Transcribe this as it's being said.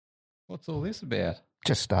What's all this about?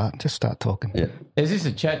 Just start talking. Yeah. Is this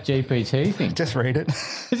a Chat GPT thing? Just read it.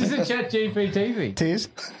 Is this a Chat GPT thing? It is.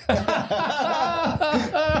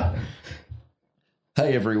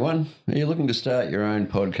 Hey everyone, are you looking to start your own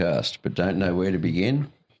podcast but don't know where to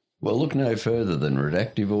begin? Well, look no further than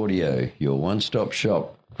Redactive Audio, your one-stop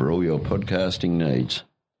shop for all your podcasting needs.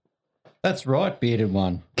 That's right, bearded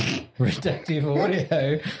one. Redactive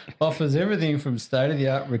Audio offers everything from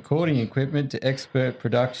state-of-the-art recording equipment to expert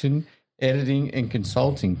production, editing and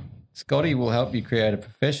consulting. Scotty will help you create a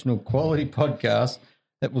professional quality podcast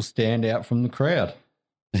that will stand out from the crowd.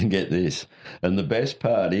 And get this, and the best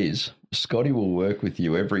part is, Scotty will work with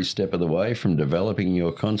you every step of the way from developing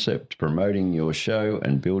your concept, promoting your show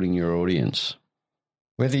and building your audience.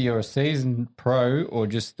 Whether you're a seasoned pro or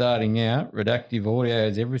just starting out, Redactive Audio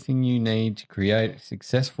has everything you need to create a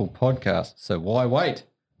successful podcast. So why wait?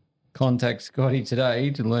 Contact Scotty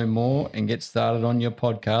today to learn more and get started on your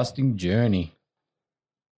podcasting journey.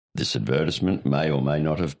 This advertisement may or may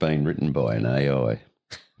not have been written by an AI.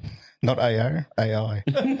 Not AO, AI.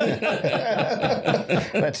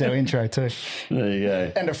 That's our intro too. There you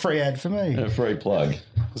go. And a free ad for me. A free plug.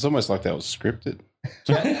 It's almost like that was scripted.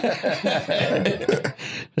 Chat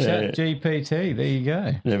GPT, there you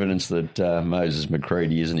go. Evidence that Moses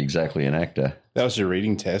McCready isn't exactly an actor. That was your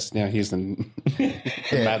reading test. Now here's the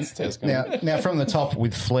maths test. Now from the top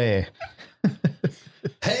with flair.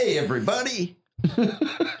 Hey, everybody.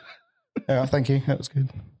 Oh, thank you. That was good.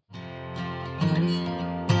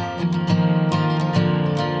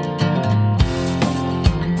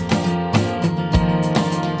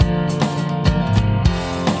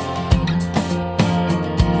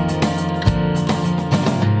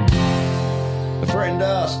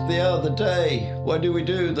 The other day, why do we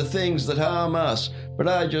do the things that harm us? But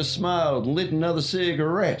I just smiled and lit another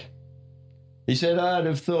cigarette. He said, I'd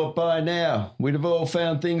have thought by now we'd have all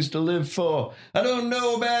found things to live for. I don't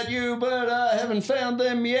know about you, but I haven't found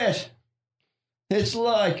them yet. It's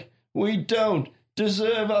like we don't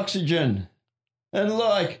deserve oxygen. And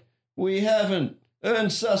like we haven't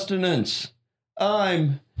earned sustenance.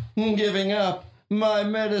 I'm giving up my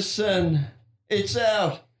medicine. It's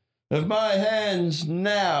out of my hands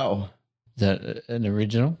now. Is that an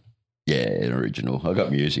original? Yeah, an original. I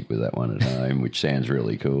got music with that one at home, which sounds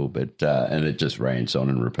really cool, but and it just rants on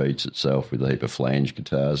and repeats itself with a heap of flange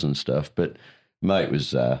guitars and stuff. But mate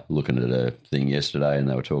was looking at a thing yesterday, and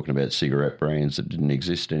they were talking about cigarette brands that didn't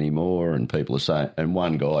exist anymore, and people are saying, and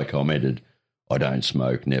one guy commented, "I don't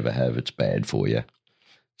smoke, never have. It's bad for you."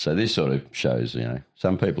 So this sort of shows,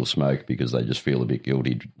 some people smoke because they just feel a bit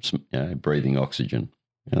guilty, breathing oxygen.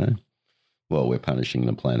 While we're punishing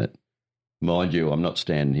the planet. Mind you, I'm not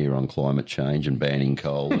standing here on climate change and banning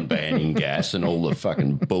coal and banning gas and all the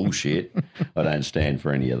fucking bullshit. I don't stand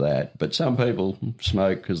for any of that. But some people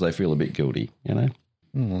smoke because they feel a bit guilty, Well,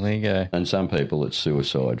 there you go. And some people it's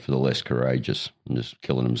suicide for the less courageous and just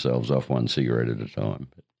killing themselves off one cigarette at a time.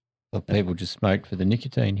 Well, people just smoke for the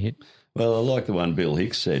nicotine hit. Well, I like the one Bill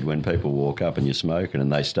Hicks said, when people walk up and you're smoking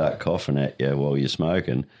and they start coughing at you while you're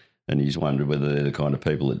smoking, and he's wondered whether they're the kind of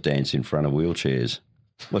people that dance in front of wheelchairs.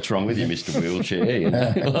 What's wrong with you, Mr.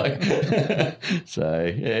 Wheelchair?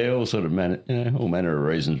 So, yeah, all sort of all manner of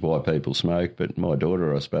reasons why people smoke. But my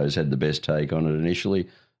daughter, I suppose, had the best take on it initially.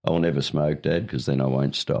 I'll never smoke, Dad, because then I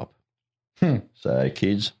won't stop. So,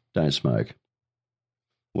 kids, don't smoke.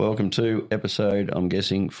 Welcome to episode, I'm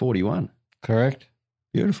guessing, 41. Correct.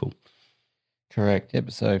 Beautiful. Correct.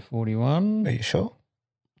 Episode 41. Are you sure?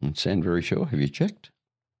 You sound very sure. Have you checked?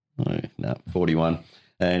 No, 41.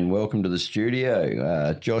 And welcome to the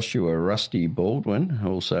studio, Joshua Rusty Baldwin,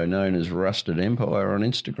 also known as Rusted Empire on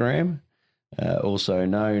Instagram, also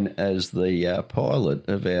known as the pilot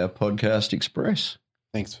of our Podcast Express.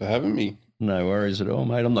 Thanks for having me. No worries at all,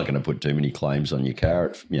 mate. I'm not going to put too many claims on your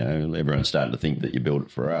car. Everyone's starting to think that you built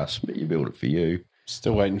it for us, but you built it for you.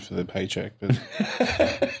 Still waiting for the paycheck, but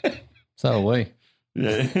So are we.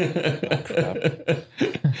 Yeah.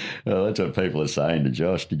 Well, that's what people are saying to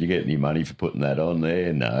Josh. Did you get any money for putting that on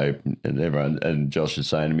there? No. And Josh is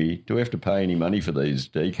saying to me, do we have to pay any money for these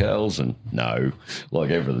decals? And no. Like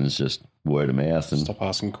everything's just word of mouth. And stop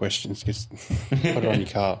asking questions. Just put it on your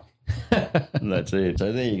car. That's it.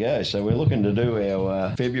 So there you go. So we're looking to do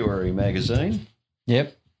our February magazine.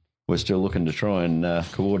 Yep. We're still looking to try and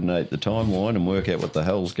coordinate the timeline and work out what the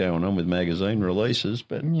hell's going on with magazine releases.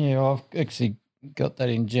 But yeah, I've actually got that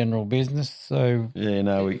in general business. So yeah,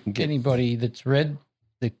 no, we can get anybody that's read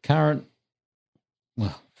the current,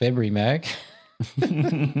 February mag,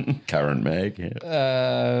 current mag,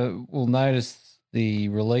 will notice the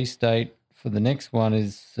release date for the next one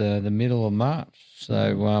is the middle of March.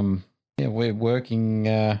 So we're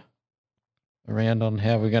working around on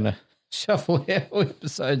how we're going to shuffle our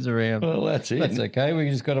episodes around. Well, that's it. That's okay. We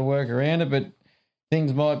just got to work around it, but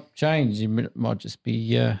things might change. It might just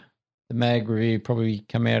be the mag review probably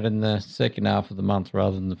come out in the second half of the month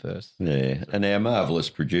rather than the first. Yeah, and our marvellous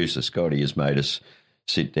producer, Scotty, has made us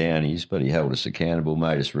sit down. He held us accountable,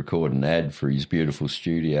 made us record an ad for his beautiful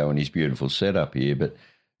studio and his beautiful setup here, but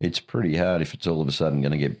it's pretty hard if it's all of a sudden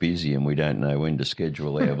going to get busy and we don't know when to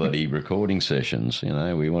schedule our bloody recording sessions. You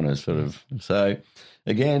know, we want to sort of... So,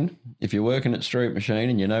 again, if you're working at Street Machine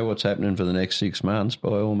and you know what's happening for the next 6 months, by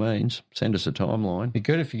all means, send us a timeline. Be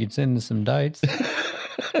good if you could send us some dates.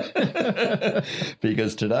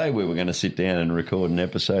 Because today we were going to sit down and record an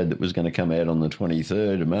episode that was going to come out on the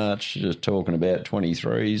 23rd of March, just talking about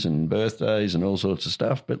 23s and birthdays and all sorts of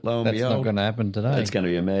stuff. But lo and That's behold, not going to happen today. it's going to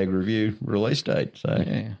be a mag review release date. So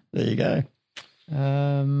Yeah. there you go.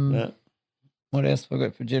 Yeah. What else have I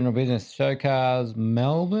got for general business? Show Cars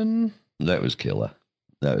Melbourne. That was killer.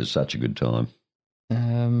 That was such a good time.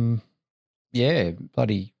 Yeah,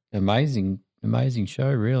 bloody amazing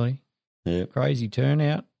show, really. Yeah, Crazy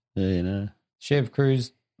turnout. yeah, you know, Chev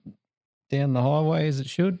cruised down the highway as it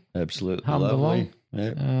should. absolutely Hummed lovely.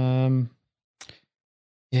 along.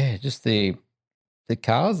 Yeah. Yeah, just the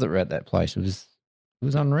cars that were at that place was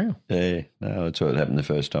unreal. Yeah, no, that's what happened the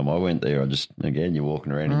first time I went there. You're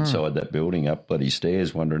walking around inside that building up bloody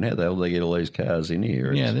stairs wondering how the hell they get all these cars in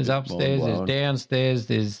here. Yeah, It's there's upstairs, there's mind-blowing. downstairs,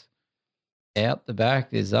 there's out the back,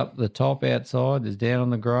 there's up the top outside, there's down on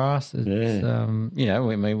the grass. It's, you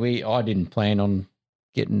know, I mean, I didn't plan on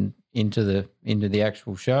getting into the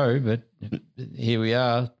actual show, but here we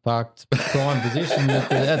are, parked prime position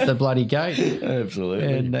at the bloody gate,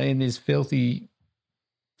 Absolutely. and in this filthy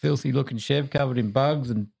looking Chev covered in bugs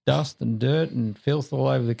and dust and dirt and filth all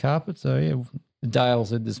over the carpet. So yeah, Dale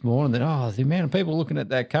said this morning that, the amount of people looking at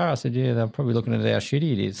that car. I said, yeah, they're probably looking at how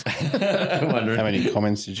shitty it is. How many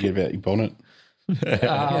comments did you get about your bonnet?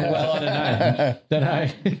 Well, I don't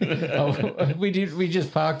know. We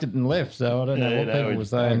just parked it and left, so I don't know what people were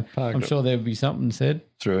saying. I'm sure there would be something said.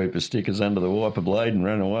 Threw a heap of stickers under the wiper blade and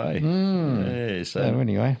ran away. Yeah, So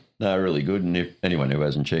anyway, no, really good. And if anyone who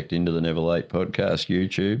hasn't checked into the Never Late podcast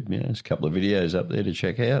YouTube, there's a couple of videos up there to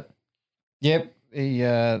check out. yep, the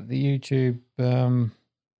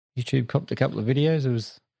YouTube copped a couple of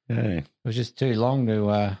videos. Yeah. It was just too long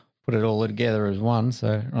to put it all together as one,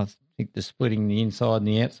 so I think the splitting the inside and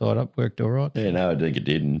the outside up worked all right. Yeah, no, I think it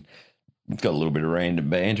did. And it's got a little bit of random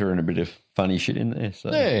banter and a bit of funny shit in there.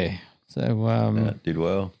 So Yeah. So it did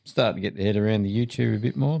well. starting to get the head around the YouTube a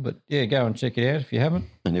bit more, but yeah, go and check it out if you haven't.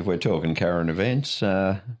 And if we're talking current events,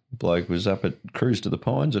 bloke was up at Cruise to the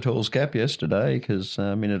Pines at Halls Gap yesterday because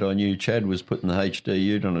the minute I knew Chad was putting the HD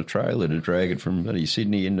ute on a trailer to drag it from bloody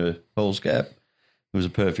Sydney into Halls Gap, it was a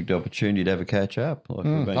perfect opportunity to have a catch up. Like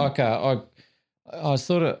we've been- Okay,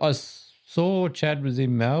 I saw Chad was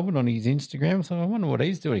in Melbourne on his Instagram, so I wonder what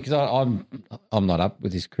he's doing because I'm not up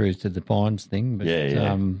with this Cruise to the Pines thing, but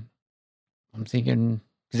Yeah. I'm thinking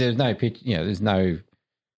because there's no there's no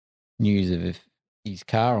news of his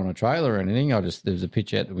car on a trailer or anything. There was a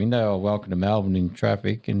picture out the window. Welcome to Melbourne in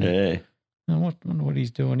traffic, and yeah. I wonder what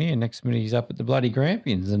he's doing here. Next minute he's up at the bloody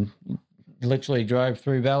Grampians and literally drove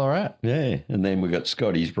through Ballarat. Yeah, and then we got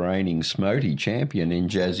Scotty's reigning Smoty champion in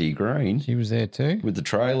Jazzy Green She was there too. with the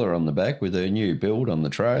trailer on the back with her new build on the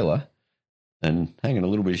trailer and hanging a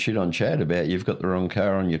little bit of shit on Chad about you've got the wrong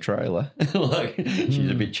car on your trailer.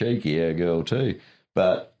 She's a bit cheeky, our girl too.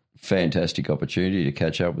 But fantastic opportunity to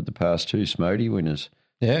catch up with the past two Smoty winners.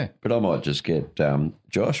 Yeah. But I might just get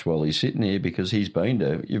Josh while he's sitting here because you've been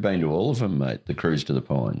to all of them, mate, the Cruise to the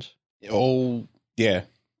Pines. Yeah.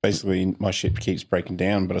 Basically, my ship keeps breaking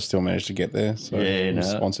down, but I still managed to get there. So Yeah, no. I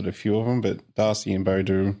sponsored a few of them. But Darcy and Bo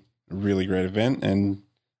do a really great event. And,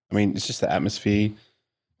 I mean, it's just the atmosphere,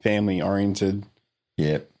 family-oriented,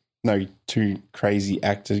 Yep. no too crazy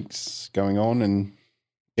actors going on. And,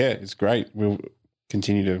 yeah, it's great. We'll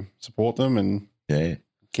continue to support them and Yeah.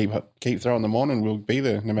 keep throwing them on, and we'll be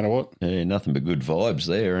there no matter what. Yeah, nothing but good vibes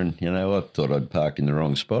there. And, I thought I'd parked in the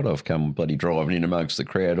wrong spot. I've come bloody driving in amongst the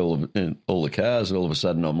crowd, all the cars, and all of a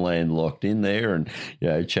sudden I'm landlocked in there and,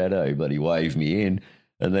 Chaddo bloody waved me in.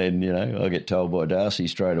 And then, I get told by Darcy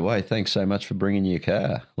straight away, thanks so much for bringing your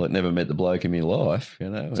car. Like, never met the bloke in my life, So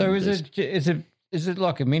and is it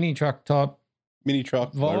like a mini truck type Mini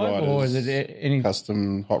truck, vibe, or is lowriders, it any?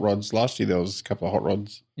 custom hot rods. Last year there was a couple of hot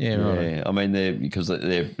rods. Yeah, right. Yeah, I mean, they're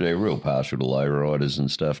real partial to low riders and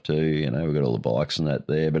stuff too. We've got all the bikes and that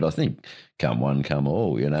there. But I think come one, come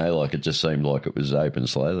all, like it just seemed like it was open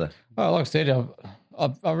slather. Oh, like I said,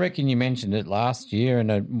 I reckon you mentioned it last year, and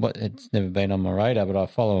it's never been on my radar, but I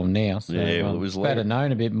follow them now. So Yeah, well, it was if I'd have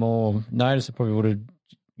known a bit more notice, I probably would have,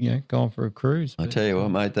 gone for a cruise. I But, tell you what,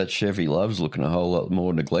 mate, that Chevy Love's looking a whole lot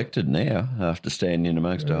more neglected now after standing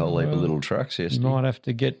amongst a whole heap of little trucks you yesterday. might have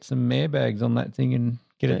to get some airbags on that thing and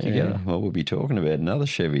get it together. Well, we'll be talking about another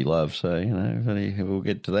Chevy Love, so, we'll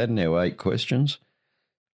get to that in our 8 questions.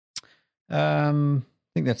 I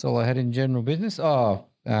think that's all I had in general business.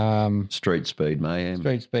 Street Speed Mayhem.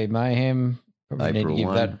 Street Speed Mayhem. Probably April need to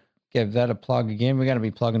 1. give that a plug again. We're going to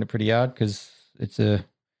be plugging it pretty hard because it's a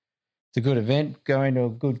good event going to a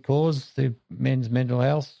good cause, the men's mental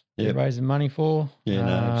health. Yep. They're raising money for. Yeah,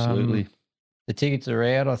 no, absolutely. The tickets are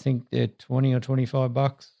out. I think they're $20 or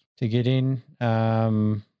 $25 to get in.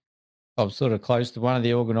 I'm sort of close to one of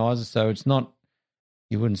the organisers, so it's not.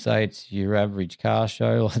 You wouldn't say it's your average car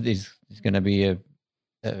show. Like there's going to be a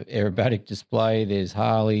aerobatic display. There's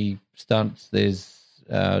Harley stunts. There's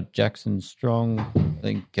Jackson Strong. I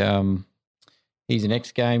think he's an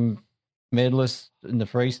X Game medalist in the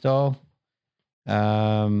freestyle.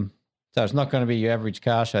 So it's not going to be your average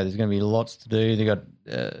car show. There's going to be lots to do. They got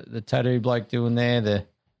the tattoo bloke doing there. They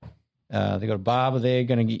got a barber there. You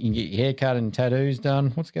can get your hair cut and tattoos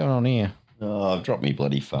done. What's going on here? Oh, I've dropped my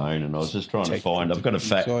bloody phone, and I was just trying to find. I've got a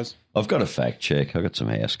fact. Guys. I've got a fact check. I've got some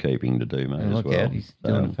housekeeping to do, mate. And as look well. out, he's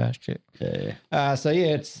doing a fast check. Yeah. So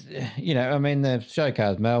yeah, it's the show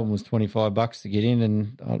cars Melbourne was $25 to get in,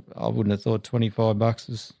 and I wouldn't have thought $25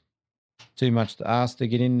 was too much to ask to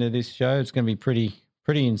get into this show. It's going to be pretty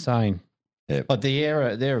insane. Yep. Like the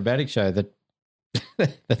aerobatic show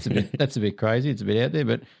that's a bit crazy. It's a bit out there,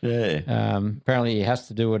 but Yeah. apparently he has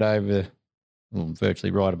to do it over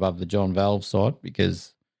virtually right above the John Valve site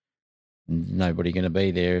because nobody going to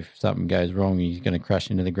be there if something goes wrong. He's going to crash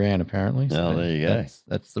into the ground. Apparently, Oh, there you go.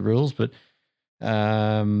 That's the rules. But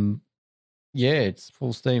it's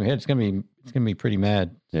full steam ahead. It's going to be pretty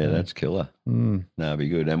mad. Yeah, So, that's killer. mm. No, it'll be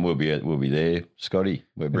good, and we'll be there, Scotty.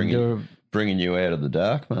 We're bringing you out of the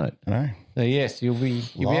dark, mate. I know. So yes, you'll be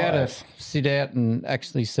able to Live. sit out and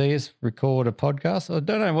actually see us record a podcast. I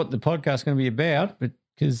don't know what the podcast is going to be about, but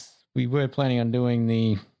because we were planning on doing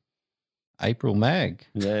the April mag,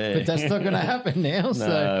 Yeah, but that's not going to happen now. So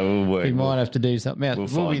we'll work. we might have to do something else. We'll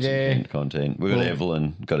We'll find be there. some content. We've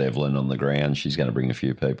got Evelyn on the ground. She's going to bring a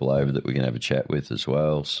few people over that we can have a chat with as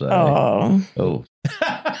well. So, oh.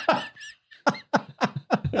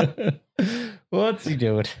 What's he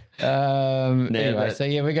doing? Anyway, so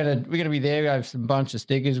yeah, we're gonna be there. We have a bunch of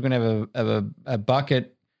stickers. We're gonna have a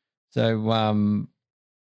bucket. So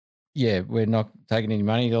we're not taking any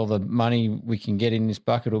money. All the money we can get in this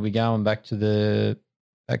bucket will be going back to the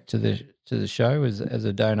show as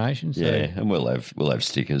a donation. So Yeah, and we'll have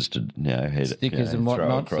stickers to Stickers and throw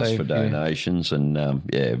whatnot, across so for if you- donations and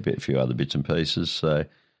a few other bits and pieces. So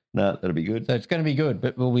no, that'll be good. So it's going to be good,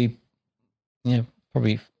 but we'll be,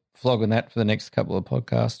 probably flogging that for the next couple of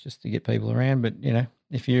podcasts just to get people around. But,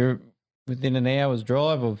 if you're within an hour's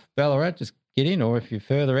drive of Ballarat, just get in. Or if you're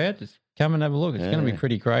further out, just come and have a look. It's going to be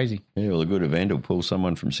pretty crazy. Yeah, well, a good event will pull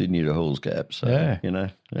someone from Sydney to Halls Gap. So,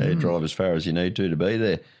 drive as far as you need to be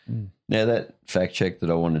there. Mm. Now, that fact check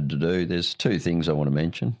that I wanted to do, there's 2 things I want to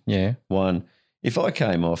mention. Yeah. One, if I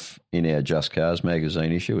came off in our Just Cars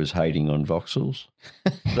magazine issue as hating on Vauxhalls,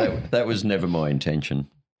 that was never my intention.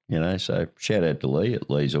 So shout out to Lee at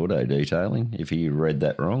Lee's Auto Detailing if he read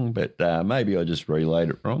that wrong, but maybe I just relayed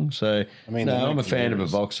it wrong. So, I mean, I'm a fan of a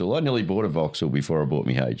Vauxhall. I nearly bought a Vauxhall before I bought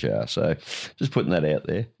my HR, so just putting that out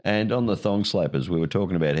there. And on the Thong Slappers, we were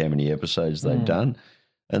talking about how many episodes they'd done,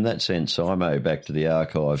 and that sent Simo back to the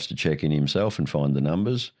archives to check in himself and find the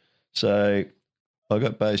numbers. So I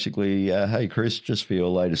got basically, hey, Chris, just for your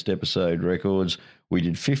latest episode records, we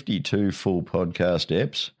did 52 full podcast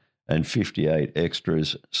eps and 58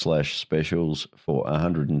 extras / specials for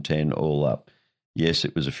 110 all up. Yes,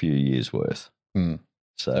 it was a few years worth. Hmm.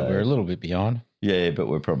 So we're a little bit behind. Yeah, but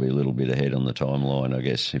we're probably a little bit ahead on the timeline, I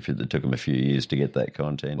guess, if it took them a few years to get that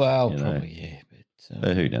content. Well, probably, yeah.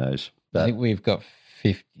 But who knows? I think we've got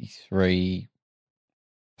 53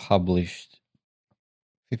 published,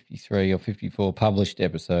 53 or 54 published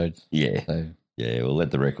episodes. Yeah. So, yeah, we'll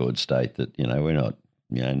let the record state that, we're not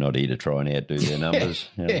not here to try and outdo their numbers.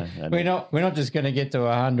 We're not just going to get to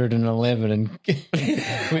 111 and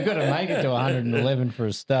we've got to make it to 111 for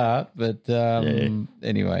a start. But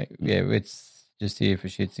anyway, it's just here for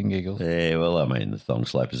shits and giggles. Yeah, well, I mean, the Thong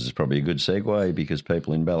Slappers is probably a good segue because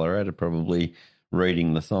people in Ballarat are probably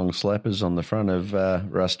reading the Thong Slappers on the front of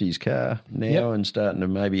Rusty's car now and starting to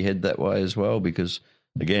maybe head that way as well because,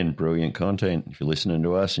 again, brilliant content. If you're listening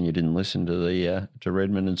to us and you didn't listen to the to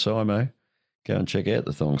Redmond and Simo, go and check out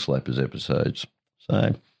the Thong Slappers episodes.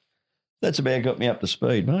 So that's about got me up to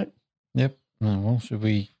speed, mate. Yep. Oh, well, should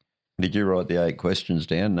we? Did you write the 8 questions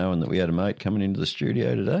down knowing that we had a mate coming into the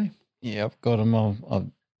studio today? Yeah, I've got them.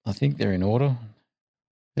 I think they're in order.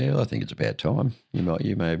 Yeah, I think it's about time.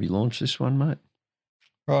 You maybe launch this one, mate.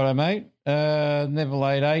 Righto, mate. Never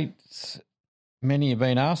late 8. Many have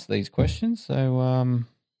been asked these questions, so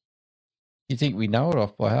you think we know it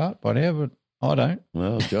off by heart by now, but I don't.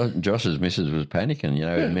 Well, Josh's missus was panicking,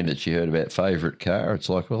 the minute she heard about favourite car. It's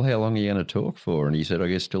like, well, how long are you going to talk for? And he said, I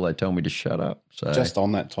guess till they tell me to shut up. So Just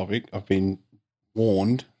on that topic, I've been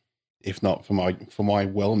warned, if not for my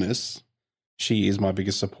wellness, she is my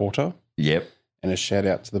biggest supporter. Yep. And a shout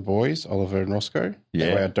out to the boys, Oliver and Roscoe. Yeah.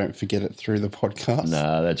 That way I don't forget it through the podcast.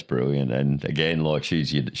 No, that's brilliant. And again, like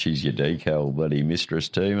she's your decal bloody mistress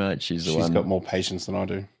too, mate. She's the one. She's got more patience than I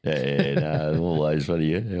do. Yeah, no, all those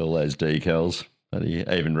decals,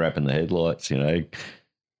 even wrapping the headlights.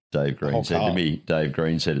 Dave Green said to me,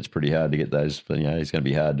 it's pretty hard to get those. It's going to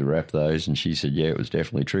be hard to wrap those. And she said, yeah, it was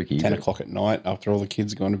definitely tricky. 10 o'clock at night after all the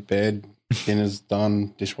kids are going to bed, dinner's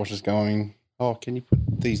done, dishwasher's going. Oh, can you put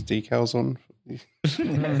these decals on?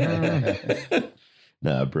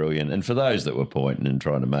 No, brilliant. And for those that were pointing and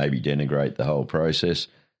trying to maybe denigrate the whole process,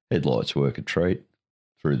 headlights work a treat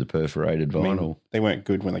through the perforated vinyl. They weren't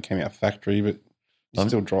good when they came out factory, but you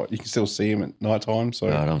can still see them at night time. So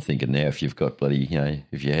I'm thinking now, if you've got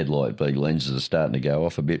if your headlight lenses are starting to go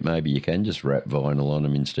off a bit, maybe you can just wrap vinyl on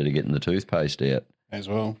them instead of getting the toothpaste out as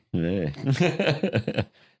well. Yeah.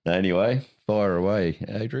 Anyway, fire away,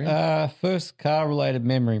 Adrian. First car-related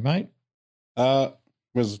memory, mate.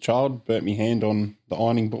 As a child, burnt my hand on the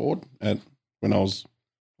ironing board when I was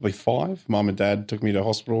probably 5. Mum and Dad took me to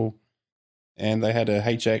hospital, and they had a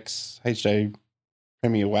HJ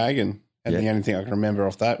Premier wagon, and the only thing I can remember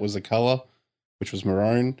off that was the colour, which was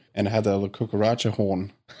maroon, and it had the cucaracha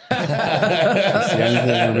horn. That's the only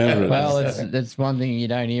thing I remember. Well, that's one thing you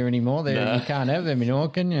don't hear anymore. You can't have them anymore,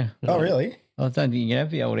 can you? Oh, really? I don't think you can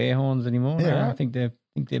have the old air horns anymore. Yeah, no, right. I think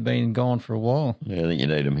they've been gone for a while. Yeah, I think you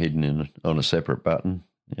need them hidden on a separate button.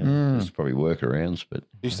 Yeah, there's probably workarounds, but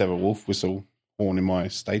I used to have a wolf whistle horn in my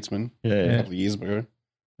Statesman a couple of years ago.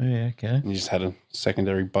 Yeah, okay. And you just had a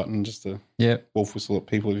secondary button just to wolf whistle at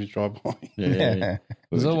people if you drive by. Yeah.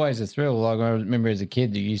 There's always a thrill. Like I remember as a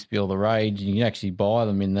kid, there used to be all the rage, and you could actually buy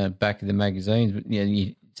them in the back of the magazines. But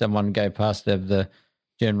someone would go past to have the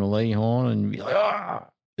General Lee horn, and be like, ah.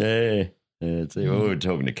 Yeah. We were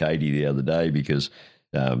talking to Katie the other day because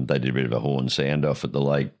they did a bit of a horn sound off at the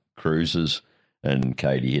Lake Cruises, and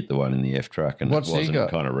Katie hit the one in the F truck, and What's it wasn't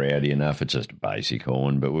kind of rowdy enough. It's just a basic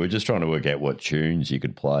horn, but we were just trying to work out what tunes you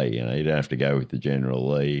could play. You don't have to go with the General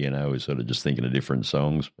Lee. We're sort of just thinking of different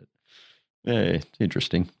songs, but yeah, it's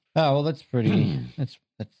interesting. Oh well, that's pretty. That's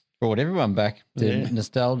brought everyone back to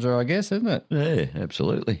nostalgia, I guess, isn't it? Yeah,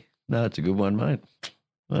 absolutely. No, it's a good one, mate.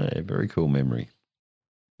 Yeah, very cool memory.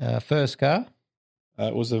 First car?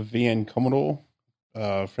 It was a VN Commodore.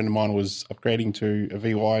 A friend of mine was upgrading to a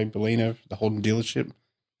VY Bellina, the Holden dealership,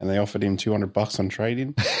 and they offered him $200 on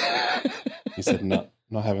trade-in. He said, no,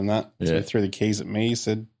 not having that. So he threw the keys at me. He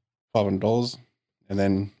said, $500. And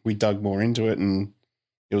then we dug more into it, and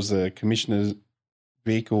it was a commissioner's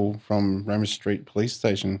vehicle from Ramos Street Police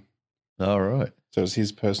Station. All right. So it was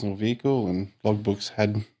his personal vehicle, and logbooks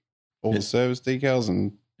had all the service decals,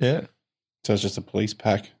 and so it's just a police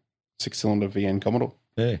pack, 6-cylinder VN Commodore.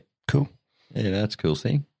 Yeah. Cool. Yeah, that's a cool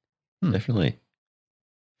thing. Definitely.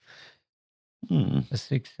 A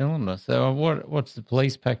 6-cylinder. So what's the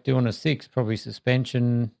police pack doing a 6? Probably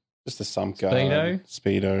suspension. Just a sump guard.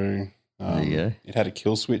 Speedo. There you go. It had a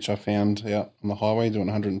kill switch I found out on the highway doing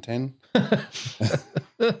 110.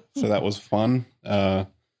 So that was fun. Was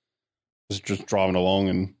just driving along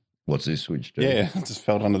and... What's this switch do? Yeah, it just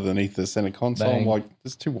felt underneath the center console. Bang. I'm like,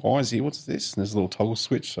 there's 2 wires here. What's this? And there's a little toggle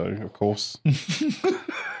switch. So, of course,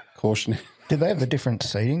 caution. Did they have the different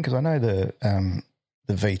seating? Because I know the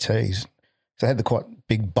VTs, they had the quite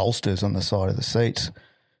big bolsters on the side of the seats.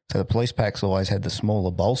 So the police packs always had the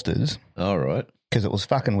smaller bolsters All right. because it was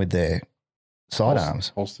fucking with their sidearms.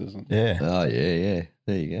 Holsters. Yeah. Oh, yeah.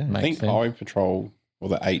 There you go. I think Highway Patrol, or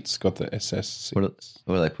the 8's got the SS.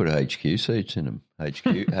 Well, they put HQ seats in them,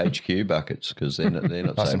 HQ buckets, because they're not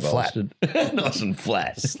Nice so and flat. bolstered. Nice and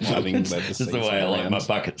flat. Sliding leather That's seats the way I like my around.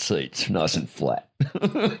 bucket seats, nice and flat.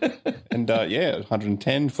 And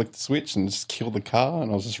 110, flicked the switch and just killed the car.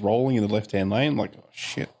 And I was just rolling in the left-hand lane, like, oh,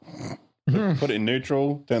 shit. Put it in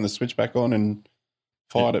neutral, turned the switch back on and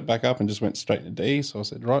fired it back up and just went straight to D. So I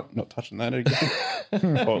said, right, not touching that again.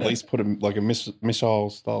 Or at least put a missile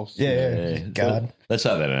style. Yeah. Guard. Let's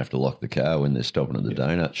hope they don't have to lock the car when they're stopping at the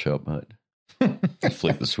donut shop, mate.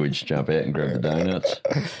 Flick the switch, jump out and grab the donuts.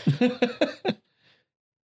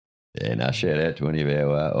 Yeah, no, shout out to any of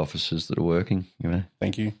our officers that are working.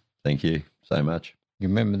 Thank you. Thank you so much. You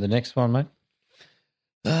remember the next one, mate?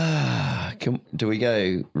 Do we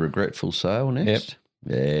go regretful sale next?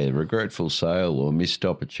 Yeah, regretful sale or missed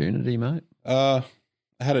opportunity, mate. I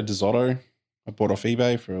had a Desotto. I bought off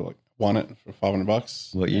eBay for won it for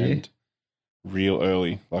 $500. What year? And real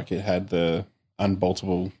early. Like it had the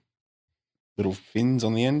unboltable little fins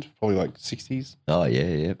on the end, probably like 60s. Oh,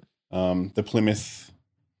 yeah. The Plymouth,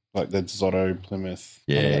 like the Desotto Plymouth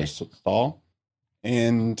Yeah. style.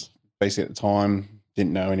 And basically at the time,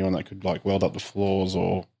 didn't know anyone that could like weld up the floors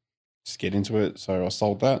or just get into it. So I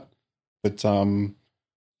sold that. But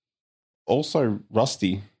also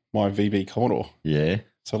Rusty, my VB Commodore. Yeah.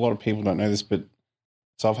 So a lot of people don't know this, but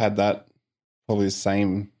so I've had that probably the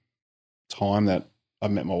same time that I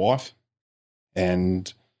met my wife.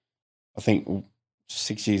 And I think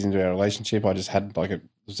 6 years into our relationship, I just had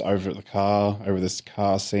was over at the car, over this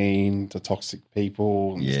car scene, the toxic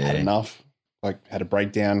people, and just had Yeah. enough. Like had a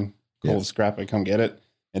breakdown, call the scrapper, come get it.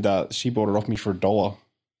 And she bought it off me for $1.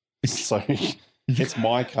 So it's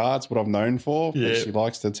my car. It's what I'm known for. Yeah. But she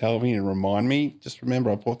likes to tell me and remind me, just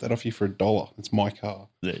remember I bought that off you for $1. It's my car.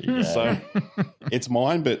 There you go. So it's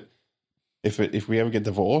mine, but if we ever get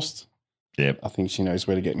divorced, Yep. I think she knows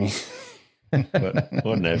where to get me.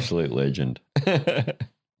 What an absolute legend.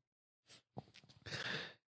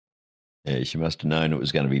 Yeah, she must have known it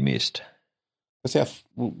was going to be missed. That's how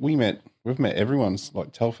we met. We've met everyone's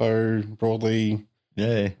like Telfo, Broadley,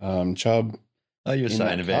 Yeah. Chubb. Oh, you were In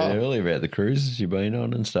saying that about car. earlier about the cruises you've been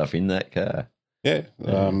on and stuff in that car. Yeah.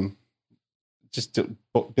 Yeah. Just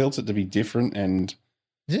built it to be different and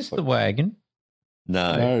Is this the wagon?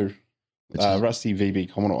 No, no. It's a- Rusty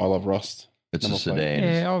VB Commodore. I love Rust. it's a number plate. sedan.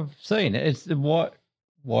 Yeah, I've seen it. It's the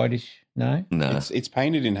whitish. No, No. It's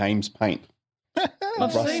painted in Hames paint.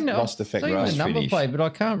 I've Rust- seen it. rust I've effect, seen rust the number finish. plate, but I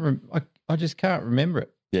can't. I just can't remember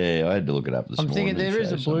it. Yeah, I had to look it up this I'm morning. thinking there and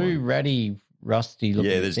is a show blue, someone. ratty, rusty looking.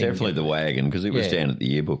 Yeah, there's thing. definitely the wagon because it was Yeah. down at the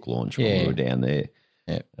yearbook launch when Yeah. we were down there.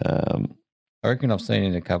 Yeah. Um, I reckon I've seen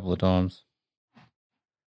it a couple of times.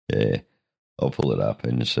 yeah, I'll pull it up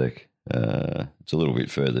in a sec. It's a little bit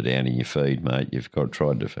further down in your feed, mate. You've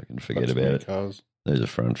tried to fucking forget Lots of about red it. Cars. There's a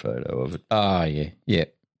front photo of it. Oh yeah,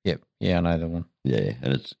 yep. Yeah, I know the one. Yeah,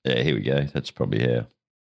 and it's here we go. That's probably how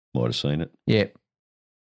might have seen it. Yep.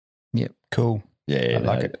 Cool. Yeah, I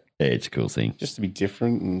like it. Yeah, it's a cool thing. Just to be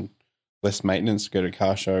different and less maintenance. Go to a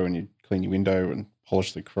car show and you clean your window and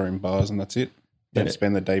polish the chrome bars and that's it. Don't Yeah.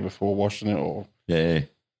 spend the day before washing it or Yeah.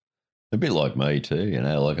 A bit like me too,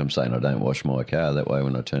 like I'm saying, I don't wash my car. That way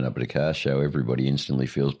when I turn up at a car show, everybody instantly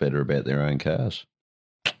feels better about their own cars.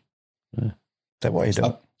 Is that what you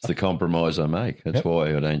do? It's the compromise I make. That's Yep.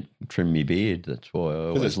 why I don't trim my beard. That's why I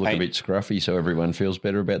always it's look a paint. bit scruffy so everyone feels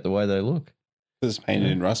better about the way they look. because it's painted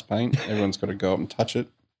in rust paint. Everyone's got to go up and touch it.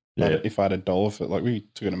 Yeah. But if I had $1 for it, like we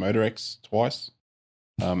took it to Motor X twice.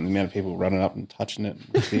 The amount of people running up and touching it,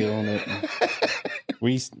 and feeling it. And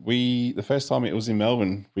we the first time it was in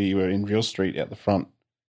Melbourne, we were in Real Street out the front,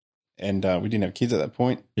 and we didn't have kids at that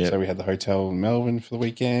point, Yep. so we had the hotel in Melbourne for the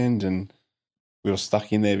weekend, and we were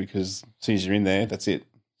stuck in there because as soon as you're in there, that's it.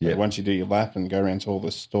 So Yep. once you do your lap and go around to all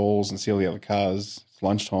the stalls and see all the other cars, it's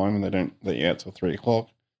lunchtime and they don't let you out till 3:00.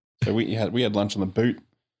 So we had lunch on the boot,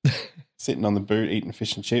 sitting on the boot eating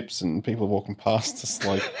fish and chips, and people walking past us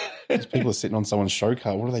like these people are sitting on someone's show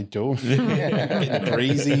car. What are they doing? Getting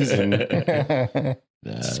greasies and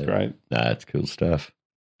Nah, it's great. it's cool stuff.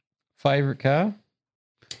 Favorite car?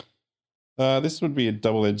 This would be a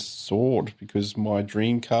double-edged sword because my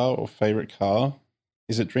dream car or favorite car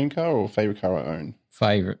is it dream car or favorite car I own?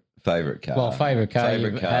 Favorite. Favorite car. Well, favorite car.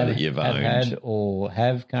 Favorite you've car had, that you've have owned. had or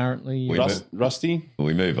have currently. We Rusty.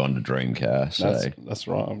 We move on to dream car. So That's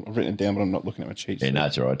right. I've written it down, but I'm not looking at my cheat yeah, sheet. no,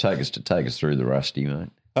 it's all right. Take us through the Rusty, mate.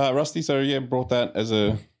 Rusty. So yeah, brought that as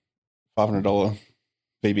a $500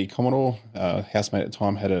 VB Commodore. Housemate at the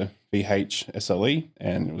time had a VH SLE,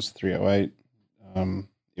 and it was 308.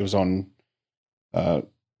 It was on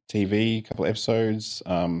TV, a couple of episodes.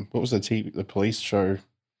 What was the police show?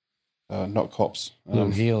 Not Cops.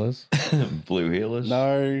 Blue Healers. Blue Healers.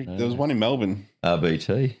 No, there was one in Melbourne.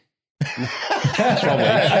 RBT. Probably.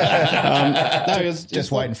 No, it was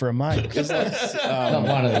Just waiting for a mate. It was like, Not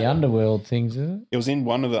one of the underworld things, is it? it was in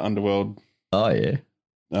one of the Underworld Oh yeah,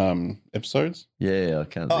 episodes. yeah. I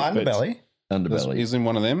can't. Oh, think. Underbelly. It was Underbelly. in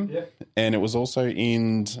one of them, and it was also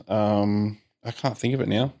in. I can't think of it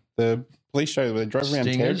now. The police show where they drove around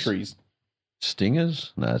Stingers? territories.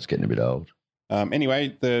 Stingers. No, it's getting a bit old.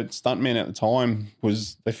 Anyway, the stuntman at the time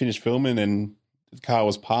they finished filming and the car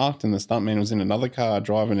was parked and the stuntman was in another car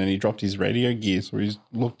driving, and he dropped his radio gear. So he just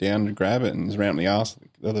looked down to grab it and was round the arse of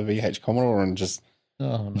the other VH Commodore and just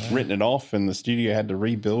written it off. And the studio had to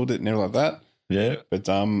rebuild it and everything like that. Yeah. But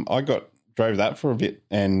I drove that for a bit,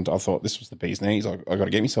 and I thought this was the bee's knees. I got to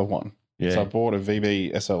get myself one. Yeah. So I bought a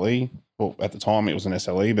VB SLE. Well, at the time it was an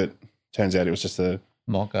SLE, but turns out it was just a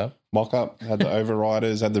Mock-up. Had the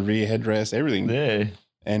overriders, had the rear headrest, everything. Yeah.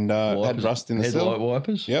 And had rust in the Headlight sill.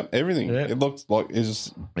 wipers. Yep, everything. Yep. It looked like it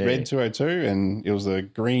was red 202, and it was a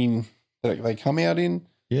green that they come out in.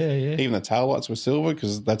 Yeah, yeah. Even the tail lights were silver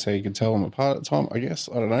because that's how you could tell them apart at the time, I guess.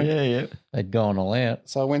 I don't know. Yeah, yeah. They'd gone all out.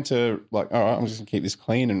 So I went to all right, I'm just going to keep this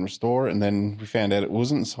clean and restore it. And then we found out it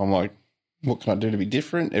wasn't. So I'm like, what can I do to be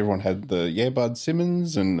different? Everyone had the Bud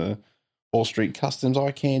Simmons and the Wall Street Customs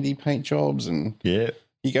eye candy paint jobs. And you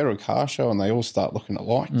go to a car show and they all start looking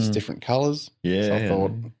alike, just different colours. Yeah. So I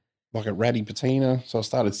thought, like a ratty patina. So I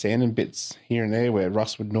started sanding bits here and there where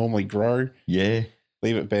rust would normally grow. Yeah.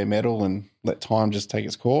 Leave it bare metal and let time just take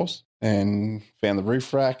its course. And found the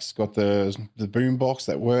roof racks, got the boom box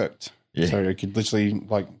that worked. Yeah. So I could literally,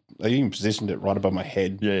 I even positioned it right above my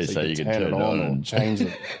head. Yeah, so you could turn it on or and change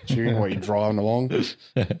the tune while you're driving along.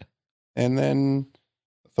 And then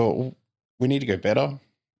I thought, well, we need to go better.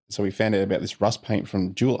 So we found out about this rust paint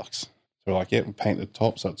from Dulux. So we're like, yeah, we'll paint the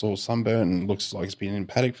top so it's all sunburnt and looks like it's been in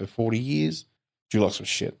paddock for 40 years. Dulux was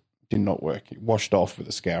shit. Did not work. It washed off with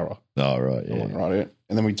a scourer. Oh, right, yeah. Right.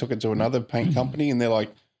 And then we took it to another paint company and they're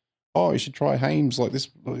like, oh, you should try Hames. Like this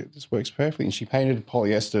works perfectly. And she painted a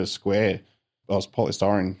polyester square. I was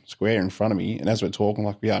polystyrene square in front of me. And as we're talking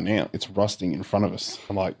like we are now, it's rusting in front of us.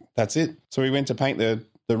 I'm like, that's it. So we went to paint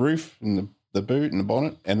the roof and the boot and the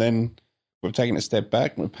bonnet. And then we've taken a step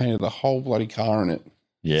back and we've painted the whole bloody car in it.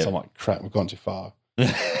 Yeah. So I'm like, crap, we've gone too far.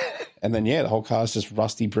 And then, the whole car's just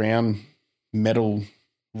rusty brown, metal,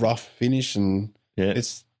 rough finish. And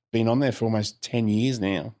it's been on there for almost 10 years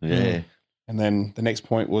now. Yeah. And then the next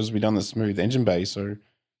point was we done the smooth engine bay. So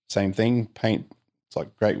same thing, paint, it's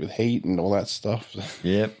like great with heat and all that stuff.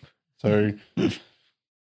 Yep. So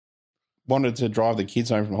wanted to drive the kids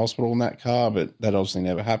home from hospital in that car, but that obviously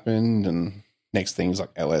never happened. And next things like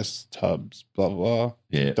LS, tubs, blah, blah, blah.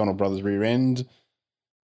 Yeah. Donald Brothers rear end.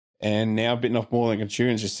 And now bitten off more than it can chew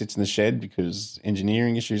and just sits in the shed because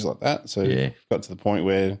engineering issues like that. So got to the point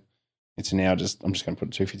where it's now I'm just going to put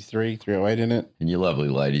a 253, 308 in it. And your lovely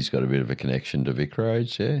lady's got a bit of a connection to Vic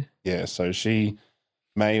Roads, yeah? Yeah, so she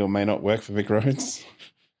may or may not work for Vic Roads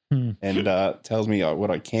and tells me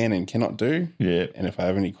what I can and cannot do. Yeah. And if I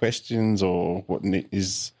have any questions or what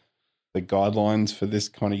is the guidelines for this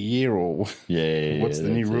kind of year or what's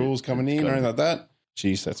the new rules coming in or anything like that,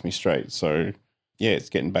 she sets me straight. So, it's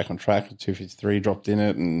getting back on track. 253 dropped in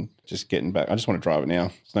it and just getting back. I just want to drive it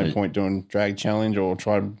now. There's no point doing drag challenge or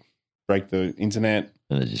try to break the internet.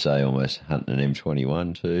 And as you say, almost hunting an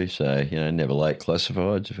M21 too. So, never late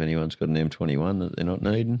classifieds if anyone's got an M21 that they're not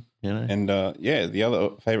needing, And, the other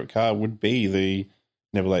favourite car would be the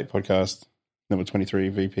Never Late Podcast number 23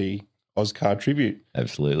 VP Oscar Tribute.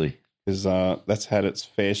 Absolutely. Because that's had its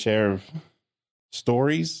fair share of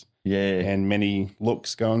stories and many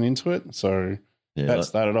looks going into it. So that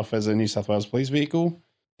started off as a New South Wales police vehicle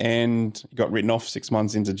and got written off 6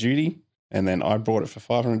 months into duty. And then I bought it for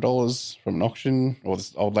 $500 from an auction, or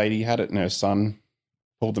this old lady had it and her son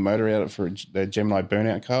pulled the motor out for their Gemini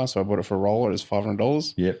burnout car. So I bought it for a roller. It was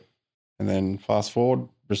 $500. Yep. And then fast forward,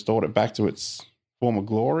 restored it back to its former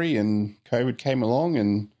glory, and COVID came along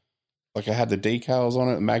and I had the decals on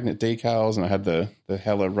it, the magnet decals, and I had the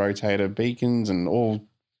Hella rotator beacons and all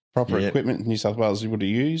proper equipment New South Wales would have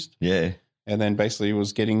used. Yeah. And then basically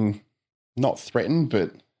was getting not threatened,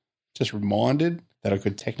 but just reminded that I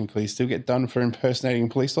could technically still get done for impersonating a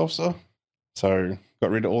police officer. So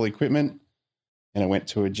got rid of all the equipment and I went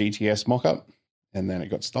to a GTS mock-up and then it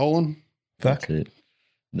got stolen. Fuck it.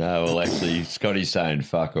 No, well, actually, Scotty's saying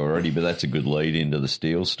fuck already, but that's a good lead into the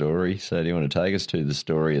Steele story. So do you want to take us to the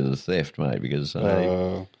story of the theft, mate? Because I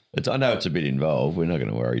know it's a bit involved. We're not going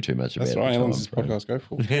to worry too much about it. That's right. How long does this podcast go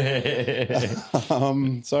for?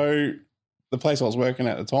 So the place I was working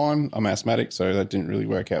at the time, I'm asthmatic, so that didn't really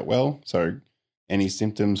work out well. So any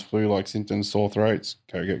symptoms, flu-like symptoms, sore throats,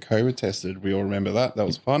 go get COVID tested. We all remember that. That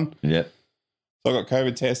was fun. Yeah. So I got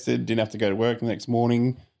COVID tested, didn't have to go to work the next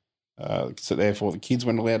morning. So therefore the kids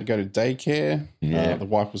weren't allowed to go to daycare. Yeah. The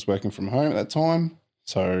wife was working from home at that time.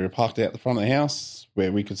 So I parked out the front of the house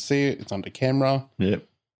where we could see it. It's under camera. Yep.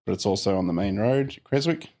 But it's also on the main road,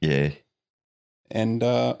 Creswick. Yeah. And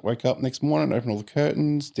woke up next morning, opened all the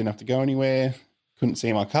curtains, didn't have to go anywhere, couldn't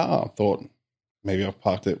see my car. Thought maybe I've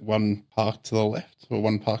parked it one park to the left or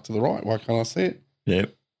one park to the right. Why can't I see it?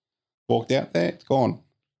 Yep. Walked out there, it's gone.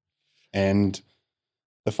 And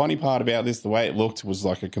the funny part about this, the way it looked was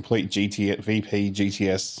like a complete VP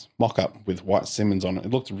GTS mock-up with white Simmons on it.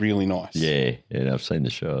 It looked really nice. Yeah, I've seen the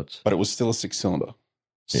shots. But it was still a 6-cylinder.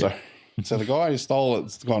 So the guy who stole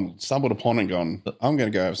it's stumbled upon it and gone, I'm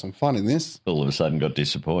going to go have some fun in this. All of a sudden got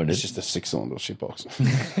disappointed. It's just a 6-cylinder shitbox.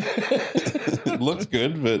 It looks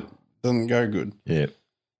good, but doesn't go good. Yeah.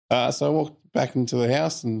 So I walked back into the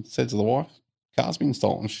house and said to the wife, car's been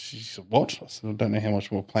stolen. She said, what? I said, I don't know how much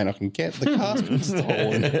more plane I can get. The car's been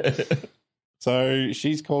stolen. So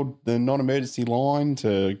she's called the non-emergency line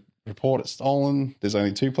to report it stolen. There's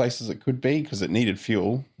only 2 places it could be because it needed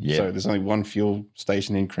fuel. Yep. So there's only one fuel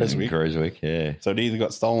station in Creswick. Yeah. So it either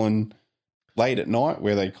got stolen late at night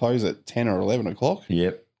where they close at 10 or 11 o'clock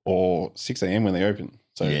Yep. or 6 a.m. when they open.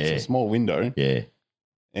 So it's a small window. Yeah.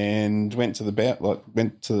 And went to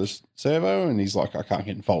the servo and he's like, I can't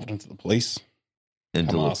get involved into the police.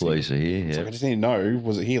 Until the police are here. It's Yeah. like, I just need to know,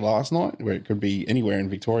 was it here last night where it could be anywhere in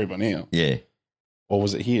Victoria by now? Yeah. Or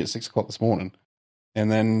was it here at 6 o'clock this morning? And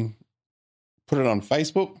then put it on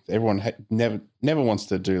Facebook. Everyone never wants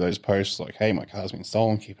to do those posts like, hey, my car's been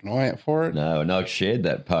stolen. Keep an eye out for it. No, and I shared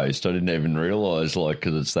that post. I didn't even realise,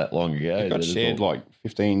 because it's that long ago. It got shared like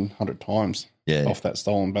 1,500 times off that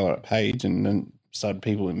stolen Ballarat page. And then started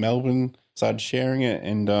people in Melbourne started sharing it.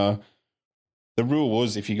 And the rule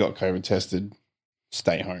was if you got COVID tested,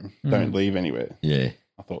 stay home. Don't leave anywhere. Yeah.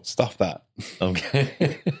 I thought, stuff that.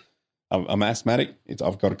 Okay. I'm asthmatic.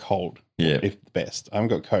 I've got a cold. Yeah. If the best. I haven't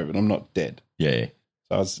got COVID. I'm not dead. Yeah.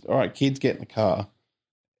 So I was, all right, kids, get in the car.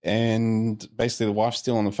 And basically the wife's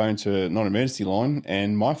still on the phone to a non-emergency line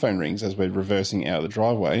and my phone rings as we're reversing out of the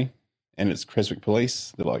driveway and it's Creswick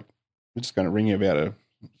Police. They're like, we're just going to ring you about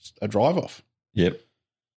a drive-off. Yep.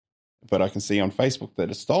 But I can see on Facebook that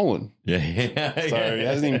it's stolen. Yeah. So it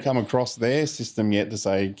hasn't even come across their system yet to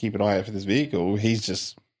say, keep an eye out for this vehicle. He's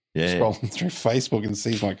just scrolling through Facebook and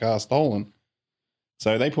sees my car stolen.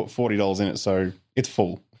 So they put $40 in it, so it's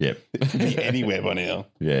full. Yep. It could be anywhere by now.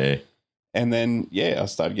 Yeah. And then, I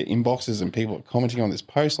started to get inboxes and people commenting on this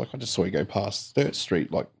post. Like, I just saw you go past Sturt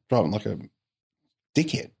Street, like, driving like a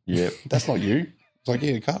dickhead. Yep. That's not you. It's like,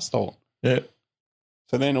 the car's stolen. Yep.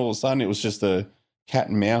 So then all of a sudden it was just a cat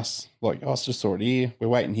and mouse. Like, I just saw it here. We're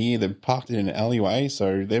waiting here. They've parked it in an alleyway.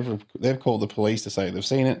 So they've called the police to say they've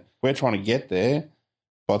seen it. We're trying to get there.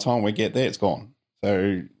 By the time we get there, it's gone.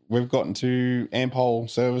 So we've gotten to Ampol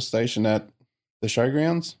service station at the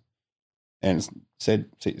showgrounds and it's said,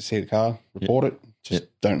 see the car, report it. Just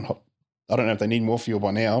I don't know if they need more fuel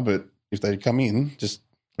by now, but if they come in, just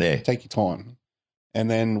take your time. And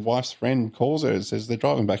then wife's friend calls her and says they're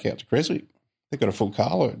driving back out to Creswick. They've got a full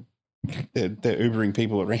carload. They're Ubering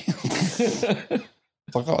people around. It's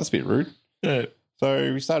like, that's a bit rude. Yeah.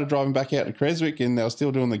 So we started driving back out to Creswick and they were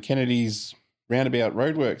still doing the Kennedy's roundabout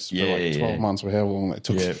roadworks for 12 months or however long that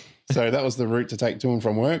took. Yeah. So that was the route to take to and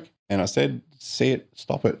from work. And I said, see it,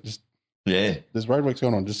 stop it. Just there's roadworks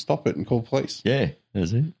going on. Just stop it and call police. Yeah,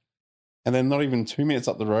 that's it. And then not even 2 minutes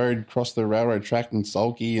up the road, cross the railroad track in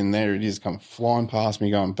Sulky, and there it is, come flying past me,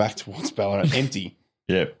 going back towards Ballarat, empty.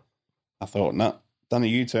 Yep. I thought, no, done a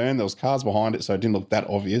U-turn. There was cars behind it, so it didn't look that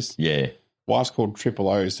obvious. Yeah. Wife's called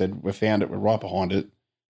 000, said, we found it, we're right behind it.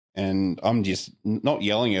 And I'm just not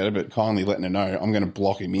yelling at her, but kindly letting her know I'm going to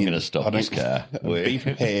block him in. I'm going to stop this car. Be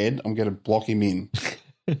prepared. I'm going to block him in.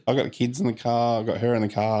 I've got the kids in the car. I've got her in the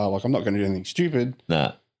car. Like, I'm not going to do anything stupid.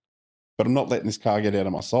 Nah. But I'm not letting this car get out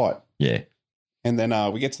of my sight. Yeah. And then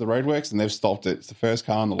we get to the roadworks and they've stopped it. It's the first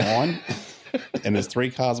car on the line and there's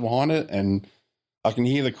 3 cars behind it. And I can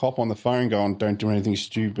hear the cop on the phone going, don't do anything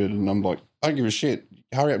stupid. And I'm like, I don't give a shit.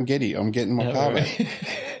 Hurry up and get here. I'm getting my car back.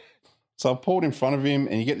 So I pulled in front of him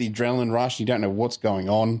and you get the adrenaline rush. You don't know what's going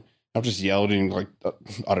on. I've just yelled at him like,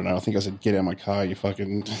 I don't know. I think I said, get out of my car. You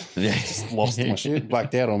fucking just lost my shit.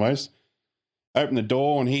 Blacked out almost. Opened the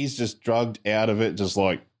door and he's just drugged out of it. Just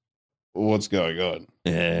like, what's going on?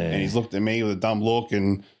 Yeah. And he's looked at me with a dumb look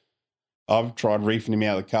and I've tried reefing him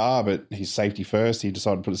out of the car, but he's safety first. He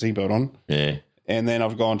decided to put a seatbelt on. Yeah. And then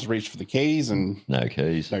I've gone to reach for the keys and no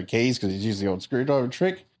keys because he's used the old screwdriver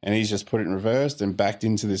trick and he's just put it in reverse and backed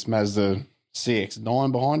into this Mazda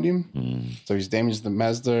CX-9 behind him. So he's damaged the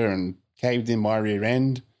Mazda and caved in my rear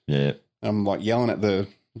end. Yeah. I'm like yelling at the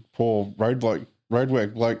poor roadwork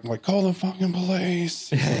bloke, like, call the fucking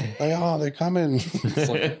police. Like, they're coming. It's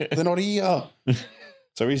like, they're not here.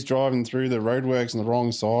 So he's driving through the roadworks on the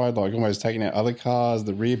wrong side, like almost taking out other cars.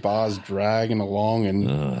 The rear bar's dragging along.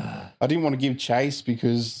 And I didn't want to give chase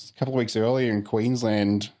because a couple of weeks earlier in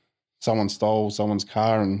Queensland, someone stole someone's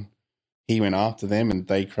car and he went after them and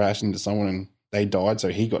they crashed into someone and they died, so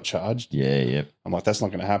he got charged. Yeah, yeah. I'm like, that's not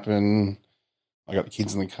going to happen. I got the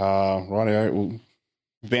kids in the car. Righto, well,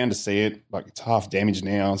 bound to see it. Like, it's half damaged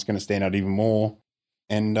now. It's going to stand out even more.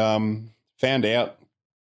 And found out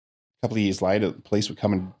a couple of years later, the police were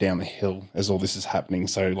coming down the hill as all this is happening.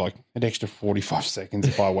 So, like, an extra 45 seconds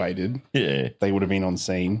if I waited, Yeah. they would have been on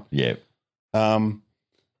scene. Yeah.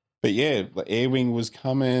 But yeah, the Air Wing was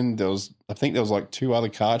coming. I think there was like 2 other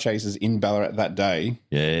car chases in Ballarat that day.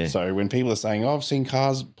 Yeah. So when people are saying, "Oh, I've seen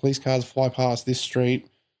police cars fly past this street,"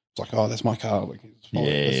 it's like, "Oh, that's my car." Like,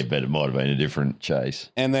 Yeah, but it might have been a different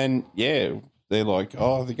chase. And then they're like,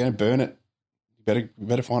 "Oh, they're going to burn it. You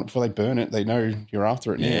better find it before they burn it. They know you're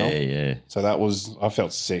after it now." Yeah, yeah. So I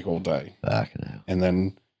felt sick all day. Fucking hell. And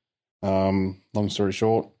then, long story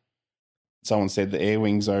short, someone said the Air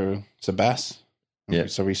Wings are Sabas. Yeah.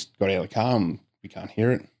 So we got out of the car and we can't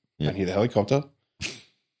hear it. Yeah. Can't hear the helicopter.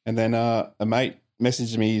 And then a mate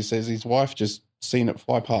messaged me. He says his wife just seen it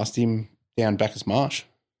fly past him down Bacchus Marsh.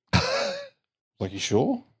 Like, you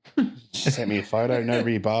sure? She sent me a photo, no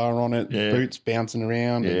rear bar on it, Yeah. boots bouncing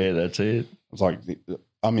around. Yeah, that's it. I was like,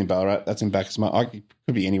 I'm in Ballarat. That's in Bacchus Marsh. I could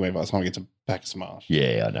be anywhere by the time I get to Bacchus Marsh.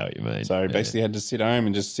 Yeah, I know what you mean. So basically, I had to sit home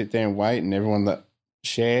and just sit there and wait. And everyone that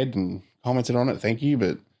shared and commented on it, thank you.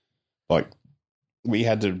 But like, we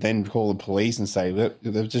had to then call the police and say, look,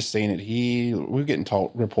 they've just seen it here. We were getting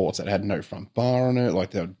told reports that had no front bar on it,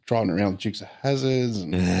 like they were driving around with Dukes of Hazzards.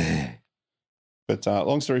 And, but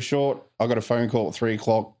long story short, I got a phone call at 3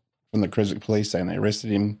 o'clock from the Creswick police saying they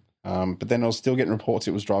arrested him. But then I was still getting reports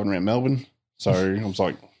it was driving around Melbourne. So I was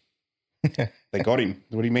like, they got him.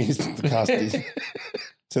 What do you mean the car's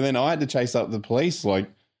So then I had to chase up the police. Like,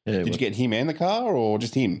 did you get him and the car or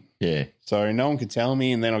just him? Yeah. So no one could tell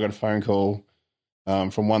me. And then I got a phone call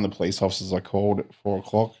from one of the police officers I called at 4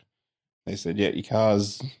 o'clock. They said, yeah, your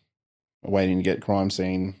car's waiting to get crime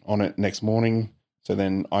scene on it next morning. So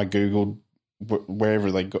then I Googled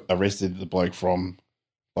wherever they got arrested the bloke from,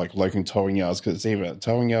 like local towing yards, because it's either at the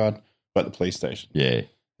towing yard or at the police station. Yeah.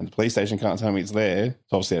 And the police station can't tell me it's there.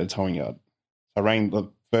 It's obviously at a towing yard. I rang the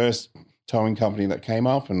first towing company that came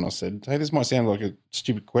up and I said, hey, this might sound like a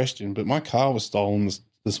stupid question, but my car was stolen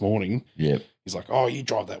this morning. Yep. He's like, oh, you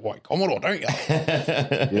drive that white Commodore, don't you?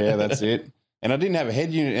 Yeah, that's it. And I didn't have a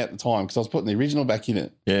head unit at the time because I was putting the original back in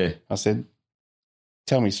it. Yeah. I said,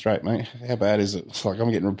 tell me straight, mate, how bad is it? It's like, I'm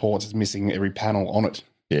getting reports it's missing every panel on it.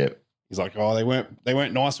 Yep. He's like, oh, they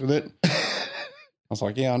weren't nice with it. I was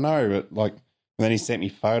like, yeah, I know, but like, and then he sent me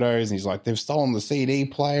photos and he's like, they've stolen the CD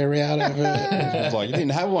player out of it. I was like, you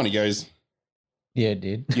didn't have one. He goes, Yeah, it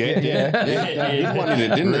did. yeah. Did one in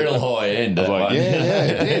it, didn't Real it? high end. I was That like, one. yeah,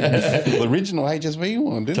 it did. The original HSV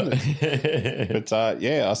one, didn't it? But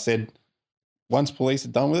I said, once police are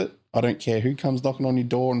done with it, I don't care who comes knocking on your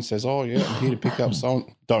door and says, oh, yeah, I'm here to pick up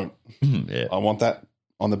someone. Don't. Yeah. I want that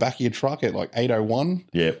on the back of your truck at like 8:01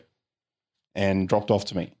 Yep. and dropped off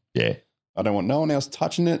to me. Yeah. I don't want no one else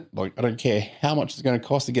touching it. Like, I don't care how much it's going to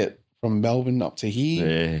cost to get from Melbourne up to here.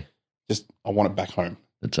 Yeah. Just, I want it back home.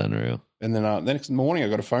 That's unreal. And then the next morning, I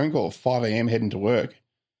got a phone call at 5 a.m. heading to work.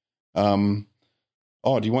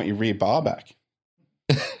 Oh, do you want your rear bar back?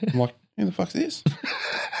 I'm like, who the fuck's this?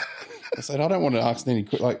 I said, I don't want to ask any,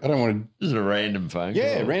 like, I don't want to. This is a random phone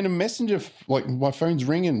Yeah, call. random messenger. Like, my phone's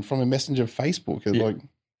ringing from a messenger of Facebook at like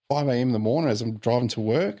 5 a.m. in the morning as I'm driving to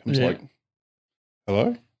work. I'm just like,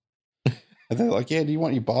 hello? And they're like, yeah, do you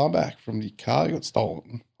want your bar back from your car that got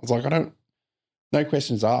stolen? I was like, no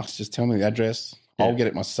questions asked. Just tell me the address. Yeah. I'll get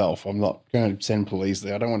it myself. I'm not going to send police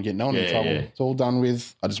there. I don't want to get no one in trouble. Yeah. It's all done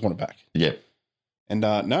with. I just want it back. Yep. And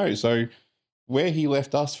no, so where he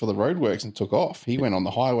left us for the roadworks and took off, he went on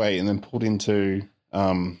the highway and then pulled into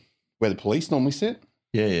where the police normally sit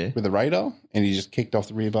Yeah, yeah. with the radar, and he just kicked off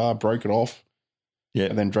the rear bar, broke it off, Yeah.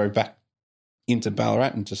 and then drove back into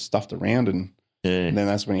Ballarat and just stuffed around. And Yeah. then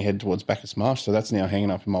that's when he headed towards Bacchus Marsh. So that's now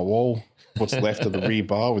hanging up in my wall. What's left of the rear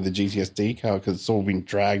bar with the GTS car, because it's all been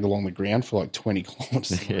dragged along the ground for like 20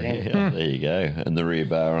 kilometres. Yeah, there you go. And the rear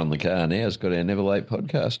bar on the car now has got our Never Late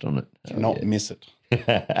podcast on it. Cannot miss it.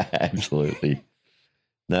 Absolutely.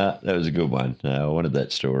 No, that was a good one. I wanted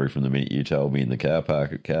that story from the minute you told me in the car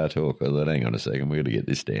park at Car Talk. I thought, hang on a second, we've got to get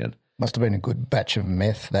this down. Must have been a good batch of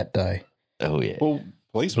meth that day. Oh, yeah. Well,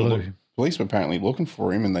 police were apparently looking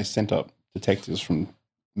for him, and they sent up detectives from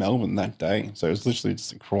Melbourne that day. So it was literally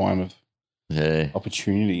just a crime of Yeah.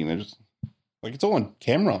 opportunity, and they're just like, it's all on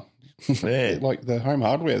camera. Yeah. Like the Home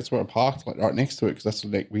Hardware, that's where I parked, like right next to it, because that's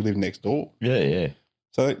we live next door. Yeah, yeah.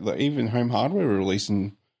 So like, even Home Hardware were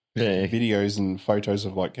releasing Yeah. videos and photos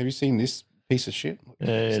of like, have you seen this piece of shit.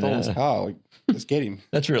 Yeah, Stole his no. car. Like, let's get him.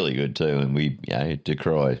 That's really good too, and we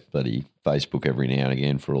decry bloody Facebook every now and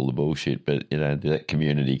again for all the bullshit, but that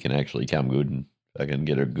community can actually come good and I can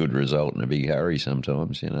get a good result in a big hurry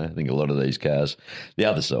sometimes. I think a lot of these cars. The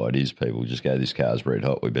other side is people just go, "This car's red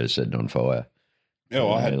hot. We better set it on fire." Yeah,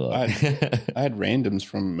 well, I had I randoms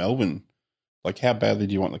from Melbourne. Like, how badly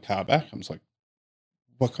do you want the car back? I was like,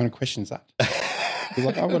 what kind of question is that? He's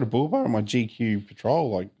like, I've got a bull bar on my GQ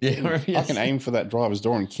Patrol. Like, I can aim for that driver's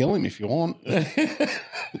door and kill him if you want. And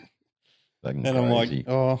I'm like,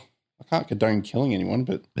 oh, I can't condone killing anyone,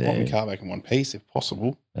 but I want my car back in one piece if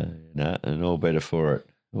possible. No, and all better for it.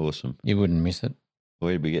 Awesome. You wouldn't miss it.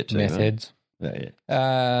 Where did we get to? Meth heads.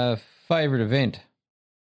 Yeah. Favorite event?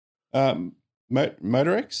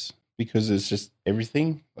 Motorex, because it's just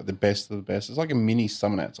everything, like the best of the best. It's like a mini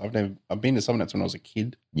Summernats. I've been to Summernats when I was a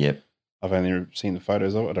kid. Yep. I've only seen the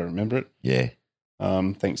photos of it. I don't remember it. Yeah.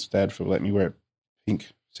 Thanks, Dad, for letting me wear a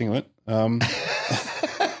pink singlet. But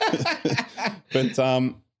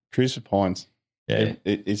Cruise for Pines. Yeah.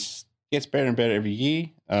 It gets better and better every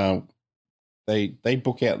year. They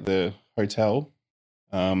book out the hotel,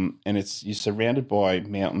 and you're surrounded by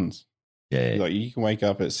mountains. Yeah. Like, you can wake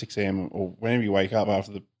up at 6 a.m. or whenever you wake up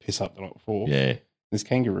after the piss up the night before. Yeah. There's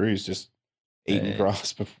kangaroos just eating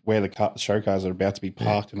grass where the show cars are about to be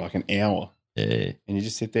parked in like an hour. Yeah. And you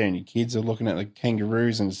just sit there and your kids are looking at the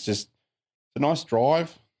kangaroos, and it's a nice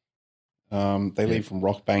drive. They leave from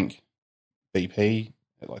Rockbank BP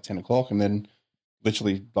at like 10 o'clock, and then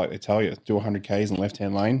literally, like they tell you, do 100 Ks in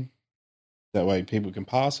left-hand lane. That way people can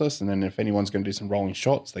pass us, and then if anyone's going to do some rolling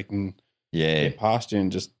shots, they can get past you and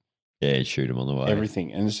just shoot them on the way.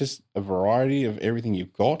 Everything. And it's just a variety of everything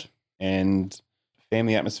you've got, and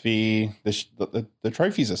family atmosphere. The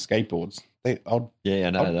trophies are skateboards. I know.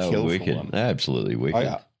 They were wicked. They're absolutely wicked.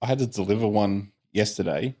 I had to deliver one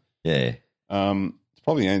yesterday. Yeah. It's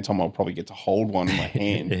probably the only time I'll probably get to hold one in my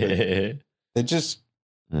hand. They're just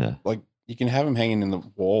like, you can have them hanging in the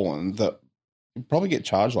wall, and you probably get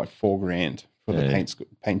charged like $4,000 for the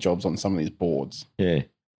paint jobs on some of these boards. Yeah.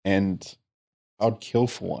 And I'd kill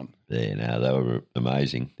for one. Yeah, no, they were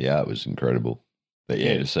amazing. The art was incredible. But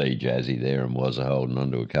to see Jazzy there and Wazza holding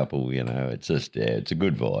onto a couple, it's just, it's a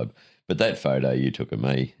good vibe. But that photo you took of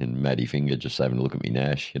me and Matty Finger just having a look at me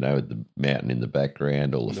Nash, with the mountain in the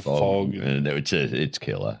background, all the fog. And it's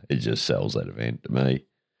killer. It just sells that event to me.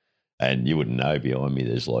 And you wouldn't know behind me,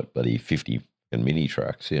 there's like bloody 50 mini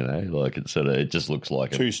trucks, like it just looks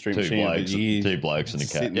like two blokes in a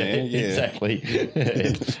car. There, exactly.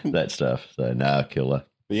 That stuff. So, killer.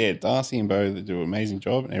 But yeah, Darcy and Bo, they do an amazing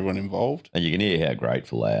job, and everyone involved. And you can hear how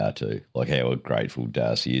grateful they are too. Like how grateful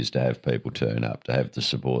Darcy is to have people turn up, to have the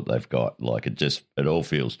support they've got. Like it all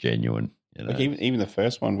feels genuine. Like even the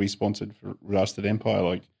first one we sponsored for Rusted Empire,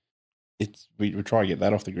 like we try to get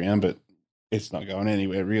that off the ground, but it's not going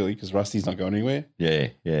anywhere really, because Rusty's not going anywhere. Yeah.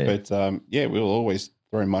 But we'll always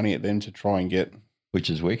throw money at them to try and get, which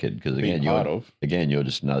is wicked, because again you're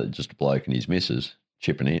just a bloke and his missus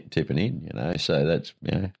tipping in, so that's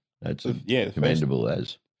commendable.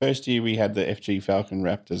 First year we had the FG Falcon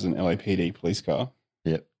wrapped as an LAPD police car.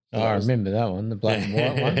 Yep. I remember that one, the black and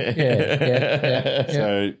white one. Yeah.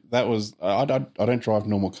 So that was, I don't drive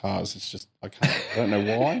normal cars. It's just, I don't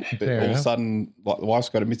know why. But all of a sudden, like, the wife's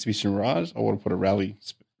got a Mitsubishi Mirage. I want to put a rally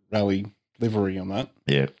livery on that.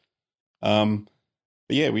 Yeah. But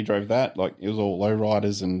yeah, we drove that. Like, it was all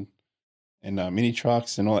lowriders and mini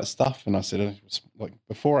trucks and all that stuff. And I said,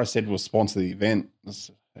 before I said we'll sponsor the event, I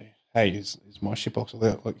said, hey, is my shitbox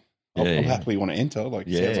there? Like, I'll happily want to enter. Like,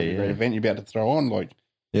 it sounds like a great event you're about to throw on. Like,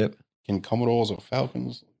 yep. Can Commodores or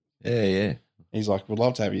Falcons? Yeah. He's like, we'd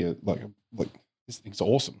love to have you. Like this thing's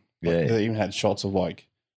awesome. Like, they even had shots of like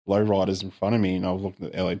lowriders in front of me, and I was looking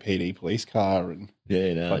at the LAPD police car and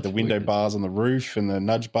the window bars on the roof and the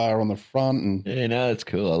nudge bar on the front. And it's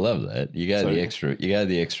cool. I love that. You go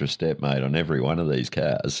the extra step, mate, on every one of these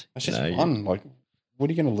cars. That's just fun. Like, what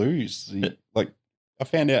are you going to lose? Like, I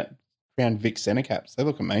found out Crown Vic center caps. They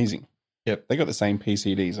look amazing. Yep. They got the same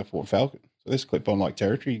PCD as a Ford Falcon. So this clip on like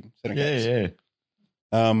territory center caps. Yeah.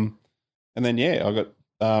 And then I got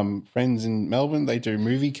friends in Melbourne. They do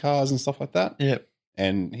movie cars and stuff like that. Yep.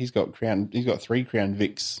 And he's got 3 Crown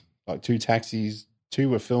Vics, like 2 taxis. 2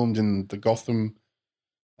 were filmed in the Gotham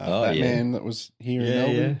Batman that was here in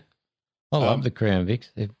Melbourne. I love the Crown Vics.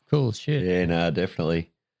 They're cool as shit. Yeah, no, definitely.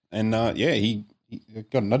 And he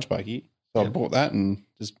got a nudge bar here. So I bought that and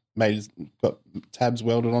just got tabs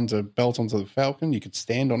welded onto belt onto the Falcon. You could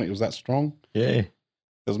stand on it. It was that strong. Yeah.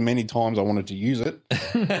 There's many times I wanted to use it.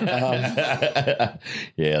 I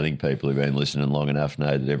think people who've been listening long enough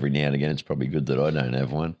know that every now and again it's probably good that I don't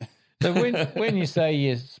have one. So when you say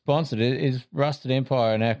you're sponsored, is Rusted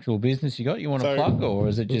Empire an actual business you got? You want to So- plug, or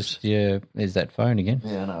is it just There's that phone again?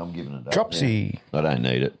 Yeah, no, I'm giving it up. Dropsy. Yeah. I don't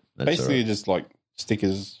need it. That's Basically, all right. just like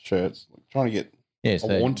stickers, shirts, like trying to get. Yeah,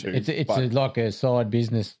 so want to, It's but- like a side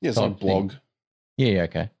business. Yeah, it's type like blog. thing. Yeah,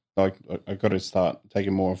 okay. Like I got to start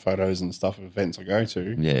taking more photos and stuff of events I go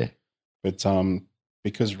to. Yeah. But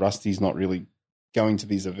because Rusty's not really going to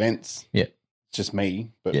these events. Yeah. It's just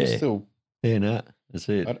me, but Yeah. it's still. Yeah, no, that's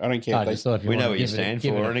it. I don't care. I If they just thought if you We know wanna what you give it- stand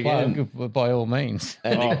give it for, a and again- plug, by all means.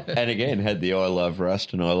 And again, had the I Love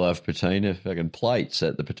Rust and I Love Patina fucking plates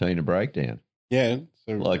at the Patina breakdown. Yeah,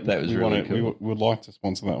 so Like, that was we really wanna- cool. We would like to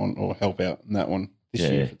sponsor that one or help out in that one this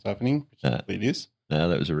year Yeah. if it's happening, which hopefully it is. No,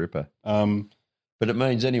 that was a ripper. But But it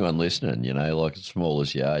means anyone listening, like as small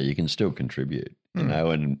as you are, you can still contribute,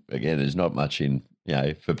 And again, there's not much in,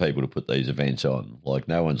 for people to put these events on. Like,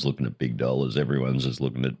 no one's looking at big dollars. Everyone's just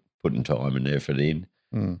looking at putting time and effort in,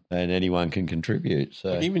 and anyone can contribute.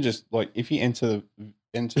 So like even just like if you enter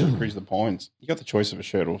Cruise the Pines, you got the choice of a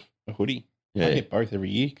shirt or a hoodie. I yeah. get both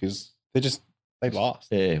every year because they last.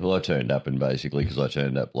 Yeah, well, I turned up, and basically because I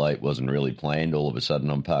turned up late, wasn't really planned. All of a sudden,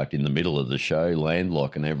 I'm parked in the middle of the show,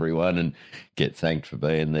 landlocking everyone, and get thanked for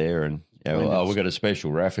being there. And we got a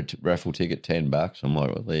special raffle ticket, $10. I'm like,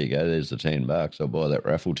 well, there you go. There's the $10. I'll buy that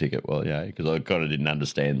raffle ticket. Well, because I kind of didn't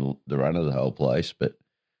understand the run of the whole place, but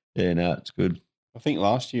yeah, no, it's good. I think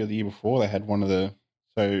last year or the year before they had one of the.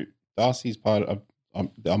 So Darcy's part of.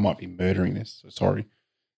 I might be murdering this. So sorry.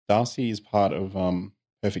 Darcy is part of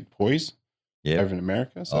Perfect Poise. Yeah, over in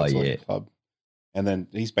America. So it's like a club. And then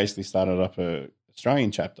he's basically started up a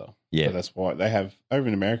Australian chapter. Yeah. So that's why they have over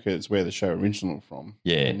in America, it's where the show original from.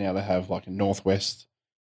 Yeah. And now they have like a Northwest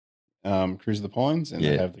Cruise of the Pines and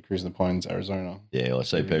they have the Cruise of the Pines Arizona. Yeah, I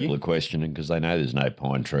see every people year. are questioning because they know there's no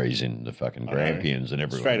pine trees in the fucking I know. Grampians, and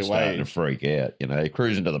Straight everyone's away. starting to freak out.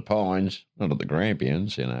 Cruising to the pines, not at the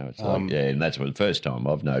Grampians. It's like, and that's the first time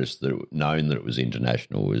I've noticed known that it was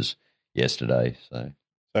international was yesterday.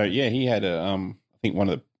 So yeah, he had I think one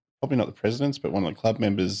of the, probably not the presidents, but one of the club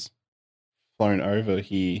members flown over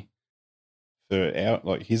here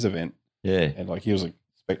for his event. Yeah, And like he was a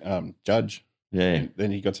judge. yeah. And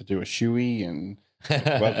then he got to do a shoey and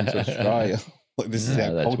welcome to Australia. Like this is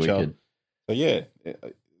our that's culture. wicked. So yeah,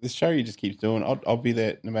 this show just keeps doing. I'll be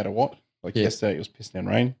there no matter what. Like yesterday, it was pissing down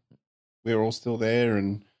rain. We were all still there,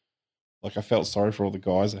 and like I felt sorry for all the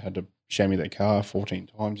guys that had to chamois their car 14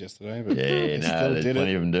 times yesterday. But Yeah, they no, still there's did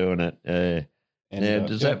plenty it. of them doing it. Yeah. And,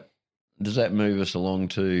 Does that move us along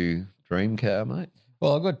to Dream Car, mate?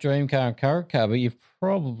 Well, I've got Dream Car and Current Car, but you've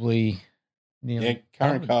probably nearly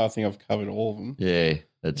current covered. car. I think I've covered all of them. Yeah,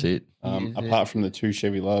 that's it. Apart from the 2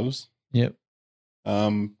 Chevy Loves. Yep.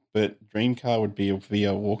 But Dream Car would be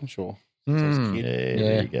via Walkinshaw. Since I was a Mm. Yeah, kid.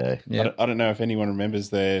 there you go. Yeah. I don't know if anyone remembers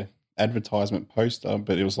their advertisement poster,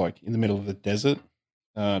 but it was like in the middle of the desert.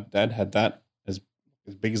 Dad had that as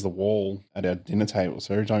big as the wall at our dinner table.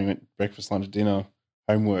 So every time we went breakfast, lunch, dinner,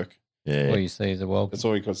 homework, Yeah. All you see is a welcome. that's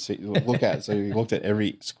all you could see, look at. So we looked at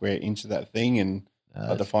every square inch of that thing and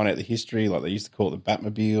had to find out the history. Like they used to call it the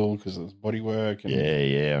Batmobile because it was bodywork. And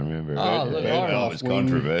Yeah, I remember. Oh, it. look, Well, I- it was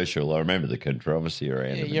controversial. I remember the controversy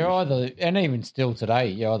around it. You're either, and even still today,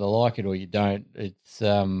 you either like it or you don't. It's,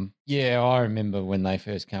 I remember when they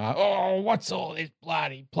first came out. Oh, what's all this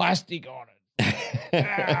bloody plastic on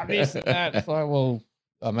it? This and that. It's like, well,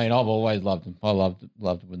 I mean, I've always loved them. I loved it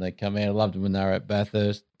when they come out. I loved them when they were at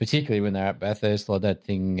Bathurst, particularly when they were at Bathurst. Like that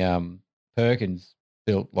thing Perkins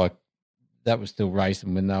built, like that was still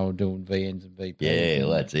racing when they were doing VNs and VPs. Yeah,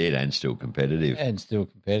 well, that's it, and still competitive. And still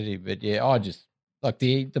competitive. But yeah, I just like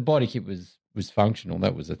the body kit was functional.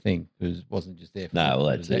 That was the thing. It wasn't just there. No, well,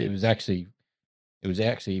 that's it. It was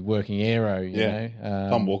actually working aero. You know,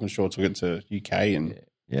 Tom Walkinshaw took it to UK and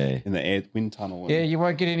Yeah. in the air wind tunnel. And, yeah, you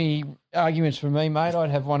won't get any arguments from me, mate.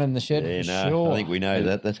 I'd have one in the shed Yeah, for no, sure. I think we know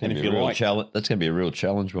that. That's going and to if be a you real like- challenge. That's going to be a real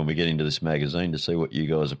challenge when we get into this magazine to see what you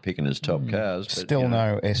guys are picking as top cars. But, Still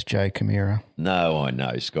no SJ Camira. No, I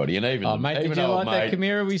know, Scotty, and even Oh, mate, even did you old like that mate-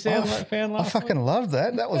 Camira we found I last fucking loved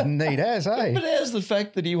that. That was neat as, eh? But how's the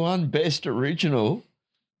fact that he won best original,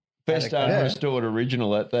 best Yeah. unrestored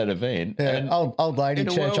original at that event? Yeah, And, old lady in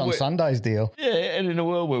a church world on where- Sundays deal. yeah, and in a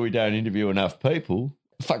world where we don't interview enough people,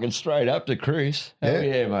 fucking straight up to Chris. Oh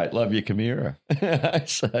yeah, mate, love your Camira.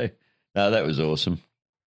 So, no, that was awesome.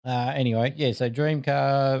 Anyway, yeah. So Dream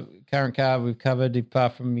Car, Current Car, we've covered.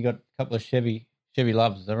 Apart from you got a couple of Chevy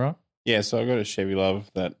Loves, is that right? Yeah, so I got a Chevy Love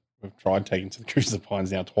that we've tried taking to the Cruise of the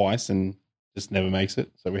Pines now twice and just never makes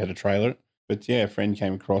it. So we had to trailer it. But yeah, a friend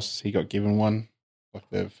came across, he got given one, like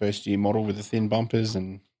the first year model with the thin bumpers,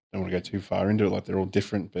 and don't want to go too far into it, like they're all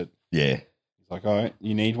different, but Yeah, he's like, all right,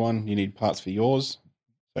 you need one. You need parts for yours.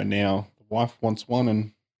 So now the wife wants one,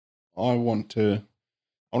 and I want to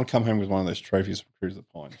come home with one of those trophies for Cruise the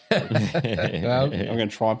Pine. Well, I'm going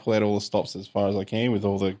to try and pull out all the stops as far as I can with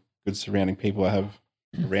all the good surrounding people I have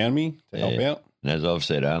around me to help out. And as I've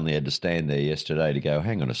said, I only had to stand there yesterday to go,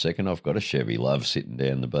 hang on a second, I've got a Chevy Love sitting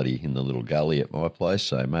down the buddy in the little gully at my place,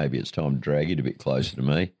 so maybe it's time to drag it a bit closer to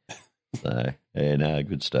me. So, yeah, no,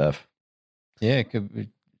 good stuff. yeah, it could be,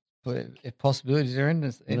 possibilities are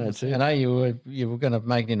endless. That's it. I know you were going to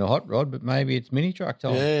make it into hot rod, but maybe it's mini truck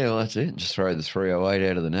time. Yeah, well, that's it. Just throw the 308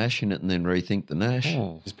 out of the Nash in it and then rethink the Nash.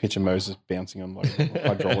 Oh. Just picture Moses bouncing on like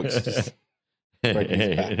hydraulics, just breaking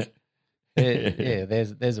his back. Yeah,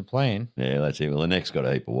 there's a plan. Yeah, that's it. Well, the neck's got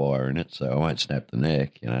a heap of wire in it, so I won't snap the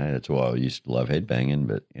neck. You know, that's why I used to love headbanging,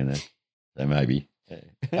 but, you know, so maybe.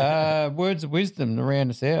 Words of wisdom to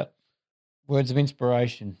round us out. Words of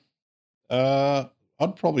inspiration.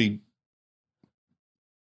 I'd probably.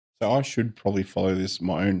 So I should probably follow this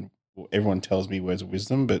my own. Well, everyone tells me words of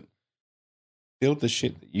wisdom, but build the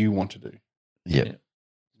shit that you want to do. Yep.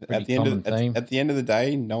 Pretty At the end common theme. at the end of the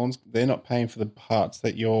day, they're not paying for the parts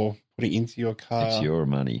that you're putting into your car. It's your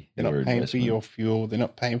money. They're your not paying investment. for your fuel. They're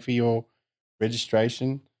not paying for your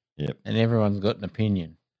registration. And everyone's got an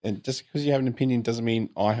opinion. And just because you have an opinion doesn't mean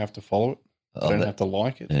I have to follow it. I Oh, don't that- have to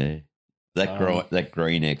like it. Yeah. That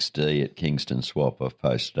green XD at Kingston Swap, I've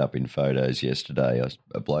posted up in photos yesterday.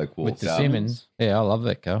 A bloke walked With the up. Simmons. Yeah, I love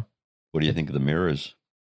that car. What do you think of the mirrors?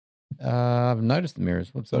 I've noticed the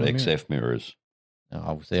mirrors. What's Got on the mirror? XF mirrors.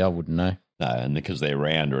 Oh, see, I wouldn't know. No, and because they're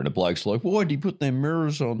rounder, and a bloke's like, "Why did he put them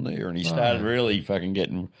mirrors on there?" And he started really fucking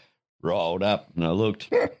getting rolled up. And I looked.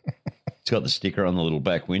 It's got the sticker on the little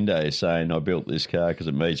back window saying, "I built this car because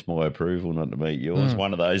it meets my approval, not to meet yours."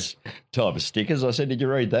 One of those type of stickers. I said, "Did you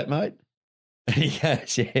read that, mate?" And he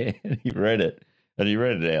goes, "Yeah." And he read it. And he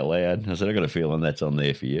read it out loud. I said, "I got a feeling that's on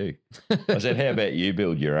there for you." I said, "How about you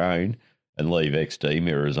build your own and leave XD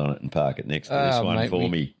mirrors on it and park it next to this Oh, one mate, for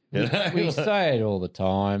me?" You know? We say it all the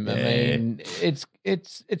time. I Yeah. mean,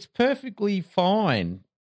 it's perfectly fine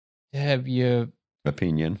to have your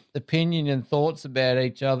Opinion. opinion and thoughts about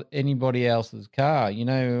anybody else's car,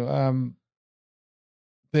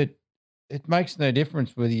 but it makes no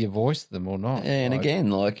difference whether you voice them or not. And Like,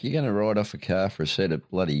 again, like, you're going to ride off a car for a set of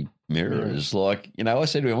bloody mirrors. Like, I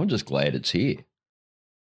said to him, I'm just glad it's here.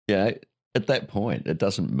 At that point, it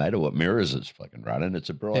doesn't matter what mirrors it's fucking running. It's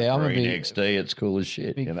a bright Yeah, I'm a green big- XD. It's cool as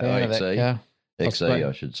shit. big fan of that XE. car. XE,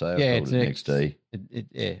 I should say. Yeah, I it's called an it XD.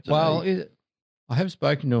 Yeah. an Well, E. I have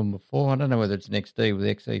spoken to him before. I don't know whether it's an XD with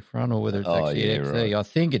XE front or whether it's Oh, actually yeah, an XE. right. I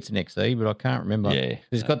think it's an XE, but I can't remember. Yeah.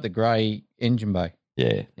 It's got the grey engine bay.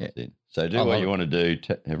 Yeah. Yeah. That's it. So do I what love you it. want to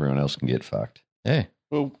do. Everyone else can get fucked. Yeah.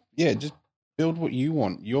 Well, yeah, just build what you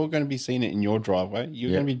want. You're going to be seeing it in your driveway.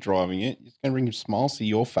 You're Yep. going to be driving it. It's going to bring smiles to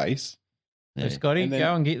your face. So, Yeah. Scotty, And then-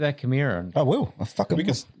 go and get that Camaro. And I will. I fucking will.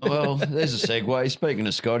 Because Well, there's a segue. Speaking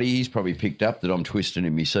of Scotty, he's probably picked up that I'm twisting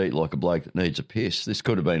in my seat like a bloke that needs a piss. This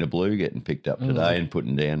could have been a blue getting picked up today and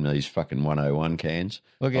putting down these fucking 101 cans.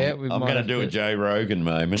 Look out. we I'm might going to have do a Joe Rogan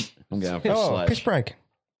moment. I'm going for a Oh, slash. piss break.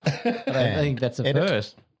 I don't think that's a Edit.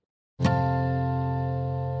 first.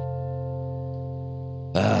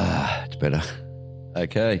 It's better.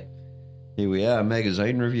 Okay. Here we are.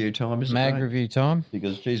 Magazine review time, isn't Mag it? review time.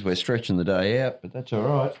 Because, geez, we're stretching the day out, but that's all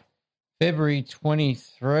right. February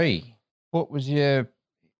 23. What was your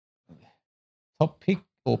top pick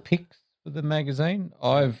or picks for the magazine?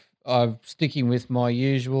 I'm sticking with my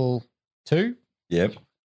usual 2. Yep.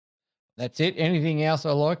 That's it. Anything else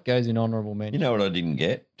I like goes in honourable mention. You know what I didn't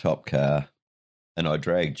get? Top car. And I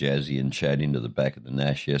dragged Jazzy and Chad into the back of the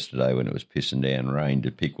Nash yesterday when it was pissing down rain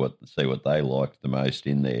to see what they liked the most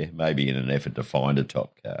in there, maybe in an effort to find a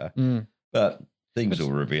top car. Mm. But things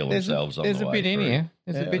will reveal There's themselves on there's the a way bit in through. here.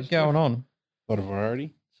 There's Yeah, a bit it's going good. on. a lot of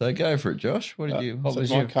variety. So go for it, Josh. What did you? What So was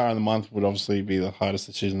my your car of the month would obviously be the hardest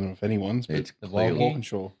decision of anyone's. But It's the clearly,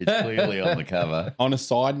 Walkinshaw. it's clearly on the cover. On a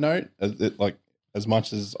side note, as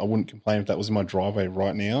much as I wouldn't complain if that was in my driveway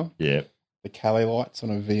right now, Yeah. the Calais lights on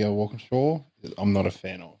a VO Walkinshaw, I'm not a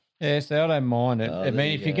fan of. Yeah, so I don't mind it. Oh, I there mean,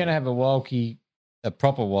 you if you're go. going to have a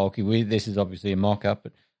proper Walkie, this is obviously a mock-up,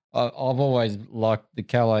 but I've always liked the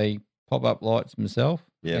Calais pop-up lights myself.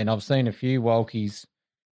 Yeah. And I've seen a few Walkies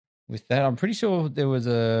with that. I'm pretty sure there was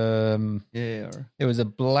a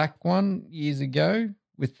black one years ago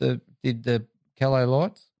with the Calais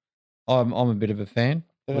lights. I'm a bit of a fan.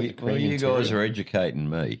 They'd have the Well, cream you guys interior. are educating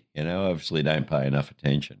me. Obviously don't pay enough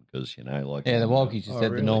attention because, like... Yeah, the Walkies just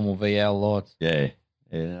had the normal VL lights. Yeah.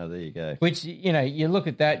 Yeah, no, there you go. Which, you look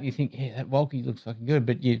at that and you think, yeah, that Walkie looks fucking good,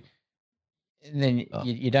 but you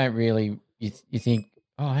don't really, you think,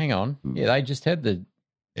 Oh, hang on. Yeah, they just had the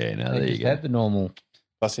Yeah, no, they there you just go. had the normal.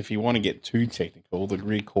 Plus, if you want to get too technical, the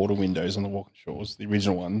rear quarter windows on the Walkinshaws, the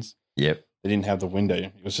original ones, Yep. they didn't have the window.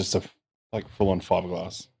 It was just a full-on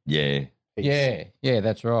fiberglass Yeah. piece. Yeah,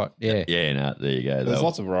 that's right. Yeah. Yeah, no, there you go. There's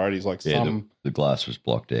lots of varieties. Like yeah, some, the glass was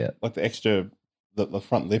blocked out. like the extra, the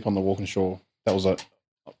front lip on the Walkinshaw. That was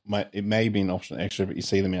it may be an optional extra, but you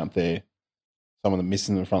see them out there. Some of them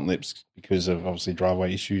missing the front lips because of obviously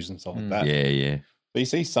driveway issues and stuff like that. Yeah, yeah. But you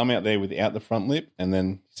see some out there without the front lip, and then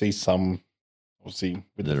you see some obviously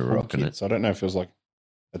with That the are full rocking kit. it. So I don't know if it was like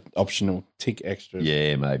an optional tick extra.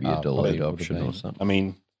 Yeah, maybe a Oh, delayed probably option would've or been. something. I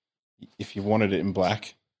mean, if you wanted it in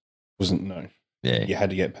black, wasn't no. Yeah. You had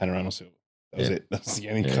to get panorama silver. That was Yeah. it. That's the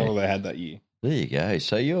only Yeah. color they had that year. There you go.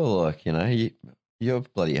 So you're like, you're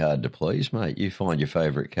bloody hard to please, mate. You find your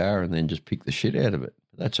favourite car and then just pick the shit out of it.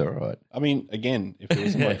 That's all right. I mean, again, if it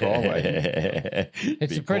was in my driveway,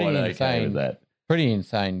 It's Be a pretty quite okay insane- with that. Pretty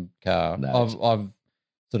insane car. No, I've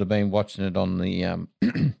sort of been watching it on the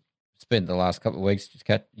spent the last couple of weeks just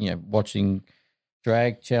watching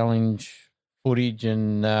drag challenge footage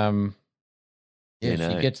and You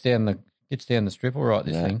know. she gets down the strip all right,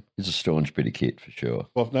 this No, thing. it's a staunch bit of kit for sure.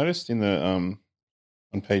 well, I've noticed in the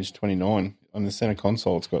on page 29 on the center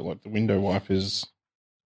console, it's got like the window wipers,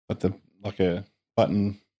 but like a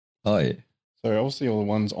button. Oh yeah. So obviously all the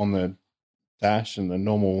ones on the dash and the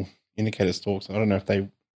normal indicator stalks. I don't know if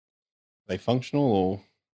they functional or,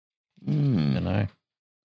 I Mm. don't know.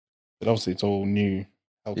 but obviously it's all new.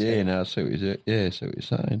 Yeah, no, I see what you're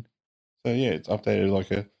saying. So yeah, it's updated like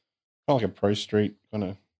kind of like a Pro Street kind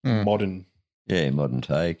of Mm. modern. Yeah, modern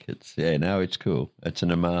take. It's cool. It's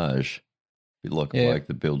an homage. Bit like a Yeah. bloke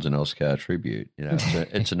that builds an Oscar tribute.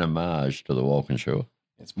 It's an homage to the Walkinshaw.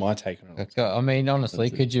 It's my take on it. I mean, honestly,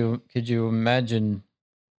 That's could you imagine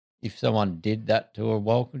if someone did that to a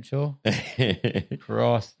Walkinshaw?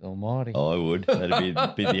 Christ Almighty! I would.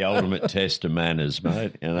 That'd be the ultimate test of manners,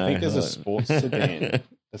 mate. You know? I think there's a sports sedan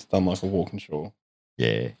that's done like a Walkinshaw.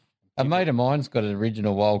 Yeah. A mate of mine's got an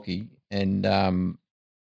original Walkie, and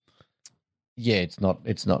it's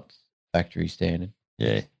not factory standard.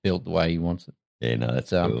 Yeah. Built the way he wants it. Yeah, no,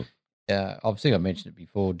 that's It's, cool. I've seen I mentioned it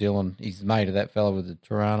before. Dylan, he's mate of that fella with the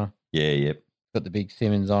Tirana. Yeah, yep. Got the big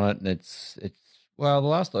Simmons on it, and it's well. The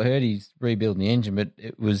last I heard, he's rebuilding the engine, but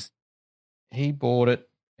he bought it,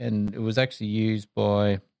 and it was actually used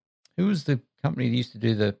by who was the company that used to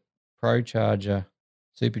do the Procharger,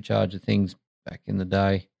 supercharger things back in the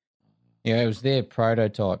day. Yeah, it was their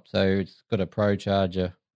prototype, so it's got a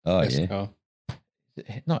Procharger. Oh, Best yeah. car.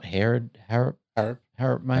 Not Harrop,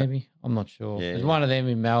 maybe. I'm not sure. Yeah. There's one of them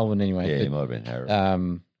in Melbourne anyway. Yeah, but, it might have been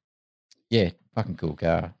Harrow. yeah, fucking cool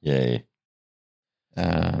car. Yeah.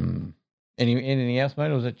 Anything else, mate,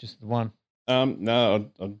 or was that just the one? No,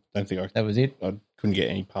 I don't think That was it. I couldn't get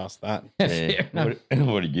any past that. Yeah. Fair enough.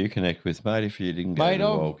 What did you connect with, mate, if you didn't go Mate, to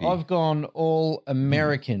Walkie? I've gone all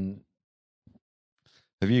American.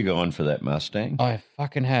 Have you gone for that Mustang? I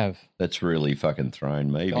fucking have. That's really fucking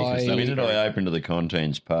thrown me because the I- minute I opened to the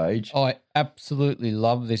contents page, I absolutely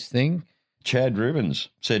love this thing. Chad Ribbons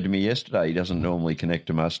said to me yesterday he doesn't normally connect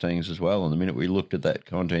to Mustangs as well. And the minute we looked at that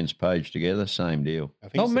contents page together, same deal. I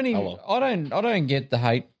think Not it's the many. colour. I don't get the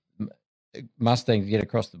hate Mustangs get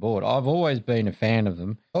across the board. I've always been a fan of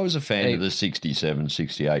them. I was a fan Hey. of the 67,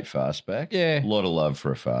 68 fastback. Yeah. A lot of love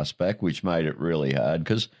for a fastback, which made it really hard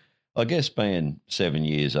because I guess being 7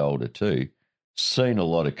 years older too, seen a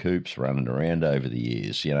lot of coupes running around over the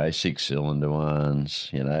years, 6-cylinder ones,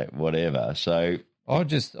 whatever. So, I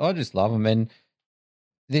just love them, and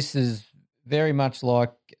this is very much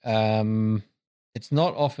like it's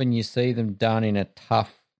not often you see them done in a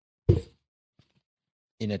tough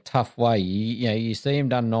way. You see them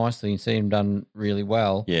done nicely, you see them done really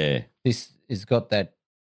well. yeah, This has got that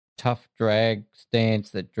tough drag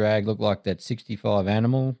stance, that drag look like that 65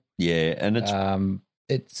 Animal. yeah. And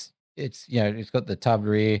it's It's got the tub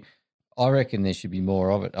rear. I reckon there should be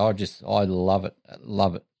more of it. I love it.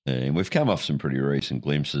 Love it. and we've come off some pretty recent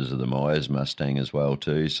glimpses of the Myers Mustang as well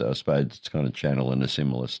too. So I suppose it's kind of channeling a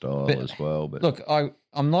similar style But, as well. But Look,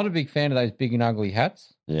 I'm not a big fan of those big and ugly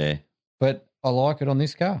hats, yeah, but I like it on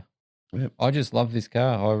this car. Yep. I just love this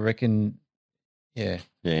car. I reckon, yeah.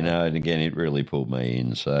 yeah, no, and again, it really pulled me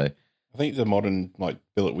in. So I think the modern like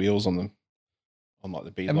billet wheels on them, on like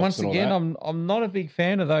the beadlocks And once and all again, that, I'm not a big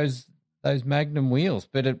fan of those Magnum wheels,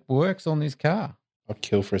 but it works on this car. I'd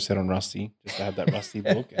kill for a set on Rusty just to have that Rusty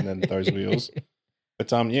look and then those wheels.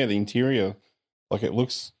 But yeah, the interior, like it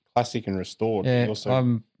looks classic and restored. Yeah, But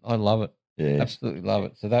also, I love it. yeah. Absolutely love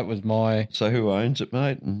it. So that was my So who owns it,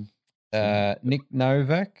 mate? And Nick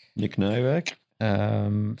Novak. Nick Novak.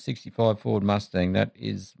 65 Ford Mustang. That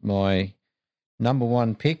is my number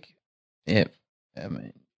one pick. Yep.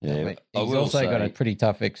 Yeah, I he's will also got a say- pretty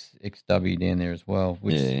tough XW down there as well.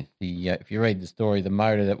 Which if you read the story, the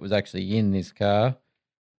motor that was actually in this car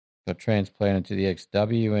got transplanted to the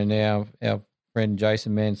XW, and now our friend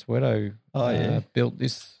Jason Mansueto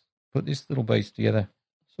put this little beast together.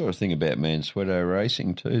 Saw a thing about Mansueto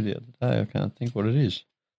Racing too the other day. I can't think what it is.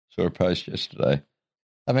 Saw a post yesterday.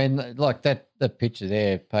 I mean, like that picture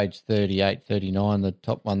there, page 38, 39, the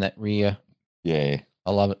top one, that rear. Yeah.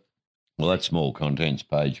 I love it. Well, that small contents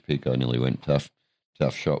page pick, I nearly went tough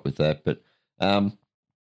shot with that. But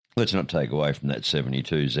let's not take away from that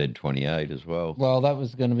 72 Z28 as well. Well, that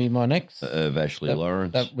was going to be my next. Of Ashley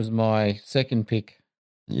Lawrence. That was my second pick.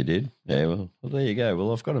 You did? Yeah, well, there you go.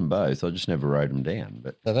 Well, I've got them both. I just never wrote them down.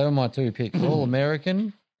 But So they were my two picks, all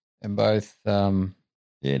American and both.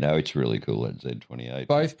 yeah, no, it's really cool, that Z28.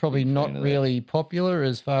 Both probably Big fan not of that. really popular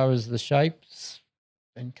as far as the shapes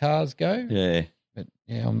and cars go. Yeah. But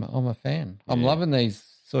yeah, I'm a fan. I'm Yeah. loving these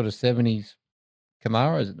sort of 70s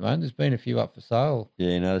Camaros at the moment. There's been a few up for sale.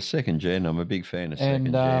 Yeah, no, the second gen, I'm a big fan of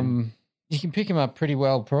second And gen. you can pick them up pretty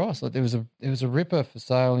well priced. Like there was a ripper for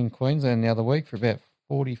sale in Queensland the other week for about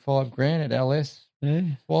 45 grand at LS Yeah.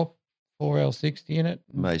 swap, 4L60 in it.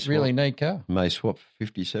 May Really swap. neat car. May swap for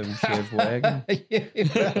 57 Chev wagon.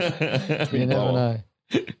 You never know.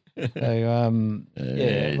 So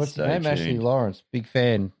yeah, what's the stay name? Ashley tuned. Lawrence, big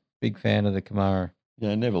fan of the Camaro.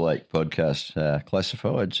 Yeah, Never Late podcast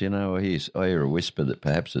classifieds. You know, I hear a whisper that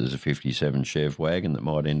perhaps there's a 57 Chev wagon that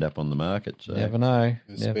might end up on the market. So Never know.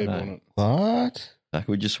 There's a Never spare know. bonnet. What? could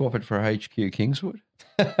we just swap it for a HQ Kingswood?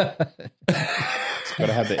 It's got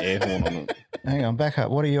to have the air horn on it. Hang on, back up.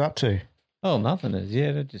 What are you up to? Oh, nothing is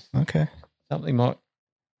yet. It just Okay. something might.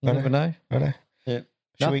 You Righto. never know. Righto. Yeah. Should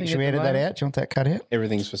Nothing we at the edit that moment. out? Do you want that cut out?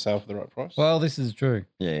 Everything's for sale for the right price. Well, this is true.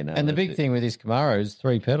 Yeah, no. And the that's big it. thing with this Camaro is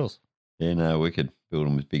 3 pedals. Yeah, no, we could build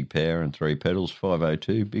them with big power and 3 pedals,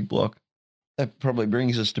 502, big block. That probably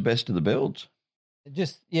brings us to best of the builds.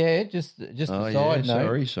 Just a side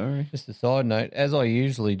note. Sorry. Just a side note. As I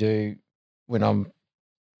usually do when I'm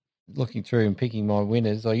looking through and picking my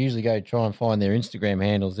winners, I usually go try and find their Instagram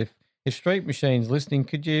handles. If Street Machine's listening,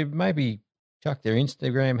 could you maybe chuck their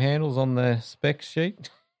Instagram handles on the specs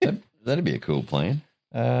sheet? That'd be a cool plan.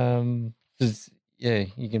 'Cause, yeah,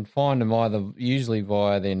 you can find them usually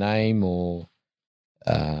via their name or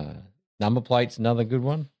number plate's another good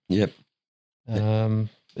one. Yep.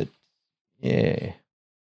 But yeah.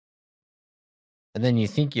 And then you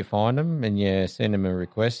think you find them and you send them a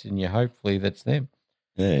request and you hopefully that's them.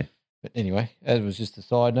 Yeah. But anyway, that was just a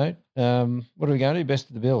side note. What are we going to do? Best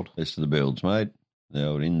of the build. Best of the builds, mate.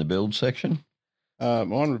 Now in the build section.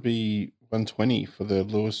 Mine would be 120 for the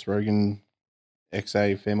Lewis Rogan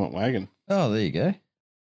XA Fairmont wagon. Oh, there you go.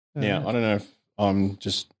 Now, I don't know if I'm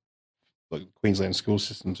just like Queensland school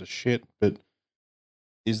systems are shit, but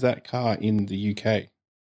is that car in the UK?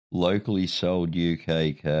 Locally sold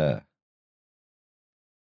UK car.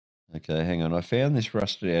 Okay, hang on. I found this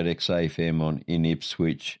rusted out XA Fairmont in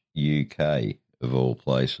Ipswich, UK, of all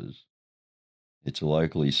places. It's a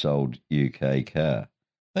locally sold UK car.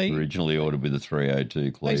 They Originally ordered with a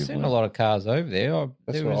 302 Cleveland. sent a lot of cars over there.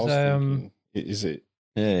 That's There what was, I was thinking. Is it?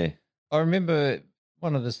 Yeah. I remember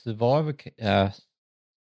one of the Survivor Car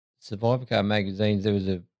magazines. There was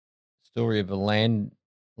a story of a Landau.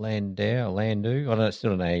 I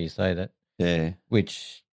still don't know how you say that. Yeah.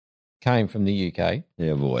 Which came from the UK.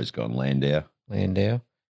 Yeah, I've always gone Landau. Landau.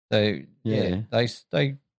 So Yeah. they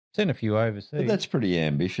sent a few overseas. But that's pretty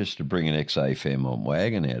ambitious to bring an XA Fairmont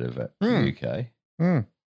wagon out of UK. Hmm.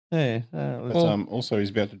 Yeah. But also, he's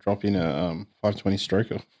about to drop in a 520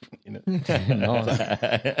 stroker in it.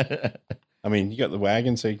 Nice. I mean, you got the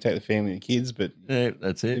wagon, so you can take the family and the kids, but Yeah,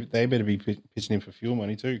 that's it. they better be pitching in for fuel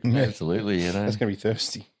money too. Absolutely, you know. That's going to be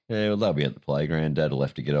thirsty. Yeah, well, they'll be at the playground. Dad will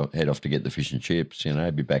have to head off to get the fish and chips, you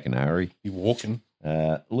know, be back in a hurry. Be walking.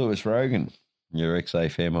 Lewis Rogan, your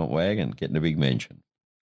XA Fairmont wagon, getting a big mention.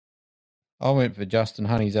 I went for Justin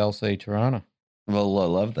Honey's LC Tirana. Well, I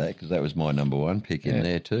love that because that was my number one pick in Yeah.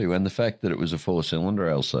 there too. And the fact that it was a 4-cylinder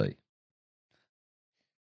LC.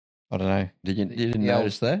 I don't know. You didn't The old-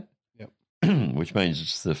 notice that? Yep. Which means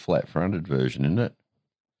it's the flat-fronted version, isn't it?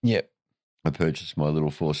 Yep. I purchased my little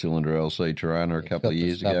 4-cylinder LC Tirana a It's couple got of the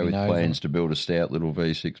years ago stubby with nose on plans it. to build a stout little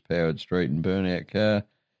V6 powered street and burnout car. After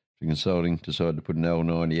consulting, decided to put an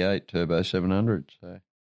L98 Turbo 700. So,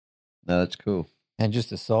 no, that's cool. And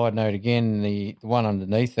just a side note again, the one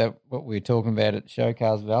underneath that, what we were talking about at Show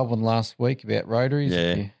Cars of Alvin last week about rotaries.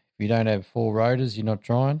 Yeah. If you don't have 4 rotors, you're not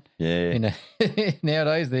trying. Yeah. You know,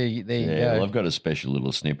 nowadays, there you go. Well, I've got a special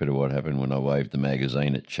little snippet of what happened when I waved the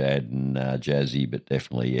magazine at Chad and Jazzy, but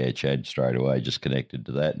definitely, Chad straight away just connected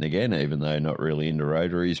to that. And again, even though not really into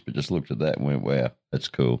rotaries, but just looked at that and went, wow, that's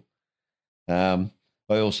cool. I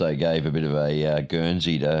also gave a bit of a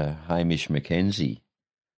Guernsey to Hamish Mackenzie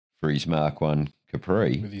for his Mark 1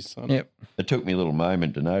 Capri. With his son. Yep. It took me a little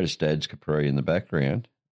moment to notice Dad's Capri in the background.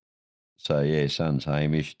 So, son's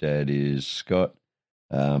Hamish, Dad is Scott.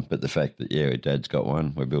 But the fact that, Dad's got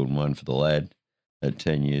one, we're building one for the lad at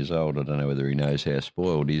 10 years old. I don't know whether he knows how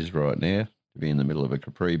spoiled he is right now to be in the middle of a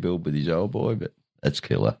Capri build with his old boy, but that's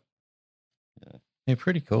killer. They're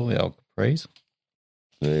pretty cool, the old Capris.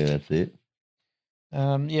 Yeah, that's it.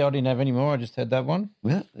 I didn't have any more. I just had that one.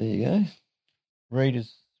 Well, there you go.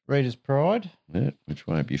 Reader's Pride. Yeah, which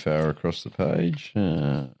won't be far across the page.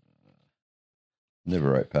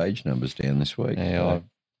 Never wrote page numbers down this week. Yeah, I've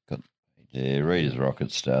got. Reader's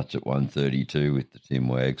Rocket starts at 132 with the Tim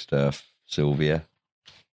Wagstaff, Sylvia.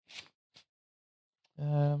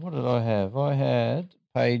 What did I have? I had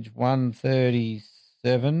page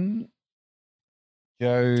 137.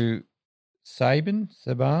 Joe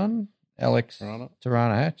Saban, Alex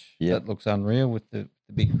Tirana Hatch. Yep. That looks unreal with the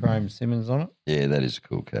big chrome Simmons on it. Yeah, that is a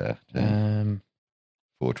cool car.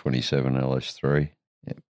 427 LS3.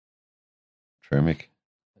 Yep. Tremec.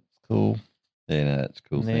 That's cool. Yeah, no, that's a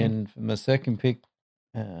cool And thing. then for my second pick,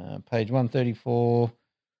 page 134,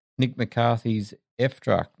 Nick McCarthy's F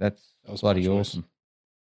truck. That was bloody my choice. awesome.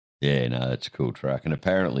 Yeah, no, that's a cool truck. And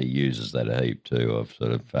apparently he uses that a heap too. I've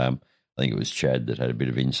sort of, I think it was Chad that had a bit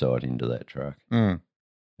of insight into that truck. Mm.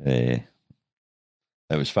 Yeah.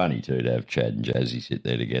 It was funny too to have Chad and Jazzy sit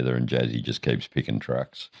there together, and Jazzy just keeps picking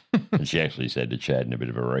trucks. And she actually said to Chad in a bit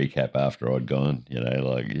of a recap after I'd gone, I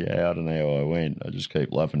don't know how I went. I just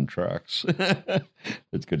keep loving trucks.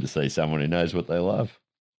 It's good to see someone who knows what they love.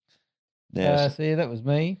 Now, That was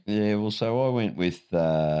me. yeah, well, so I went with,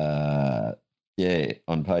 on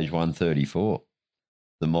page 134,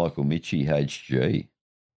 the Michael Mitchie HG.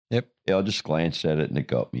 Yep. Yeah, I just glanced at it and it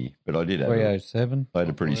got me, but I did have 307. I had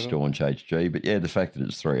a pretty staunch HG, but the fact that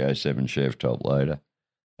it's 307 Chev top loader,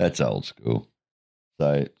 that's old school.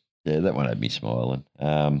 So, that one had me smiling.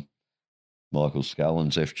 Michael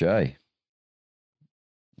Scullin's FJ.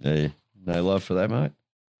 Yeah, no love for that, mate.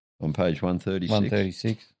 On page 136.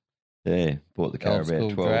 136. Yeah, bought the car Old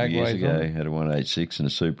school about 12 years dragways ago. on it. Had a 186 and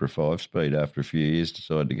a Supra 5-speed. After a few years,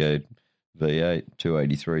 decided to go V8,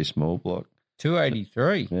 283 small block.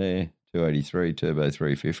 283. Yeah, 283 turbo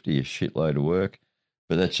 350, a shitload of work.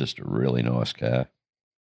 But that's just a really nice car.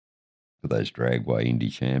 Got those Dragway Indy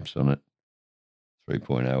champs on it.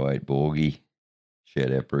 3.08 Borgie.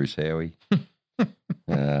 Shout out Bruce Howie.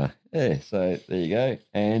 So there you go.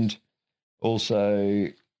 And also,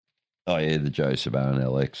 the Joe Saban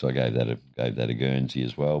LX. I gave that a Guernsey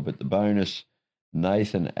as well. But the bonus,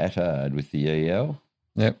 Nathan Attard with the EL.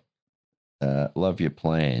 Yep. Love your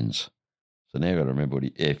plans. So now I've got to remember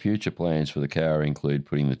future plans for the car include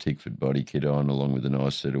putting the Tickford body kit on along with a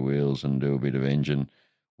nice set of wheels and do a bit of engine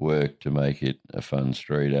work to make it a fun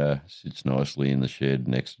streeter. Sits nicely in the shed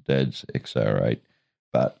next to Dad's XR8.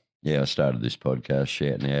 But, I started this podcast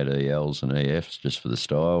shouting out ELs and EFs just for the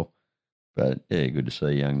style. But, good to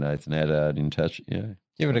see young Nathan Attard in touch.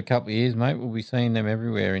 Give it a couple of years, mate. We'll be seeing them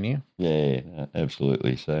everywhere in here. Yeah,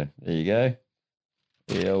 absolutely. So there you go.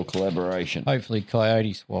 EL collaboration. Hopefully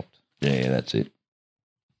Coyote swapped. Yeah, that's it.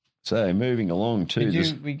 So moving along to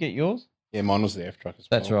Did we get yours? Yeah, mine was the F truck as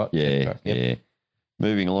well. That's right. Yeah, F-truck, yep. yeah.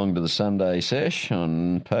 Moving along to the Sunday sesh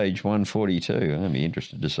on page 142. I'd be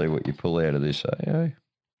interested to see what you pull out of this, AO.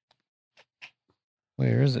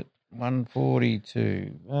 Where is it?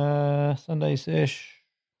 142. Sunday sesh.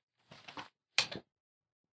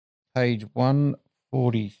 Page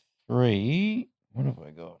 143. What have I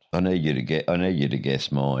got? I need you to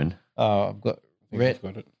guess mine. Oh, I've got I think I've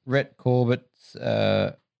got it. Rhett Corbett's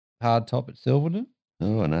hard top at Silverton.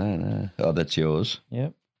 Oh, no. Oh, that's yours.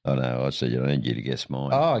 Yep. Oh, no, I said I need you to guess mine.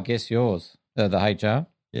 Oh, I guess yours. The HR.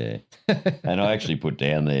 Yeah. And I actually put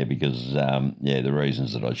down there because, the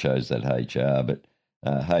reasons that I chose that HR, but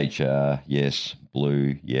HR, yes.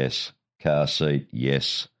 Blue, yes. Car seat,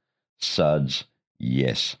 yes. Suds,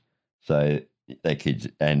 yes. So that kid's,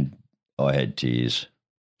 and I had tears.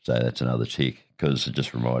 So that's another tick because it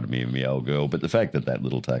just reminded me of my old girl. But the fact that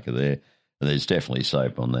little tucker there, and there's definitely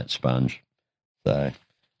soap on that sponge. So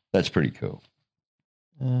that's pretty cool.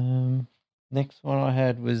 Next one I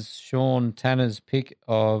had was Sean Tanner's pick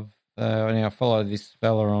of, now I follow this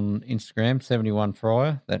fella on Instagram, 71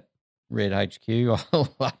 Fryer. That red HQ. I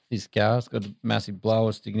love this car. It's got a massive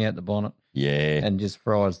blower sticking out the bonnet Yeah. and just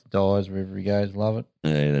fries the tyres wherever he goes. Love it.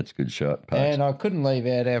 Yeah, that's a good shot. Parks. And I couldn't leave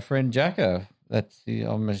out our friend Jacko.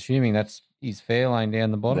 I'm assuming that's his Fairlane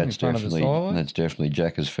down the bottom in front of the silos. That's definitely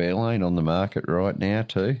Jacka's Fairlane on the market right now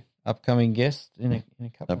too. Upcoming guest in a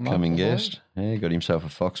couple of months. Upcoming guest. Yeah, got himself a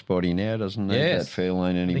Fox body now, doesn't need that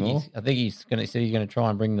Fairlane anymore. I think he's going to try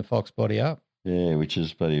and bring the Fox body up. Yeah, which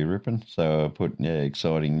is bloody ripping. So I put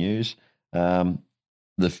exciting news. The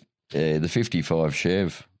 55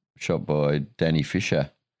 Chev shot by Danny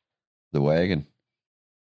Fisher, the wagon.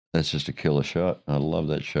 That's just a killer shot. I love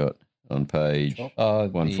that shot on page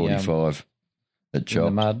 145. It chopped. In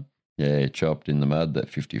the mud. Yeah, it chopped in the mud, that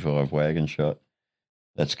 55 wagon shot.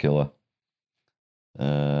 That's killer.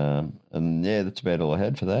 And yeah, that's about all I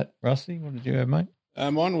had for that. Rusty, what did you have, mate?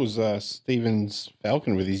 Mine was Stevens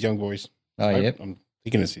Falcon with his young boys. Oh, yep. I'm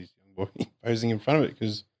thinking it's his young boy posing in front of it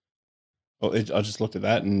because I just looked at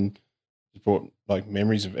that and it brought like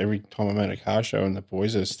memories of every time I'm at a car show and the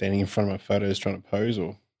boys are standing in front of my photos trying to pose.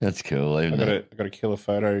 Or that's cool. I got a killer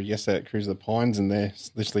photo yesterday at Cruise of the Pines and they're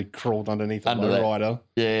literally crawled underneath the lowrider.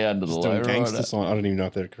 Yeah, under the lowrider. Gangster sign. I don't even know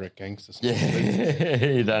if they're the correct gangster sign. Yeah,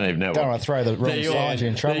 you don't even know. Don't want to throw the wrong sign, you're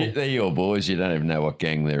in trouble. They're your boys. You don't even know what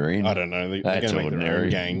gang they're in. I don't know. They're going to make their own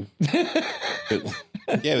gang.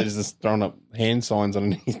 Yeah, they're just throwing up hand signs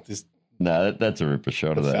underneath this. No, that's a ripper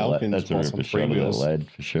shot of that lad. That's a ripper shot of that lad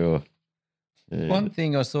for sure. Yeah. One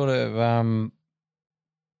thing I sort of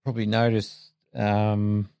probably noticed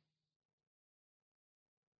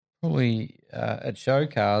probably at show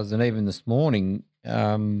cars and even this morning,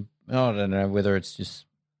 I don't know whether it's just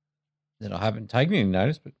that I haven't taken any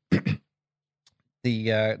notice, but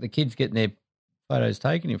the kids getting their photos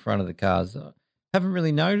taken in front of the cars. I haven't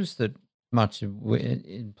really noticed it much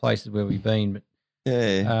in places where we've been, but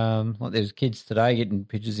yeah, like there's kids today getting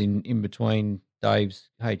pictures in between Dave's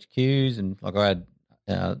HQs, and like I had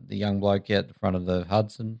the young bloke out the front of the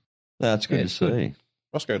Hudson. That's good to see.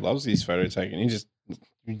 Roscoe loves his photo taking. He's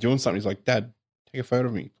doing something. He's like, Dad, take a photo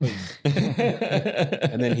of me, please.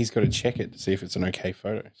 And then he's got to check it to see if it's an okay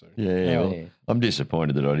photo. So yeah. I'm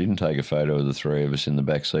disappointed that I didn't take a photo of the three of us in the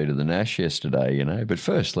back seat of the Nash yesterday, But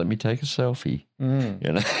first, let me take a selfie,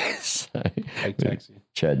 So take taxi.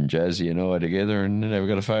 Chad and Jazzy and I together, and never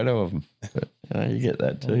got a photo of them. But you get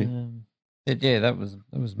that too. Yeah, that was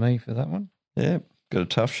me for that one. Yeah, got a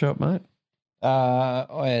tough shot, mate.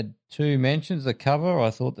 I had two mentions. The cover,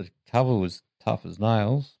 I thought the cover was tough as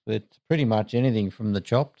nails, but pretty much anything from the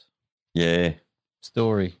Chopped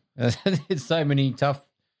story. There's so many tough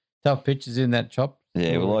pictures in that Chopped.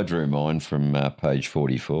 Yeah, well, I drew mine from page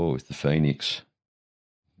 44 with the Phoenix,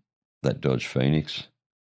 that Dodge Phoenix,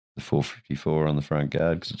 the 454 on the front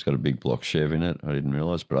guard because it's got a big block Chev in it. I didn't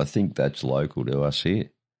realise, but I think that's local to us here.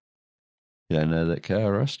 You don't know that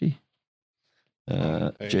car, Rusty?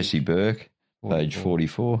 Jesse Burke, page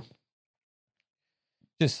 44.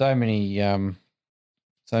 Just so many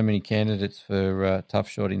candidates for tough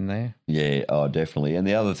shot in there. Yeah, definitely. And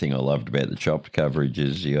the other thing I loved about the Chopped coverage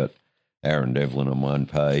is you got Aaron Devlin on one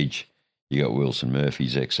page, you got Wilson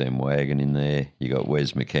Murphy's XM wagon in there, you got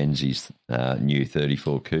Wes McKenzie's new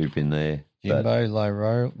 34 coupe in there. Jimbo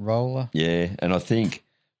low roller. Yeah, and I think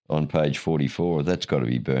on page 44, that's got to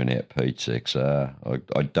be Burnout Pete's XR.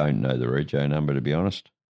 I don't know the rego number, to be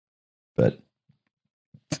honest, but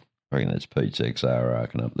I reckon that's Pete's XR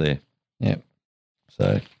arcing up there. Yep.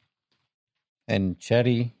 So, and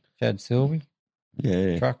Chad Sylvie.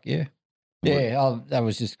 Yeah. Truck, yeah. Yeah, that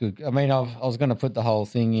was just good. I mean, I was going to put the whole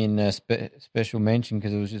thing in special mention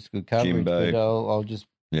because it was just good coverage. Jimbo. But I'll just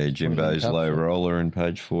Jimbo's low roller in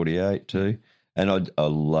page 48 too. And I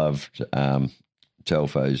loved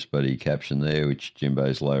Telfo's buddy caption there, which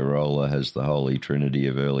Jimbo's low roller has the holy trinity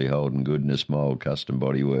of early Holden goodness, mild custom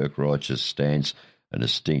bodywork, righteous stance, and a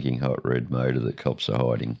stinking hot red motor that cops are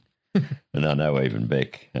hiding. And I know even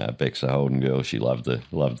Beck's a Holden girl. She loved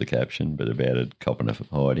the caption, but about it copping a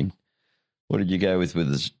hiding. What did you go with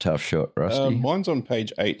this tough shot, Rusty? Mine's on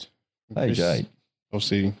page 8. Page 8.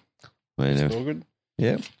 Obviously, it's all good.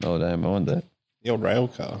 Yeah, I don't mind that. The old rail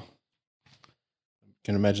car. I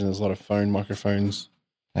can imagine there's a lot of microphones.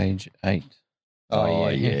 Page 8. Oh,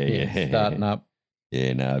 yeah. Starting up.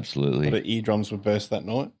 Yeah, no, absolutely. A lot of eardrums were burst that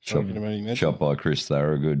night. Shot by Chris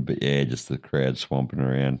Thorogood, but yeah, just the crowd swamping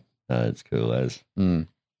around. No, it's cool as. Mm.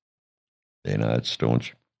 Yeah, no, it's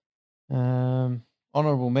staunch.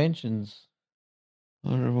 Honourable mentions.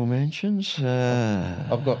 Honourable mentions?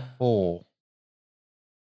 I've got 4.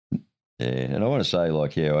 Yeah, and I want to say,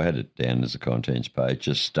 I had it down as a contents page,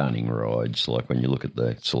 just stunning rides. Like when you look at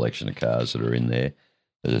the selection of cars that are in there,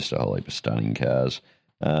 they're just a whole heap of stunning cars.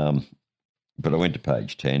 But I went to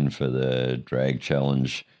page 10 for the drag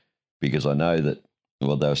challenge because I know that,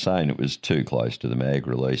 well, they were saying it was too close to the mag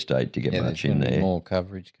release date to get Yeah, much there's in going to be there. more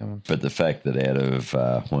coverage coming. But the fact that out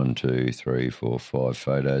of 1, 2, 3, 4, 5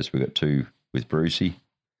 photos, we got 2 with Brucey,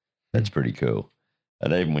 that's pretty cool.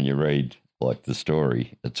 And even when you read like the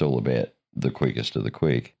story, it's all about the quickest of the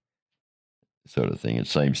quick sort of thing. It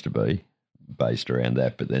seems to be based around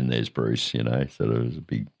that. But then there's Bruce, sort of was a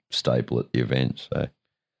big staple at the event. So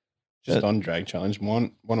Just on drag challenge,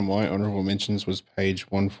 one of my honourable mentions was page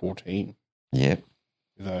 114 yeah,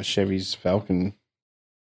 with Chevy's Falcon.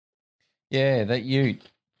 Yeah, that Ute.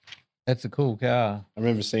 That's a cool car. I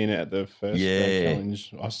remember seeing it at the first drag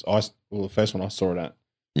challenge. The first one I saw it at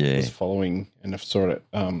yeah, was following, and I saw it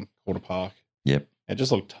at Calder Park. yep, It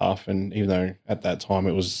just looked tough, and even though at that time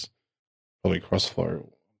it was probably crossflow,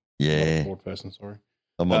 yeah. Ford person, sorry.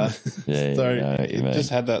 I'm on, yeah, So no, it just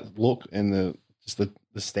had that look and the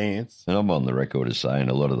stance. and I'm on the record as saying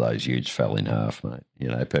a lot of those Utes fell in half,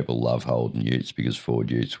 mate. People love Holden Utes because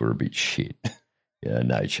Ford Utes were a bit shit.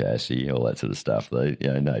 No chassis, all that sort of stuff. They,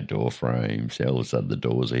 no door frames. All of a sudden the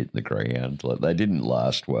doors are hitting the ground. Like, they didn't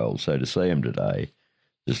last well. So to see them today,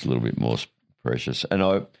 just a little bit more precious. And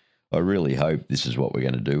I really hope this is what we're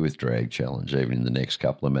going to do with Drag Challenge, even in the next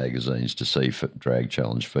couple of magazines, to see Drag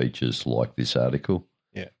Challenge features like this article.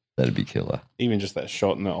 Yeah. That'd be killer. Even just that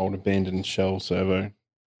shot in the old abandoned Shell servo.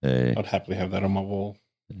 Yeah. I'd happily have that on my wall.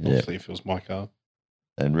 Yep. Obviously, if it was my car.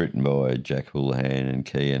 And written by Jack Houlihan and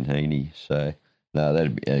Kian Heaney. So, no,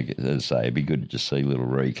 that'd be, as I say, it'd be good to just see little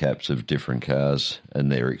recaps of different cars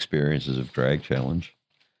and their experiences of Drag Challenge.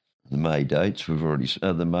 The May dates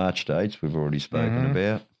the March dates we've already spoken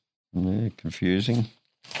about. Yeah, confusing.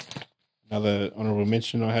 Another honourable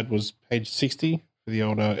mention I had was page 60 for the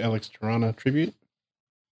old Alex Tirana tribute.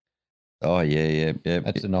 Oh, yeah.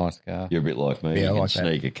 That's a nice car. You're a bit like me. Yeah, You I can like that.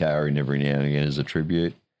 sneak a car in every now and again as a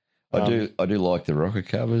tribute. I do like the rocker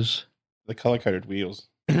covers. The colour-coded wheels.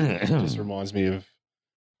 Just reminds me of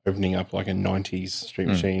opening up like a 90s Street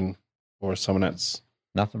Machine or someone that's...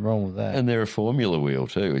 Nothing wrong with that. And they're a Formula wheel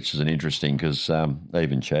too, which is an interesting because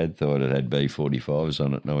even Chad thought it had B45s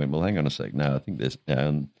on it. And I went, well, hang on a sec. No, I think there's...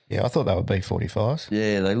 Yeah, I thought they were B45s.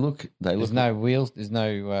 yeah, they look... There's no wheels. There's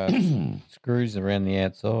no screws around the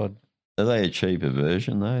outside. Are they a cheaper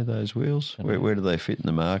version though, those wheels? Where do they fit in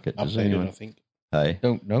the market? Does updated, anyone... I think. Hey?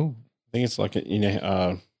 Don't know. I think it's like,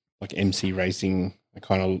 like MC Racing,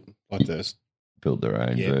 kind of like this. Build their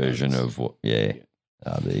own version of what... Yeah.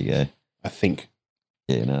 Oh, there you go. I think.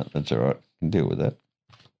 Yeah, no, that's all right. Can deal with that.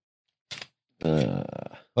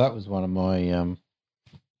 That was one of my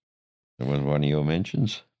That was one of your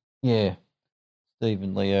mentions.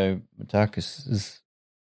 Stephen Leo Matakis'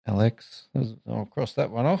 Alex. I'll cross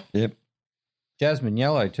that one off. Yep. Jasmine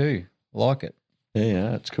Yellow too. Like it.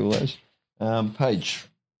 Yeah, it's cool as. Page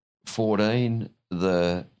 14,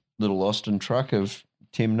 the little Austin truck of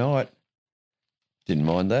Tim Knight. Didn't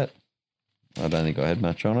mind that. I don't think I had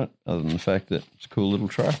much on it, other than the fact that it's a cool little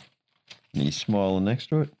truck. And he's smiling next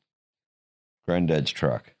to it. Granddad's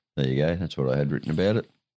truck. There you go. That's what I had written about it.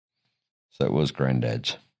 So it was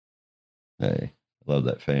Granddad's. Hey, I love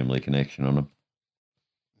that family connection on them.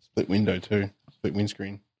 Split window too. Split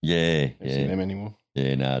windscreen. Yeah, Don't see them anymore.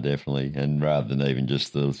 Yeah, no, definitely. And rather than even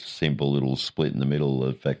just the simple little split in the middle,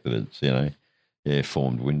 the fact that it's,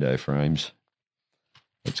 formed window frames.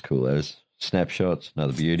 That's cool. Those snapshots,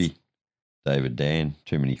 another beauty. David Dan,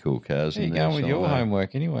 too many cool cars There you in there. go with your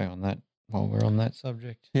homework anyway on that, while we're on that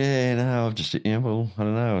subject. Yeah, no, I've just, I don't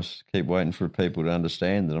know. I just keep waiting for people to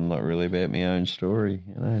understand that I'm not really about my own story,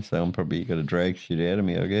 so I'm probably got to drag shit out of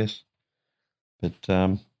me, I guess. But,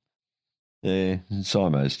 yeah,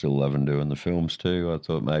 Simo's still loving doing the films too. I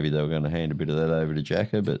thought maybe they were going to hand a bit of that over to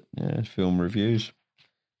Jacka, but yeah, film reviews,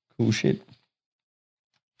 cool shit.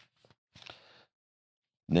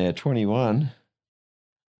 Now, 21,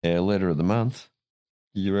 our letter of the month.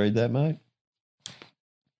 Did you read that, mate?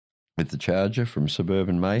 With the Charger from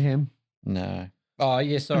Suburban Mayhem? No. Oh,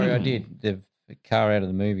 yeah, sorry, I did. The car out of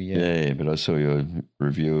the movie, Yeah, but I saw your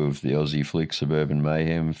review of the Aussie flick Suburban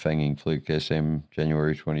Mayhem, Fanging Flick SM,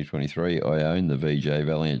 January 2023. I own the VJ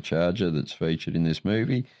Valiant Charger that's featured in this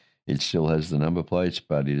movie. It still has the number plates,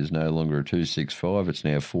 but it is no longer a 265. It's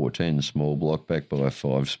now 410 small block backed by a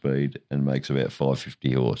 5-speed and makes about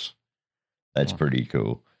 550 horse. That's pretty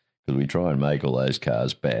cool. Because we try and make all those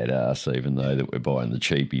cars badass, even though that we're buying the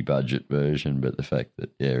cheapy budget version. But the fact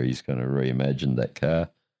that, he's going to reimagine that car.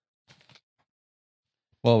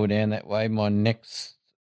 While we're down that way, my next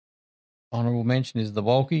honourable mention is the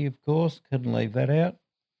Walkie, of course. Couldn't leave that out.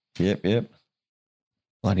 Yep.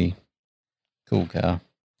 Bloody cool car.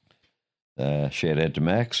 Shout out to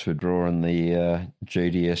Max for drawing the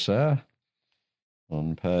GDSR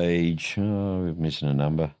on page. Oh, we're missing a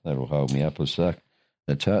number. That'll hold me up a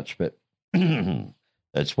touch, but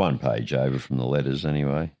that's one page over from the letters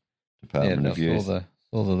anyway. Department of Youth.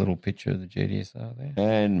 Saw the little picture of the GDSR there.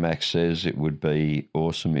 And Max says it would be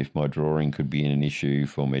awesome if my drawing could be an issue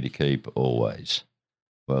for me to keep always.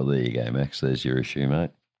 Well, there you go, Max. There's your issue, mate.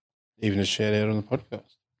 Even a shout out on the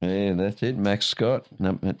podcast. Yeah, that's it. Max Scott,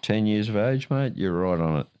 at 10 years of age, mate. You're right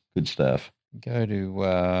on it. Good stuff. Go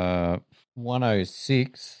to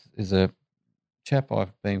 106. There's a chap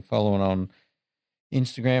I've been following on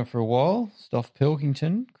Instagram for a while, Stoff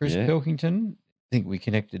Pilkington, Chris Pilkington. I think we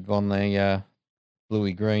connected on the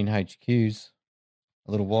Bluey Green HQs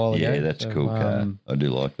a little while ago. Yeah, that's a cool car. I do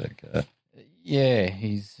like that car. Yeah,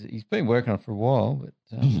 he's been working on it for a while, but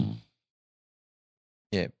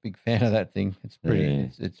yeah, big fan of that thing. It's pretty. Yeah.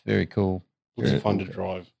 It's very cool. It's fun to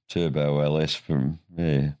drive. Turbo LS from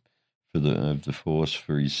for the Force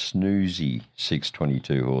for his snoozy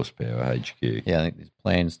 622 horsepower HQ. Yeah, I think there's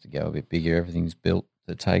plans to go a bit bigger. Everything's built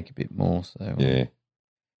to take a bit more. So yeah,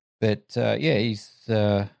 but yeah, he's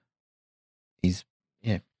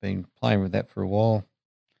been playing with that for a while,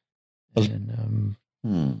 and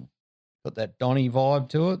got that Donny vibe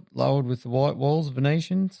to it, lowered with the white walls,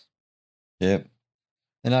 Venetians. Yep.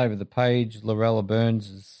 And over the page, Lorella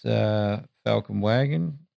Burns' Falcon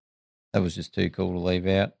Wagon. That was just too cool to leave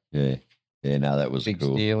out. Yeah. Yeah, no, that was Big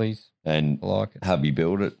cool. Steelies. And I like it. hubby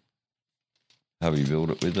built it. Hubby built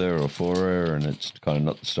it with her or for her, and it's kind of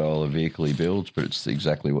not the style of vehicle he builds, but it's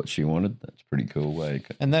exactly what she wanted. That's pretty cool way.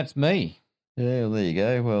 And that's me. Yeah, well, there you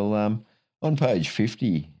go. Well, on page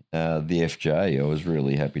 50, the FJ, I was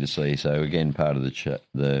really happy to see. So, again, part of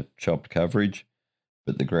the chopped coverage,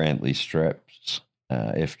 but the Grantley Straps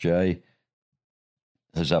FJ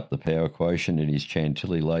has upped the power quotient in his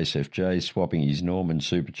Chantilly Lace FJ, swapping his Norman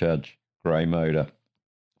supercharged grey motor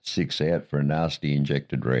 6 out for a nasty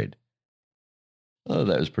injected red. Oh,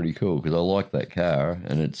 that was pretty cool because I like that car,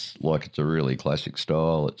 and it's a really classic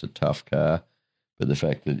style. It's a tough car, but the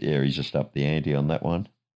fact that he's just upped the ante on that one,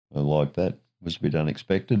 I like that. Was a bit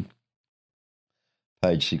unexpected.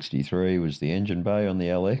 Page 63 was the engine bay on the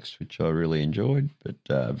LX, which I really enjoyed,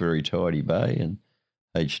 but very tidy bay and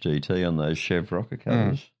HDT on those Chev rocker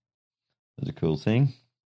covers. That's a cool thing.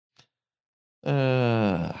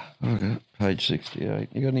 Okay, page 68.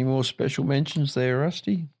 You got any more special mentions there,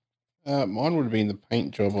 Rusty? Mine would have been the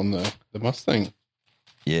paint job on the Mustang.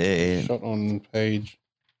 Yeah. Shot on page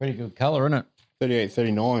Pretty good colour, isn't it? 38,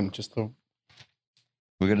 39. Just the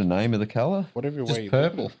We got a name of the colour? whatever way Just you look at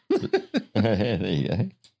purple. it. There you go.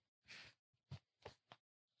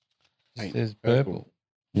 Paint Says purple.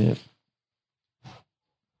 Yeah.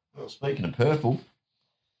 Well, speaking of purple,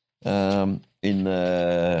 in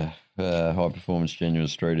the high performance genuine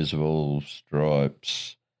streeters of all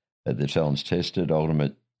stripes, the talents tested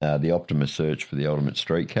the Optimus search for the ultimate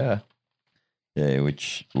street car. Yeah,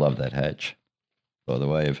 which love that hatch. By the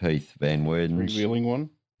way, of Heath Van Werden's. Freewheeling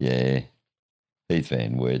one. Yeah, Heath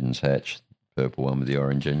Van Werden's hatch, purple one with the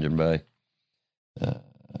orange engine bay.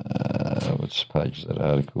 What's the page of that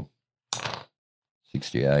article?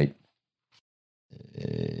 68.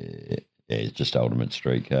 Yeah, it's just ultimate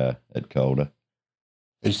street car at Calder.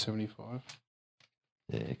 Page 75.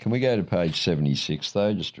 Yeah, can we go to page 76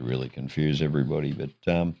 though, just to really confuse everybody? But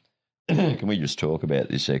can we just talk about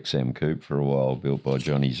this XM coupe for a while, built by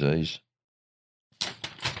Johnny Z's?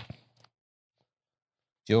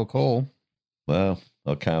 It's your call. Well,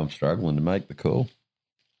 I'm struggling to make the call.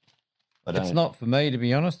 It's not for me, to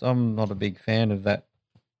be honest. I'm not a big fan of that.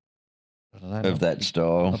 I don't know. Of that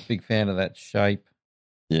style. Not a big fan of that shape.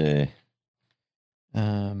 Yeah.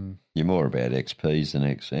 Um, You're more about XPs than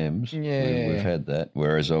XMs. Yeah. We've had that,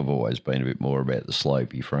 whereas I've always been a bit more about the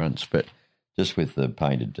slopey fronts. But just with the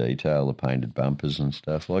painted detail, the painted bumpers and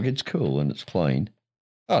stuff, like it's cool and it's clean.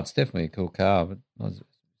 oh, it's definitely a cool car, but I was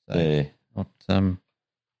Yeah. not.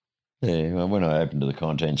 Yeah, well, when I opened to the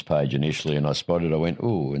contents page initially and I spotted, I went,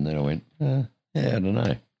 oh, and then I went, yeah, I don't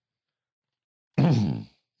know.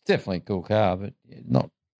 Definitely a cool car, but not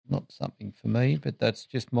something for me. But that's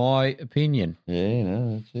just my opinion. Yeah,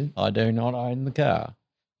 no, that's it. I do not own the car.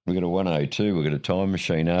 We've got a 102, we've got a Time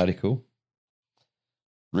Machine article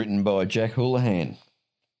written by Jack Houlihan.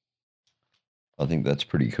 I think that's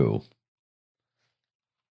pretty cool.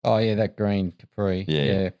 Oh yeah, that green Capri.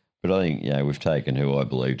 Yeah. But I think, we've taken who I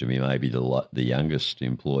believe to be maybe the youngest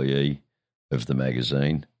employee of the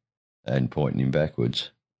magazine and pointing him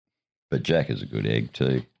backwards. But Jack is a good egg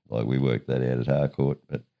too. Like we worked that out at Harcourt.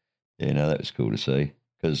 But, that was cool to see.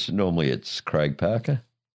 Because normally it's Craig Parker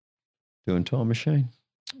doing Time Machine.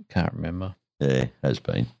 Can't remember. Yeah, has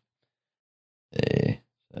been. Yeah.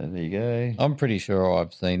 So there you go. I'm pretty sure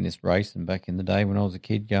I've seen this racing back in the day when I was a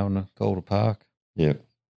kid going to Calder Park. Yep.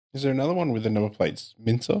 Is there another one with the number plates?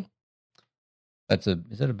 Mincer? Is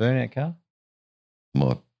that a burnout car?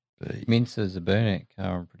 Might be. Mincer's a burnout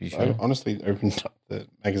car, I'm pretty I sure. honestly opened up the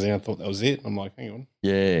magazine. I thought that was it. I'm like, hang on.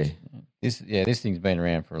 Yeah. This thing's been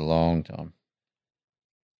around for a long time.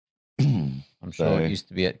 I'm sure So- it used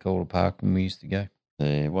to be at Calder Park when we used to go.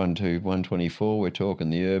 124. We're talking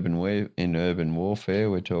the urban warfare.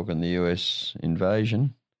 We're talking the US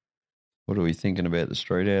invasion. What are we thinking about the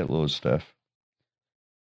street outlaws stuff?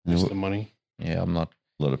 Just A the money. Yeah, I'm not.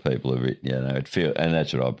 lot of people have, and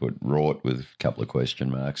that's what I put wrought with a couple of question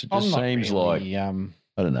marks. It I'm just not seems really, like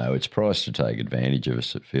I don't know. It's priced to take advantage of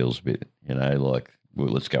us. It feels a bit, like, well,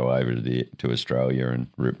 let's go over to Australia and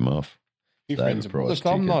rip them off. Few They friends have of mine- priced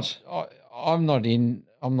Look, tickets.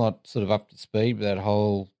 I'm not sort of up to speed with that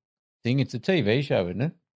whole thing. It's a TV show, isn't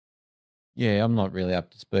it? Yeah, I'm not really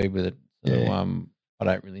up to speed with it. So, Yeah. I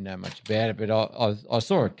don't really know much about it, but I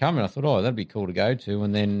saw it coming. I thought, oh, that'd be cool to go to,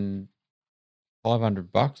 and then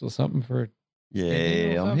 $500 or something for it.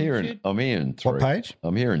 Yeah, or I'm some hearing shit. three. What page?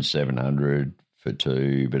 I'm hearing 700 for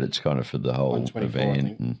two, but it's kind of for the whole 124, I event.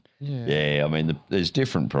 think. And yeah, I mean, there's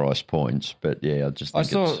different price points, but yeah, I just think I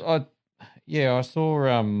saw.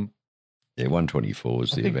 124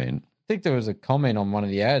 is I the think- event. I think there was a comment on one of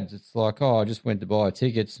the ads. It's like, oh, I just went to buy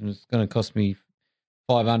tickets and it's going to cost me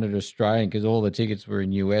 500 Australian because all the tickets were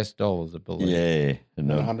in US dollars, I believe. Yeah, and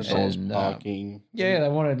 $100 And, parking. Yeah, they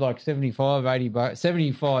wanted like 75, 80 bucks,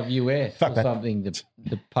 75 US Fuck or that. something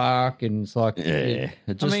to park. And it's like, yeah,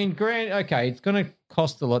 it just, I mean, okay, it's going to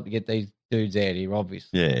cost a lot to get these dudes out here,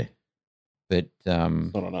 obviously. yeah, But It's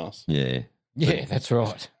not on us. yeah, yeah, that's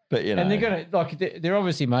right. but And they're going to, like, they're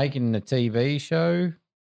obviously making a TV show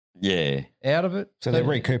yeah, out of it. So they're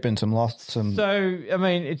recouping some lost, some So, I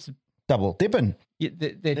mean, it's double dipping. they're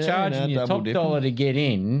Yeah, charging you double top dipping. dollar to get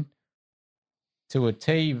in to a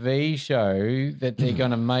TV show that they're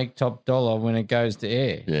going to make top dollar when it goes to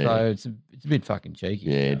air. Yeah. So it's a bit fucking cheeky.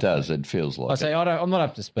 yeah, it does. It feels like I say I'm not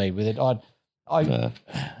up to speed with it. No.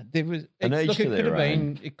 There was And each to their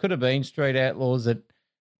own. It could have been Street Outlaws that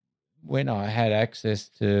when I had access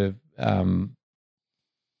to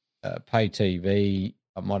pay TV,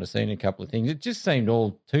 I might have seen a couple of things. It just seemed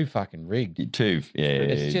all too fucking rigged. too. Yeah,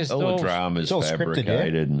 It's just all all- the drama's it's all scripted,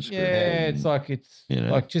 fabricated and scripted. Yeah, it's like You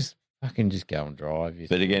just fucking just go and drive. You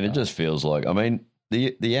But think, again, it oh. just feels like, I mean,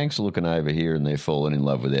 the Yanks are looking over here and they're falling in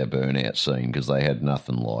love with our burnout scene because they had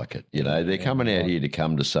nothing like it. They're coming out here to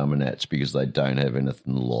come to Summernats because they don't have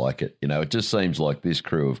anything like it. It just seems like this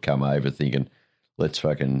crew have come over thinking, let's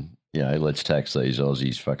fucking, let's tax these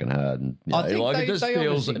Aussies fucking hard. And I think it just they feels,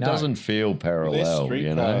 obviously it know. doesn't feel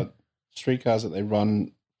parallel, Streetcars that they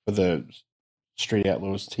run for the Street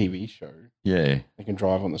Outlaws TV show. Yeah, They can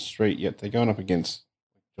drive on the street, yet they're going up against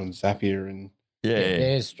John Zapier and yeah.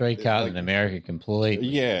 There's streetcars in America completely.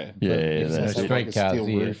 yeah, Yeah, it's that's like it. a Streetcars steel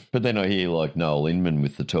here. roof. But then I hear like Noel Inman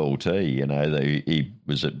with the tall T. He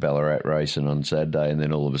was at Ballarat racing on Saturday, and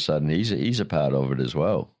then all of a sudden he's a part of it as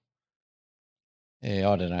well, Yeah,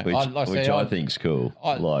 I don't know. which I think's cool.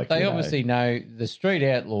 They obviously know the Street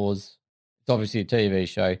Outlaws. It's obviously a TV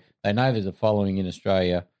show. They know there's a following in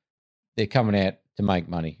Australia. They're coming out to make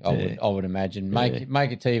money. I would imagine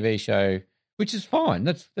make a TV show, which is fine.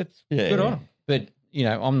 That's good on them. But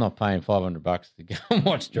I'm not paying $500 to go and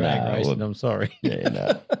watch drag No, racing. well, I'm sorry. Yeah,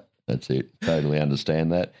 no, that's it. Totally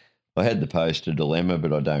understand that. I had the poster dilemma,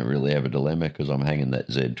 but I don't really have a dilemma because I'm hanging that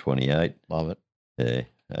Z28. Love it. Yeah.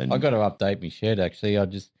 And I got to update my shed. Actually, I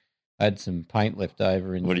just had some paint left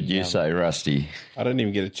over. what did you say, Rusty? I don't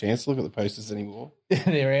even get a chance to look at the posters anymore.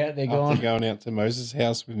 They're out. They're gone. After going out to Moses'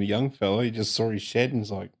 house with a young fella, he just saw his shed and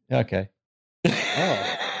was like, Okay.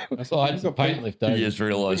 "Oh, I So I had some paint left over. You just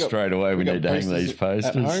realised We got- straight away we got need to hang these at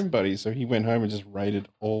posters. home, buddy." So he went home and just raided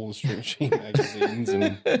all the Street Machine magazines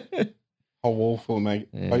and a whole wall full of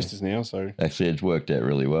Yeah. posters now. So Actually, it's worked out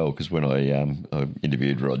really well because when I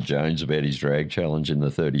interviewed Rod Jones about his drag challenge in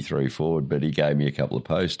the 33 Ford, but he gave me a couple of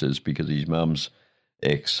posters because his mum's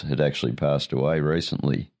ex had actually passed away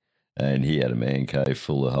recently, and he had a man cave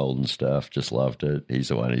full of Holden stuff. Just loved it. He's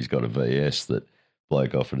the one who's got a VS that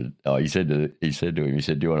bloke offered it. Oh, he said to him, he said, "Do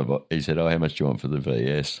you want to buy?" He said, "Oh, how much do you want for the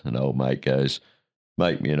VS?" And old mate goes,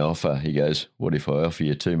 "Make me an offer." He goes, "What if I offer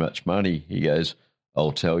you too much money?" He goes,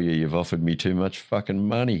 "I'll tell you, you've offered me too much fucking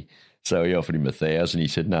money." So he offered him 1,000. He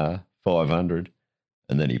said, "Nah, 500."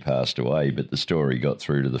 And then he passed away. But the story got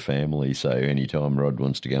through to the family. So anytime Rod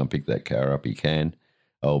wants to go and pick that car up, he can.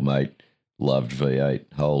 Old mate loved V8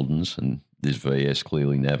 Holdens, and this VS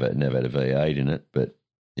clearly never had a V8 in it. But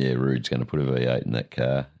Yeah, Rude's going to put a V8 in that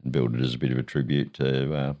car and build it as a bit of a tribute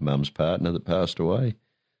to Mum's partner that passed away.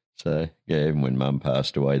 So, yeah, even when Mum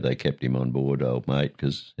passed away, they kept him on board, old mate,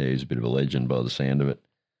 because he's a bit of a legend by the sound of it.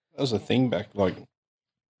 That was a thing back, like, I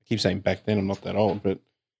keep saying back then, I'm not that old, but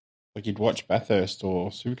like you'd watch Bathurst or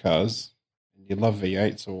supercars and you'd love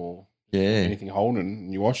V8s or anything Holden,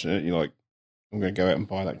 and you're watching it, you're like, I'm going to go out and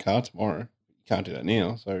buy that car tomorrow. You can't do that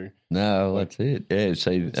now. So no, that's it. Yeah,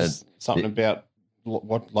 see, something about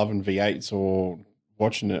loving V8s or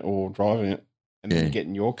watching it or driving it and then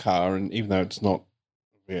getting your car, and even though it's not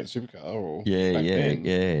a V8 supercar or then,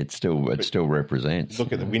 it still represents.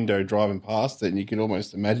 Look at the window driving past it, and you can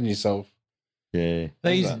almost imagine yourself. Yeah,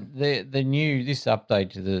 the new this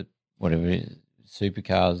update to the whatever it is,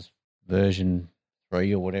 supercars version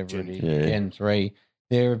 3 or whatever Gen it is, Gen 3.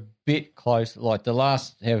 They're a bit close. Like the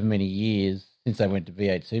last however many years since they went to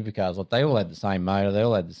V8 supercars, like they all had the same motor. They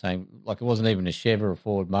all had the same. Like it wasn't even a Chev or a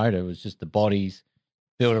Ford motor. It was just the bodies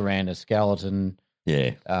built around a skeleton.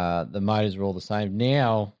 Yeah. The motors are all the same.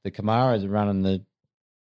 Now the Camaros are running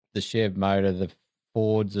the Chev motor. The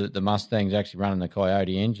Fords, the Mustangs are actually running the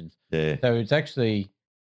Coyote engines. Yeah. So it's actually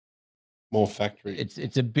more factory.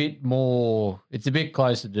 It's a bit more. It's a bit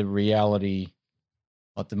closer to reality.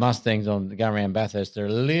 Like the Mustangs going around Bathurst, they're a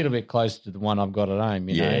little bit closer to the one I've got at home.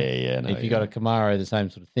 You know? Yeah. No, if you got a Camaro, the same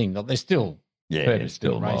sort of thing. Like they're still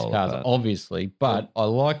still race cars, obviously. But I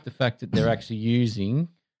like the fact that they're actually using.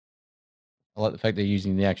 I like the fact they're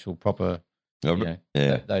using the actual proper.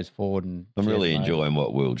 Those Ford and. I'm really enjoying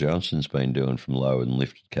what Will Johnson's been doing from lowered and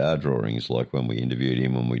lifted car drawings. Like when we interviewed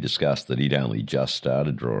him and we discussed that he'd only just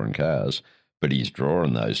started drawing cars, but he's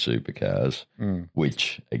drawing those supercars,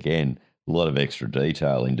 which again. A lot of extra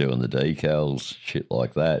detail in doing the decals, shit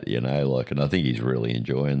like that, and I think he's really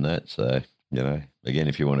enjoying that. So, again,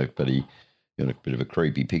 if you want a bit of a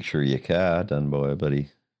creepy picture of your car done by a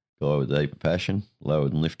buddy guy with deeper passion,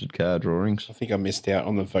 lowered and lifted car drawings. I think I missed out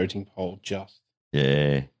on the voting poll just.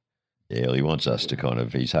 Yeah. Yeah, well, he wants us to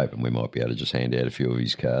he's hoping we might be able to just hand out a few of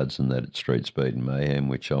his cards and that at Street Speed and Mayhem,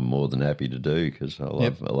 which I'm more than happy to do because I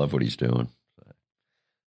love what he's doing.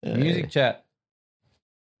 So, music chat.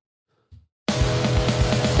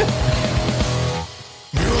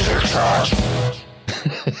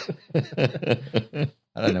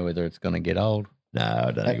 I don't know whether it's going to get old. No,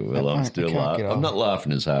 I don't think it will. I'm still laughing. I'm not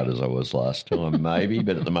laughing as hard as I was last time, maybe,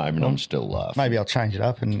 but at the moment I'm still laughing. Maybe I'll change it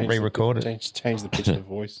up and re-record it. Change the pitch of the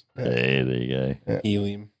voice. Yeah, there you go. Yeah.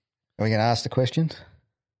 Helium. Are we going to ask the questions?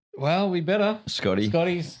 Well, we better. Scotty's.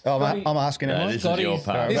 I'm asking him. This is your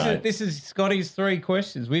part. This is Scotty's 3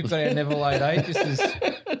 questions. We've got our Never Late 8. This is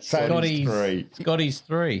Scotty's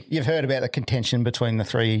 3. You've heard about the contention between the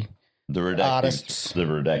 3 artists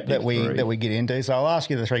that we get into. So I'll ask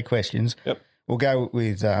you the 3 questions. Yep. We'll go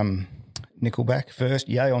with Nickelback first.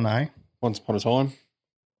 Yay or no? Once Upon a Time.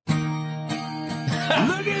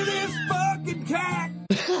 Look at this fucking cat.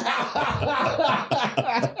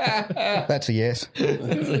 That's a yes.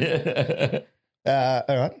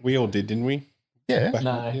 All right. We all did, didn't we? Yeah.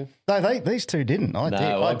 No, these 2 didn't.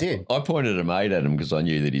 I did. I pointed a mate at him because I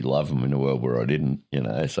knew that he'd love them in a world where I didn't,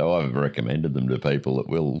 so I've recommended them to people that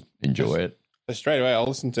will enjoy it. So straight away, I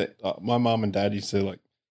listened to my mum and dad used to like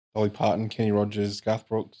Dolly Parton, Kenny Rogers, Garth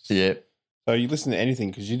Brooks. Yeah. So you listen to anything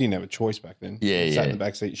because you didn't have a choice back then. Yeah, you sat in the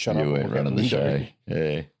back seat, shut up. You weren't running the show.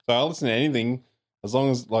 Yeah. So I listen to anything as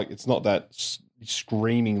long as like it's not that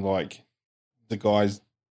screaming like the guy's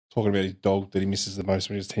talking about his dog that he misses the most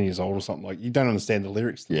when he was 10 years old or something. Like you don't understand the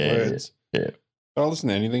lyrics, the words. Yeah. But I listen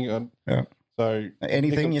to anything. Yeah. So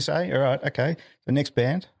anything you say? All right. Okay. The next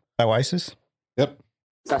band, Oasis. Yep.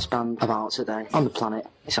 Best band about today on the planet.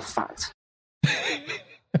 It's a fact.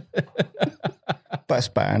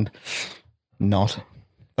 Best band, not.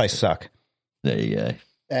 They suck. There you go.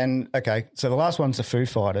 And, okay, so the last one's the Foo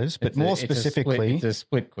Fighters, but more specifically... It's a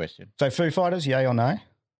split question. So Foo Fighters, yay or no?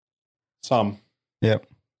 Some. Yep.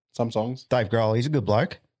 Some songs. Dave Grohl, he's a good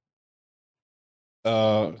bloke.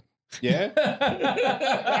 Yeah.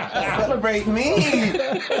 Celebrate me.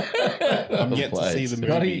 I'm yet to see the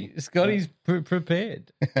movie. Scotty's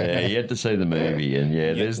prepared. Yeah, you had to see the movie, and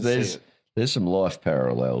there's some life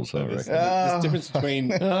parallels, I reckon. There's a difference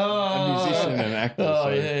between a musician and an actor. Oh, so.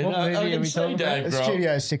 yeah. What movie I are can we see talking Dave about? Grohl.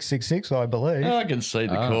 Studio 666, I believe. I can see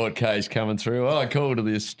the court case coming through. I call to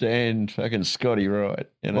this stand fucking Scotty Wright.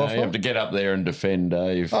 You have to get up there and defend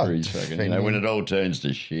Dave for his fucking, when it all turns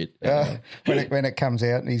to shit. When it comes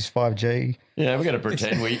out and he's 5G. Yeah, we're going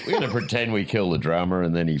to pretend we kill the drummer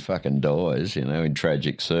and then he fucking dies, in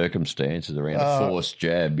tragic circumstances around a forced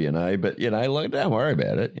jab, but, don't worry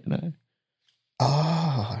about it,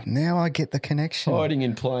 Oh, now I get the connection. Hiding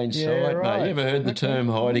in plain sight, Yeah, mate. right. You ever heard the term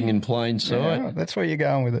hiding in plain Yeah, sight? right, that's where you're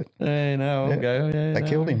going with it. Yeah, no, I'll Yeah. go. Yeah, They no.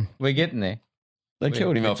 killed him. We're getting there. They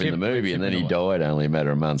killed him we're off in the we're movie, and then he chipping away. died only a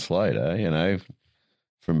matter of months later.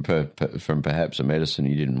 From perhaps a medicine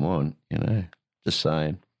he didn't want. Just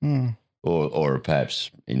saying, Mm. or perhaps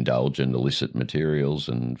indulge in illicit materials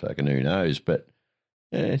and fucking who knows. But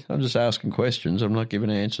yeah, I'm just asking questions. I'm not giving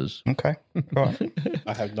answers. Okay. Right.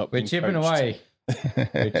 I have not We're been chipping coached. away.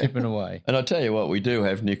 We're chipping away. And I tell you what, we do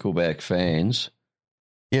have Nickelback fans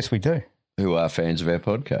Yes, we do. who are fans of our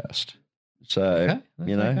podcast. So Okay,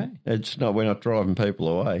 that's okay. it's not we're not driving people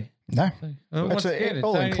away. No. Well, It's what's good? It's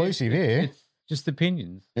all only- inclusive here. It's just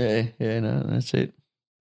opinions. Yeah, no, that's it.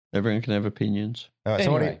 Everyone can have opinions. All right,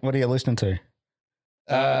 so Anyway. what are you listening to?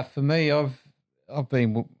 For me, I've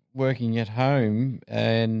been working at home,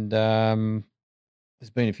 and there's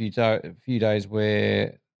been a few days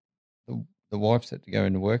where the wife's had to go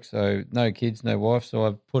into work, so no kids, no wife. So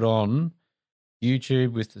I've put on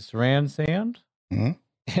YouTube with the surround sound, Mhm.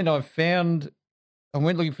 and I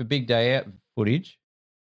went looking for Big Day Out footage,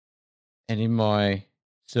 and in my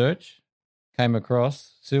search came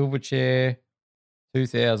across Silverchair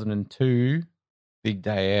 2002 Big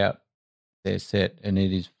Day Out, their set, and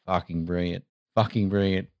it is fucking brilliant. Fucking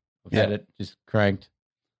brilliant. I've had Yeah. it just cranked.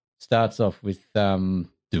 Starts off with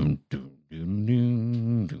doom, doom, doom, doom,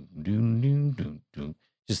 doom, doom, doom, doom, doom.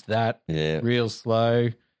 Just that, Yeah. real slow.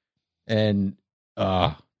 And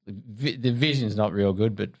the vision's not real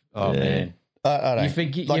good, but Yeah. man. I don't.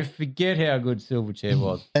 You forget how good Silverchair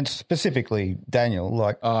was. And specifically, Daniel,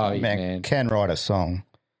 like, Oh, man, man. can write a song.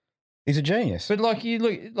 He's a genius. But like you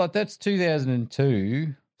look, like that's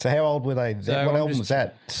 2002. So how old were they? So what I'm album just- was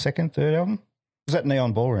that? Second, third album? Was that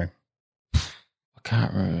Neon Ballroom? I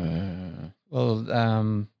can't remember. Well,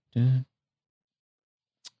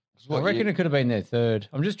 I reckon it could have been their third.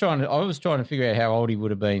 I was trying to figure out how old he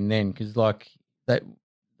would have been then, because like they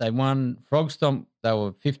won Frog Stomp. They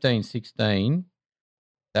were 15, 16.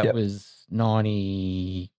 That Yep. was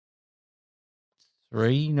 93,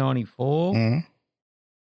 94. Mm.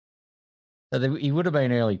 So he would have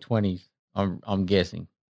been early 20s. I'm guessing,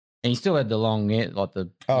 and he still had the long hair, like the.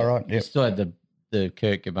 Oh, right, He yep. still had the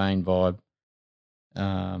Kurt Cobain vibe.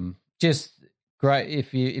 Just great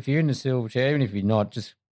if you're in the Silverchair, even if you're not,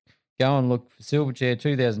 just go and look for Silverchair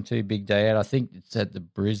 2002 Big Day Out. I think it's at the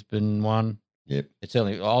Brisbane one. Yep. It's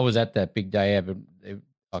only I was at that Big Day Out, but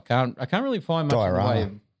I can't really find much in the way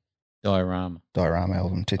of Diorama. Diorama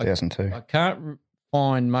album, 2002. I can't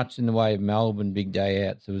find much in the way of Melbourne Big Day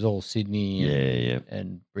Out. So it was all Sydney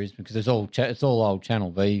and Brisbane, because it's all old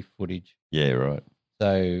Channel V footage. Yeah, right.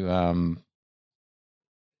 So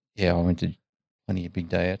I went to plenty of Big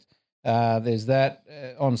Day Outs. There's that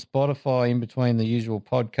on Spotify in between the usual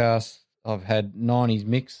podcasts. I've had 90s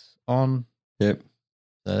Mix on. Yep.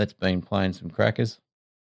 So that's been playing some crackers.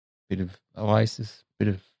 Bit of Oasis, bit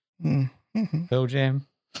of Mm-hmm. Pearl Jam.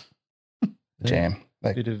 Jam.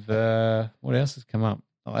 Bit of what else has come up?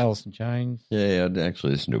 Oh, Alice in Chains. Yeah, I'd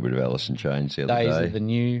actually listened to a bit of Alice in Chains the other Days day. of the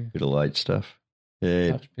New. Bit of late stuff.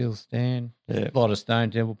 Yeah. Touch Bill Stan. Yeah. A lot of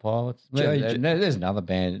Stone Temple Pilots. J- There's another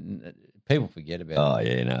band. People forget about Oh, it.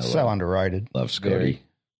 yeah, no. So underrated. love Scotty. Very.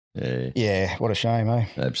 Yeah, Yeah, what a shame, eh?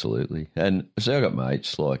 absolutely. And so I got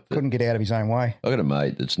mates like that. Couldn't get out of his own way. I got a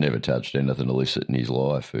mate that's never touched anything illicit in his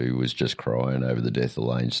life who was just crying over the death of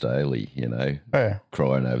Lane Staley, Yeah.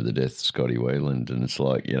 crying over the death of Scotty Whelan. And it's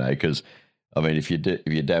like, because, I mean, if you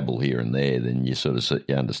dabble here and there, then you sort of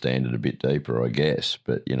you understand it a bit deeper, I guess.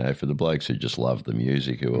 But, for the blokes who just love the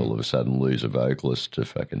music, who all of a sudden lose a vocalist to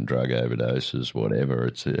fucking drug overdoses, whatever,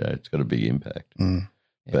 it's got a big impact. Mm.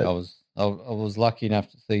 Yeah, But- I was lucky enough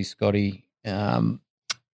to see Scotty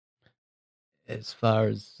as far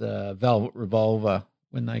as Velvet Revolver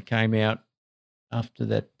when they came out after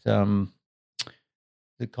that.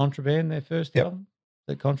 The Contraband, their first Yep. album.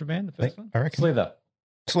 The Contraband, the first one. I reckon.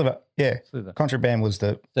 Slither. Yeah. Slither. Contraband was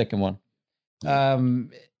the Second one.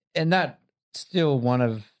 And that's still one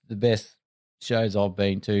of the best shows I've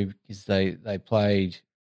been to, because they played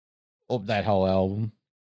that whole album.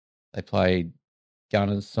 They played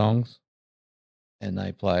Gunners songs, and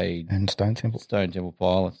they played and Stone Temple. Stone Temple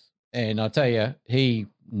Pilots. And I tell you, he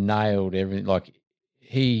nailed everything. Like,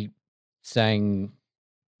 he sang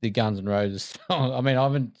the Guns N' Roses song. I mean, I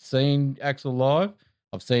haven't seen Axl live.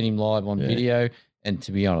 I've seen him live on video. And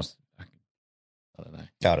to be honest, I don't know.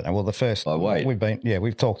 I don't know. Well, the first wait.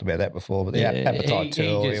 we've talked about that before, but the Yeah, Appetite he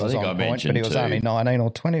Tour, just- he I was think I on point, mentioned but he was too. only 19 or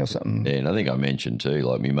 20 or something. Yeah, and I think I mentioned too,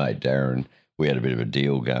 like my mate Darren, we had a bit of a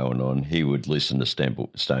deal going on. He would listen to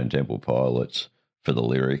Stone Temple Pilots for the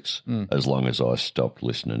lyrics, as long as I stopped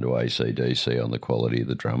listening to AC/DC on the quality of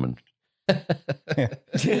the drumming. Okay.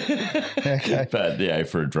 But yeah,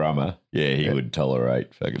 for a drummer, he would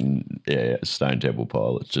tolerate fucking Stone Temple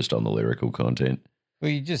Pilots just on the lyrical content. Well,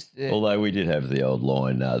 you just Although we did have the old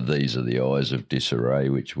line, "These are the eyes of disarray,"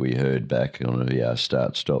 which we heard back on a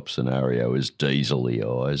start-stop scenario as "Diesel the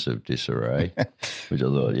eyes of disarray," which I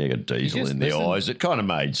thought, got diesel just in the listen- eyes. It kind of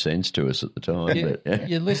made sense to us at the time. But,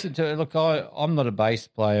 you listen to it. Look, I'm not a bass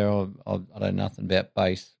player. I know nothing about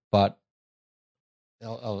bass, but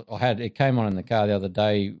I had it came on in the car the other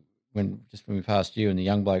day when we passed you, and the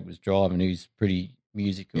young bloke was driving. Who's pretty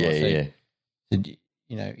musical. I said,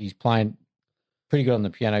 he's playing pretty good on the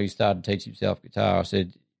piano. He started to teach himself guitar. I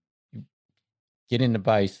said, get into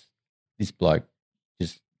bass. This bloke,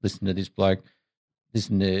 just listen to this bloke.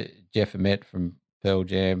 Listen to Jeff Ament from Pearl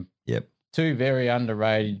Jam. Yep. Two very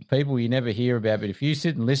underrated people you never hear about. But if you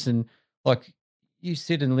sit and listen,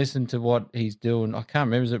 to what he's doing. I can't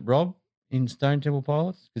remember. Is it Rob in Stone Temple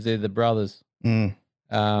Pilots? Because they're the brothers. Mm.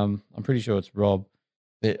 I'm pretty sure it's Rob.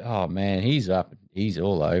 But, oh, man, he's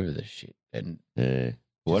all over the shit. And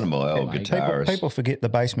one of my old guitarists. People forget the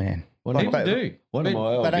bass man. people do. One of my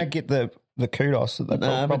old They don't get the kudos that they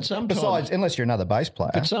but sometimes, besides, unless you're another bass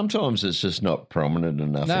player. But sometimes it's just not prominent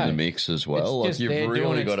enough in the mix as well. It's just Like there you've doing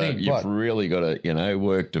really got to,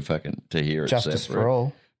 work to hear it. Justice separate. for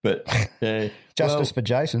all. But Justice for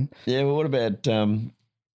Jason. Yeah, well, what about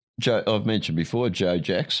Joe? I've mentioned before Joe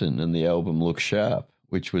Jackson and the album Look Sharp,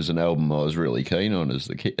 which was an album I was really keen on as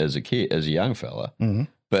a young fella. Mm-hmm.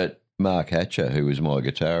 But Mark Hatcher, who was my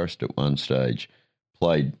guitarist at one stage,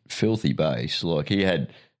 played filthy bass. Like he had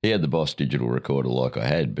the Boss digital recorder like I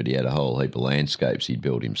had, but he had a whole heap of landscapes he'd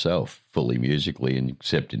built himself, fully musically, and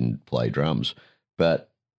except didn't play drums. But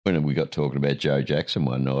when we got talking about Joe Jackson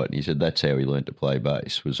one night, and he said that's how he learnt to play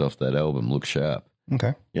bass, was off that album Look Sharp.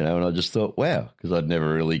 Okay. And I just thought, wow, because I'd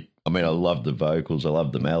never really, I love the vocals, I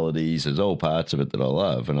love the melodies, there's all parts of it that I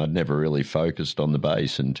love, and I'd never really focused on the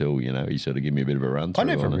bass until, he sort of gave me a bit of a run through. I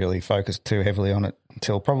never really focused too heavily on it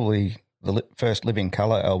until probably the first Living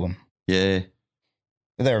Colour album. Yeah.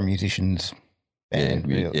 They're a musician's band.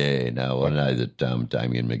 Really. Yeah, no, I know that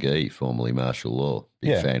Damien McGee, formerly Martial Law,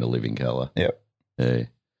 big fan of Living Colour. Yep. Yeah.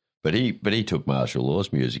 But he took Martial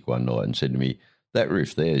Law's music one night and said to me, that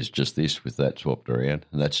riff there is just this with that swapped around,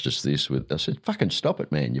 and that's just this with. I said, fucking stop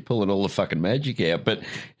it, man. You're pulling all the fucking magic out. But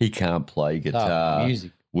he can't play guitar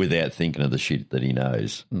without thinking of the shit that he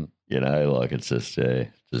knows. It's just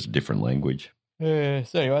a different language. Yeah,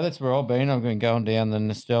 so anyway, that's where I've been. I've been going down the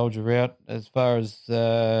nostalgia route. As far as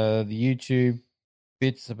the YouTube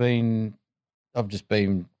bits, I've just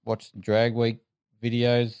been watching Drag Week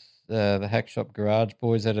videos. The Hack Shop Garage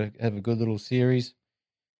Boys have a good little series.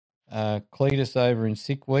 Cletus over in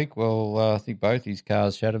Sick Week. Well, I think both his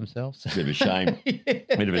cars shut themselves. Bit of a shame.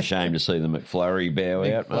 Bit of a shame to see the McFlurry bow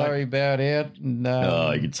out, mate. McFlurry bowed out. And,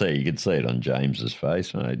 you could see it on James's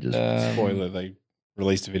face, mate. Just Spoiler: they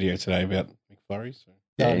released a video today about McFlurry. So.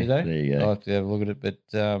 Did they? There you go. I'll have to have a look at it. But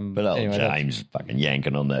old anyway, James fucking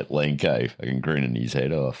yanking on that Lenko, fucking grinning his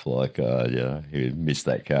head off like, he missed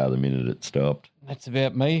that car the minute it stopped. That's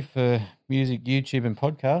about me for music, YouTube, and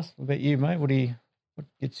podcasts. What about you, mate? What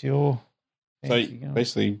gets your fancy going?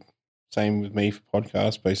 Basically, same with me for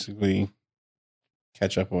podcasts. Basically,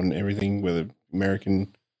 catch up on everything with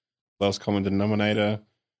American lowest common denominator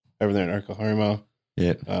over there in Oklahoma.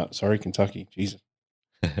 Yeah. Kentucky. Jesus.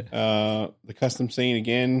 The custom scene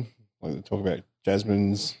again. Like they talk about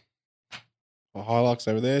Jasmine's Hilux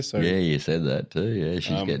over there. So yeah, you said that too. Yeah,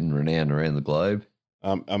 she's getting renowned around the globe.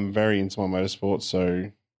 I'm very into my motorsports,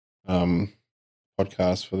 so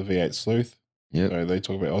podcast for the V8 Sleuth. Yeah. So they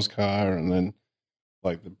talk about Oscar and then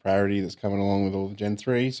like the priority that's coming along with all the Gen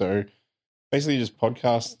 3. So basically just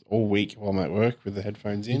podcast all week while I'm at work with the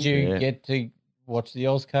headphones in. Did you get to watch the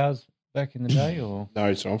Oscars back in the day? Or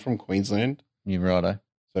No, so I'm from Queensland. You're righto.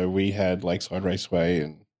 So we had Lakeside Raceway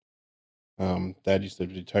and Dad used to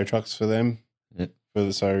do tow trucks for them. Yep.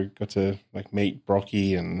 So got to like meet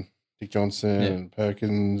Brocky and Dick Johnson and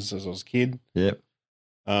Perkins as I was a kid. Yep.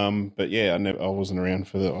 But yeah, I wasn't around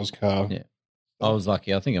for the Oscar. Yeah. I was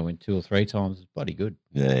lucky. I think I went 2 or 3 times. It's bloody good.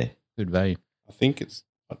 Yeah. Good value. I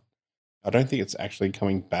don't think it's actually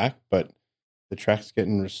coming back, but the track's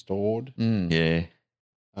getting restored. Yeah.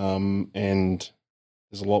 And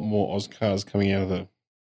there's a lot more Oscars coming out of the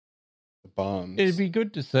barns. It'd be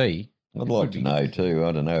good to see. I'd like to know too.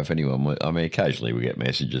 I don't know if anyone. Occasionally we get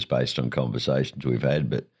messages based on conversations we've had,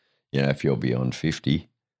 but if you're beyond 50,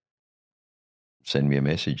 send me a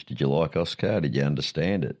message. Did you like Oscar? Did you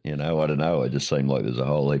understand it? You know, I don't know. It just seemed like there's a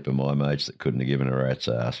whole heap of my mates that couldn't have given a rat's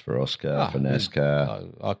ass for Oscar, for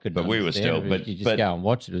NASCAR. I couldn't. But we were understand still- it, but- you just but- go and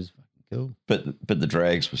watch it. It was fucking cool. But the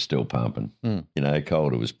drags were still pumping. Mm. You know,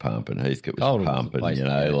 Calder was pumping. Heathcote was Calder was the pumping. place You to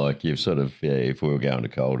know, go. like you've sort of, if we were going to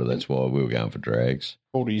Calder, that's why we were going for drags.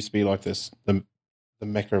 Calder used to be like this, the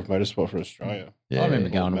mecca of motorsport for Australia. Yeah. I remember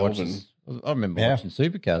going to watch. Melbourne. I remember Yeah. watching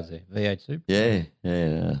supercars there, V8 Super. Yeah,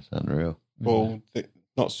 no, it's unreal. Well,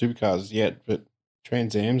 not supercars yet, but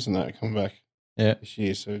Trans Ams and that are coming back Yeah. this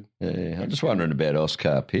year. So Yeah, I'm just wondering about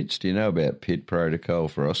Oscar pits. Do you know about pit protocol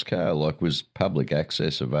for Oscar? Like, was public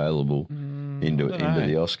access available into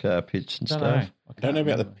the Oscar pits and stuff? I don't know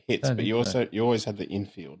about the pits, but you always had the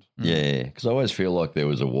infield. Yeah, because I always feel like there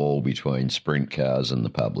was a wall between sprint cars and the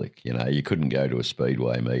public. You know, you couldn't go to a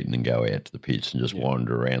speedway meeting and go out to the pits and just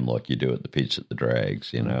wander around like you do at the pits at the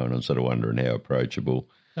drags. You know, and I'm sort of wondering how approachable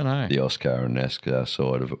I don't know. the Oscar and NASCAR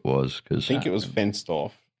side of it was. I Because think it was fenced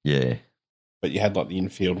off, yeah, but you had like the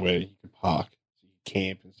infield where you could park, so you could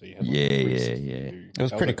camp, and so you had like, Yeah, 360 yeah. view. It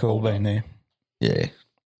was That pretty like cool Calder. being there. yeah.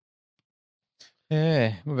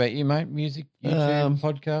 Yeah. What about you, mate? Music, YouTube,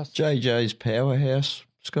 podcast? JJ's Powerhouse.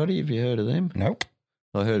 Scotty, have you heard of them? Nope.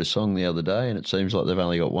 I heard a song the other day, and it seems like they've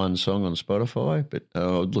only got one song on Spotify. But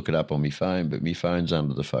I'd look it up on my phone, but my phone's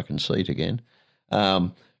under the fucking seat again.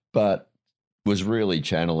 But was really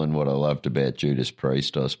channeling what I loved about Judas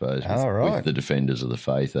Priest, I suppose, with the Defenders of the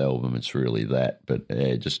Faith album. It's really that, but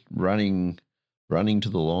just running to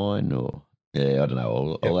the line, or I don't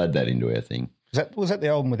know. I'll add that into our thing. Was that the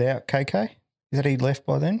album without KK? Is that he'd left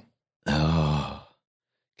by then? Oh,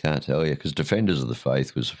 can't tell you, because Defenders of the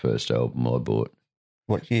Faith was the first album I bought.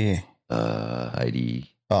 What year? 81,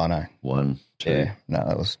 Oh, no. 2, Yeah. No,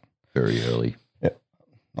 that was very early.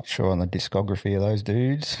 not sure on the discography of those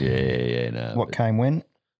dudes. No. What came when?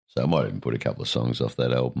 So I might even put a couple of songs off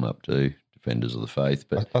that album up too, Defenders of the Faith.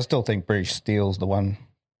 But I still think British Steel's the one.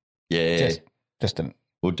 yeah, Just an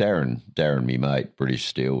well, Darren, me mate, British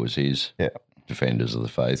Steel was his. Yeah. Defenders of the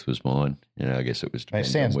Faith was mine. You know, I guess it was depending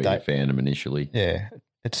on sounds where you found them initially. yeah.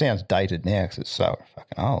 It sounds dated now because it's so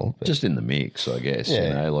fucking old. But Just in the mix, I guess. You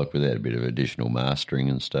Yeah. know, like without a bit of additional mastering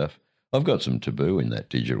and stuff. I've got some Taboo in that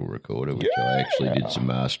digital recorder, which I actually did some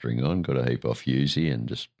mastering on. Got a heap off Uzi and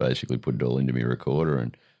just basically put it all into my recorder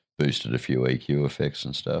and boosted a few EQ effects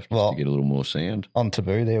and stuff just to get a little more sound. on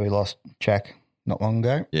Taboo there, we lost Jack not long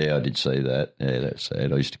ago. Yeah, I did see that. Yeah, that's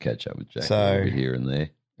sad. I used to catch up with Jack So- a little bit here and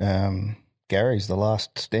there. Gary's the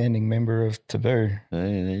last standing member of Taboo.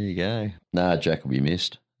 Hey, there you go. Nah, Jack will be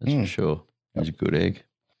missed. That's for sure. He's a good egg.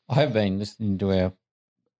 I have been listening to our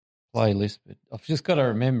playlist, but I've just got to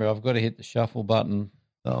remember I've got to hit the shuffle button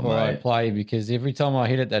Oh, before I mate. play, because every time I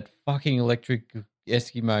hit it, that fucking electric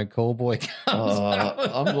Eskimo callboy comes up.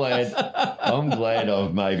 I'm glad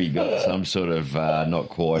I've maybe got some sort of not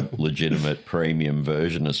quite legitimate premium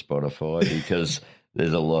version of Spotify, because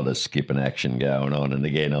there's a lot of skipping action going on. And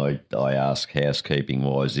again, I ask housekeeping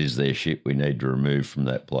wise, is there shit we need to remove from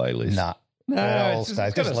that playlist? Nah. No, All it's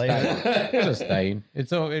stays. got to Just leave it. stay. It's got to stay in.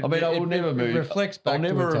 It's all. It, I mean, I will never move. It reflects back I'll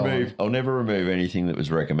never to a time. remove. I'll never remove anything that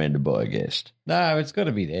was recommended by a guest. No, it's got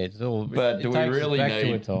to be there. It's all. But it do we takes us really back to a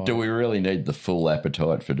need? time. Do we really need the full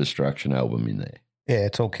Appetite for Destruction album in there? Yeah,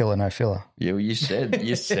 it's all killer, no filler. Yeah, well, you said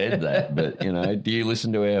that, but you know, do you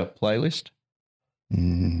listen to our playlist?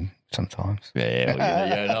 Sometimes. Yeah,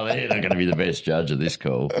 well, you're not going to be the best judge of this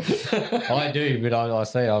call. I do, but I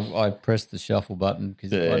say I press the shuffle button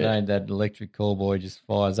because if I don't, that electric callboy just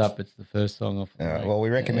fires up. It's the first song off. The Well, we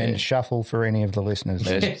recommend shuffle for any of the listeners.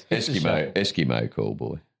 Eskimo call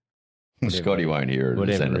boy. Scotty won't hear it.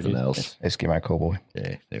 Whatever It's it anything is. else. Eskimo callboy.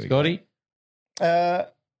 Yeah, there we Scotty,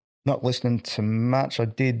 Not listening to much. I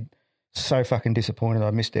did so fucking disappointed.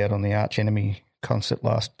 I missed out on the Arch Enemy concert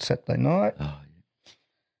last Saturday night. go.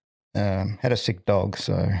 Oh, Had a sick dog,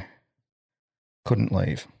 so couldn't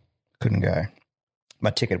leave. Couldn't go.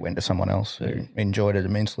 My ticket went to someone else who enjoyed it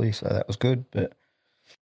immensely, so that was good. But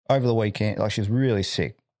over the weekend, like, she was really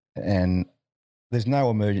sick, and there's no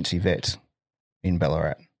emergency vets in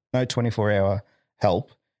Ballarat. No 24-hour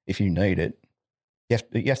help if you need it. You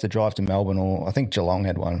have to drive to Melbourne, or I think Geelong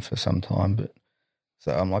had one for some time. But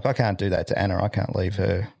so I'm like, I can't do that to Anna. I can't leave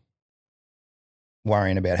her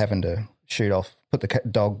worrying about having to shoot off, put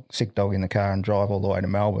the sick dog in the car and drive all the way to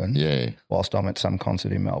Melbourne. Yeah. Whilst I'm at some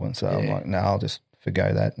concert in Melbourne. So I'm like, no, I'll just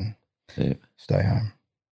forgo that and stay home.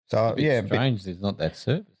 So it's strange. There's not that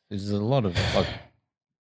service. There's a lot of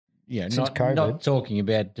Since COVID. not talking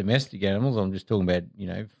about domestic animals. I'm just talking about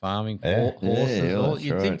farming Yeah. horses. Yeah, or, that's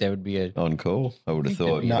you'd right. think there would be a On call. I would have think there'd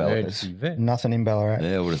thought be an Ballarat. emergency vet. Nothing in Ballarat.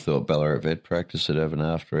 Yeah, I would have thought Ballarat vet practice would have an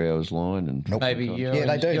after hours line and Maybe you're Yeah,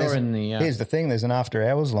 they do. You're There's- in the Here's the thing: there's an after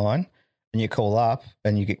hours line, and you call up,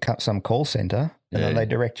 and you get some call centre, and then Yeah. they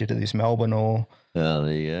direct you to this Melbourne or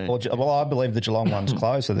there you go. well, I believe the Geelong one's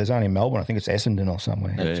closed, so there's only Melbourne. I think it's Essendon or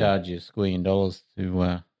somewhere. they charge you $1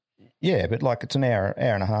 to. Yeah, but like it's an hour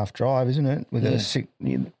and a half drive, isn't it? With a sick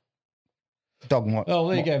dog might. Well,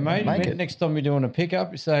 there you go, mate. Make it. Next time you're doing a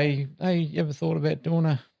pickup, you say, "Hey, you ever thought about doing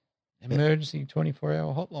a emergency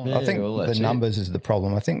 24-hour hotline?" Yeah. I think well, the that's it. numbers is the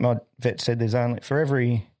problem. I think my vet said there's only for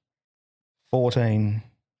every 14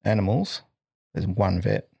 animals, there's one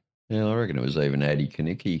vet. Yeah, I reckon it was even Addie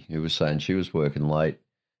Kanicki who was saying she was working late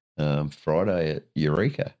Friday at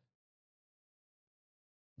Eureka.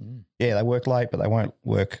 Yeah, they work late, but they won't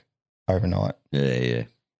work overnight. Yeah.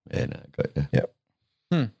 Yeah, no, got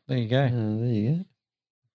you. There you go. There you go.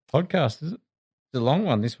 Podcast, is it? It's a long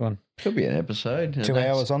one, this one. Could be an episode. 2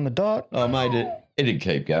 hours on the dot. Oh, mate, it'd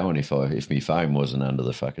keep going if my phone wasn't under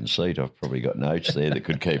the fucking seat. I've probably got notes there that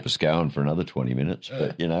could keep us going for another 20 minutes.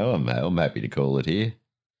 But, I'm happy to call it here.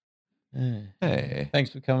 Hey. Thanks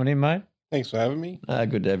for coming in, mate. Thanks for having me.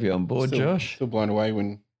 Good to have you on board, Josh. Still blown away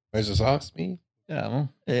when Moses asked me. Yeah, well,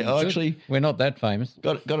 Yeah, I actually we're not that famous.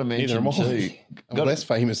 got to Neither mention am I. too. I'm less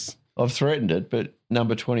famous. I've threatened it, but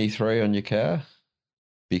number 23 on your car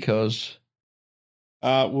because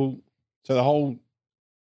So the whole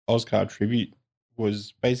Oscar tribute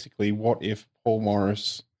was basically what if Paul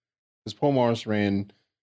Morris, because Paul Morris ran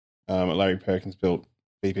a Larry Perkins built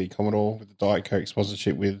BP Commodore with the Diet Coke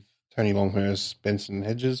sponsorship with Tony Longhurst, Benson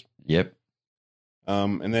Hedges. yep,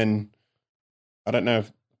 And then I don't know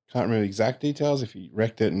if can't remember the exact details if he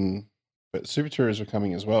wrecked it, but Super Tourers were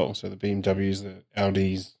coming as well. So the BMWs, the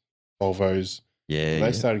Audis, Volvos,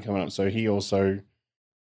 they started coming up. So he also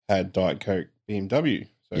had Diet Coke BMW.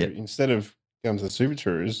 So instead of going to the Super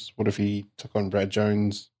Tourers, what if he took on Brad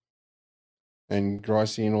Jones and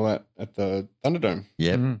Gricey and all that at the Thunderdome?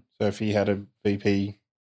 yep, Mhm. So if he had a VP,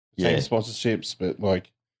 same sponsorships, but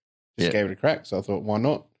just gave it a crack. So I thought, why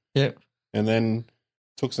not? yep, And then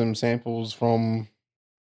took some samples from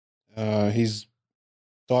his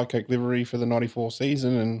Diet Coke livery for the 94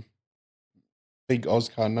 season and big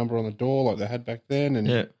Oscar number on the door like they had back then. And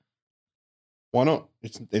yep. why not?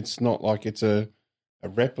 It's not like it's a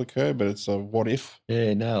replica, but it's a what if.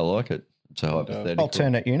 Yeah, no, I like it. It's a hypothetical.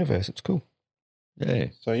 Alternate universe. It's cool. Yeah,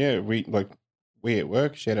 So yeah, we at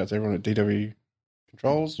work, shout out to everyone at DW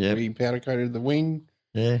Controls. Yep. We powder coated the wing,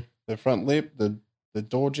 yeah, the front lip, the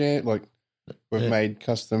door jamb. We've made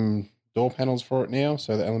custom door panels for it now.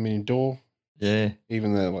 So the aluminium door, yeah,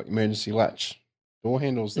 even the emergency latch door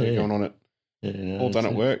handles that are going on it, yeah. No, all done that's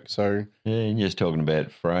at it. work. So Yeah, and you're just talking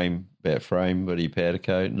about frame, body powder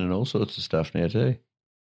coating and all sorts of stuff now too.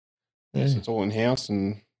 Yeah, yes, it's all in house,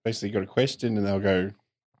 and basically got a question, and they'll go,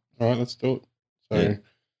 "All right, let's do it." So Yeah.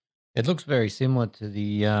 It looks very similar to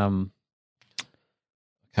the I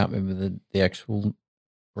can't remember the actual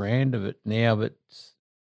brand of it now, but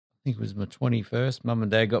I think it was my 21st. Mum and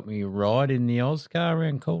Dad got me a ride in the Oz car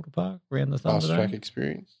around Calder Park, around the fast track Thunderdome.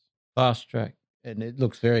 experience. Fast track, and it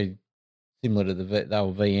looks very similar to the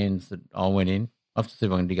old VNs that I went in. I have to see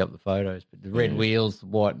if I can dig up the photos, but the red wheels, the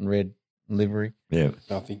white and red livery. yeah,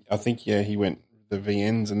 I think he went the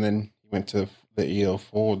VNs, and then he went to the EL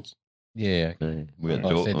Fords. Yeah, yeah. We like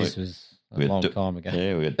got I door, said, this was a we had long do- time ago.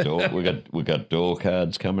 yeah, we got door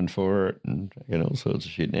cards coming for it and all sorts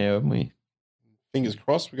of shit now, haven't we? Fingers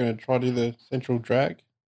crossed, we're going to try to do the central drag.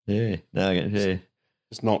 Yeah, no, yeah,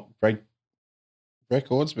 Just not break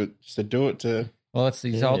records, but just to do it to. Well, that's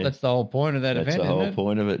the whole point of that that's event. the whole isn't it?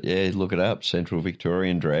 point of it. Yeah, look it up, Central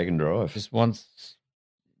Victorian Drag and Drive. Just wants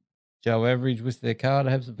Joe Average with their car to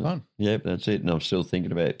have some fun. Yep, that's it. And I'm still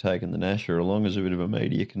thinking about taking the Nasher along as a bit of a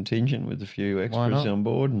media contingent with a few Why extras not? on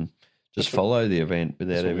board and just follow the event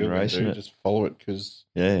without That's what even we're gonna racing do, it. Just follow it because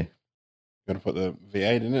Yeah, we've got to put the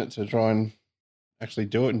V8 in it to try and actually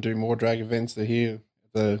do it and do more drag events here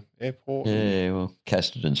at the airport. yeah. Well,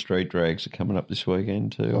 Casterton Street Drags are coming up this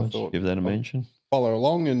weekend too. I I'll thought- give that a mention. Follow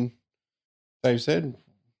along, and Dave said,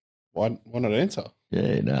 why not enter?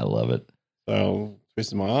 Yeah, no, I love it. So I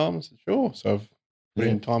twisted my arm. I said, sure. So I've put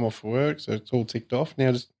in time off for work, so it's all ticked off.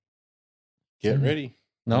 Now just get ready.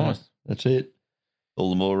 Nice. That's it. All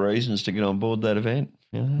the more reasons to get on board that event.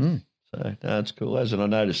 You know? So that's cool. As and I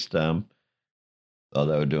noticed, they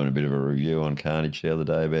were doing a bit of a review on Carnage the other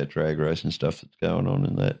day about drag racing stuff that's going on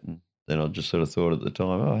and that. And then I just sort of thought at the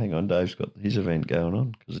time, oh, hang on, Dave's got his event going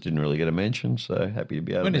on because it didn't really get a mention. So happy to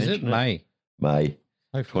be able When to is mention it? May. May.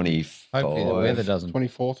 Hopefully, 25. hopefully the weather doesn't.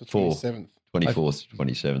 24th to 27th. 24th to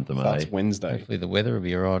 27th of May. That's Wednesday. Hopefully the weather will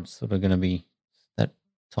be all right. It's sort of going to be that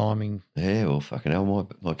timing. Yeah, well, fucking hell,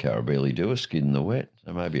 my car will barely do a skid in the wet,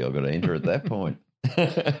 so maybe I've got to enter at that point.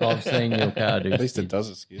 I've seen your car do. At least it does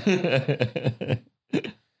a skid.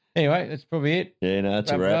 Anyway, that's probably it. Yeah, no,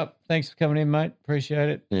 it's Wrap a it wrap. up. Thanks for coming in, mate. Appreciate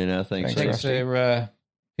it. Yeah, no, thanks. Thanks, Thanks for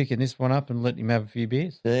picking this one up and letting him have a few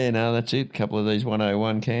beers. Yeah, no, that's it. A couple of these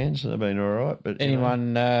 101 cans, they've been all right. But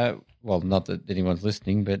Anyone, well, not that anyone's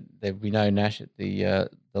listening, but we know Nash at the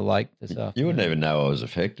lake this afternoon. You wouldn't even know I was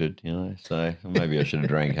affected, so maybe I should have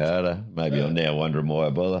drank harder. Maybe I'm now wondering why I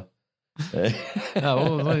bother.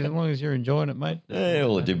 Oh, well, as long as you're enjoying it, mate. Yeah,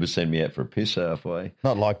 all it did was send me out for a piss halfway.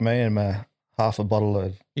 Not like me and my half a bottle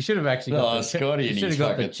of You should have actually got the Scotty you and should his have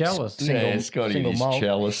got the fucking- chalice. Yeah, Scotty and his malt.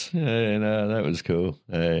 chalice. Yeah, no, that was cool.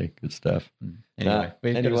 Yeah, good stuff. Anyway,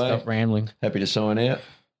 we've got to anyway. stop rambling. Happy to sign out.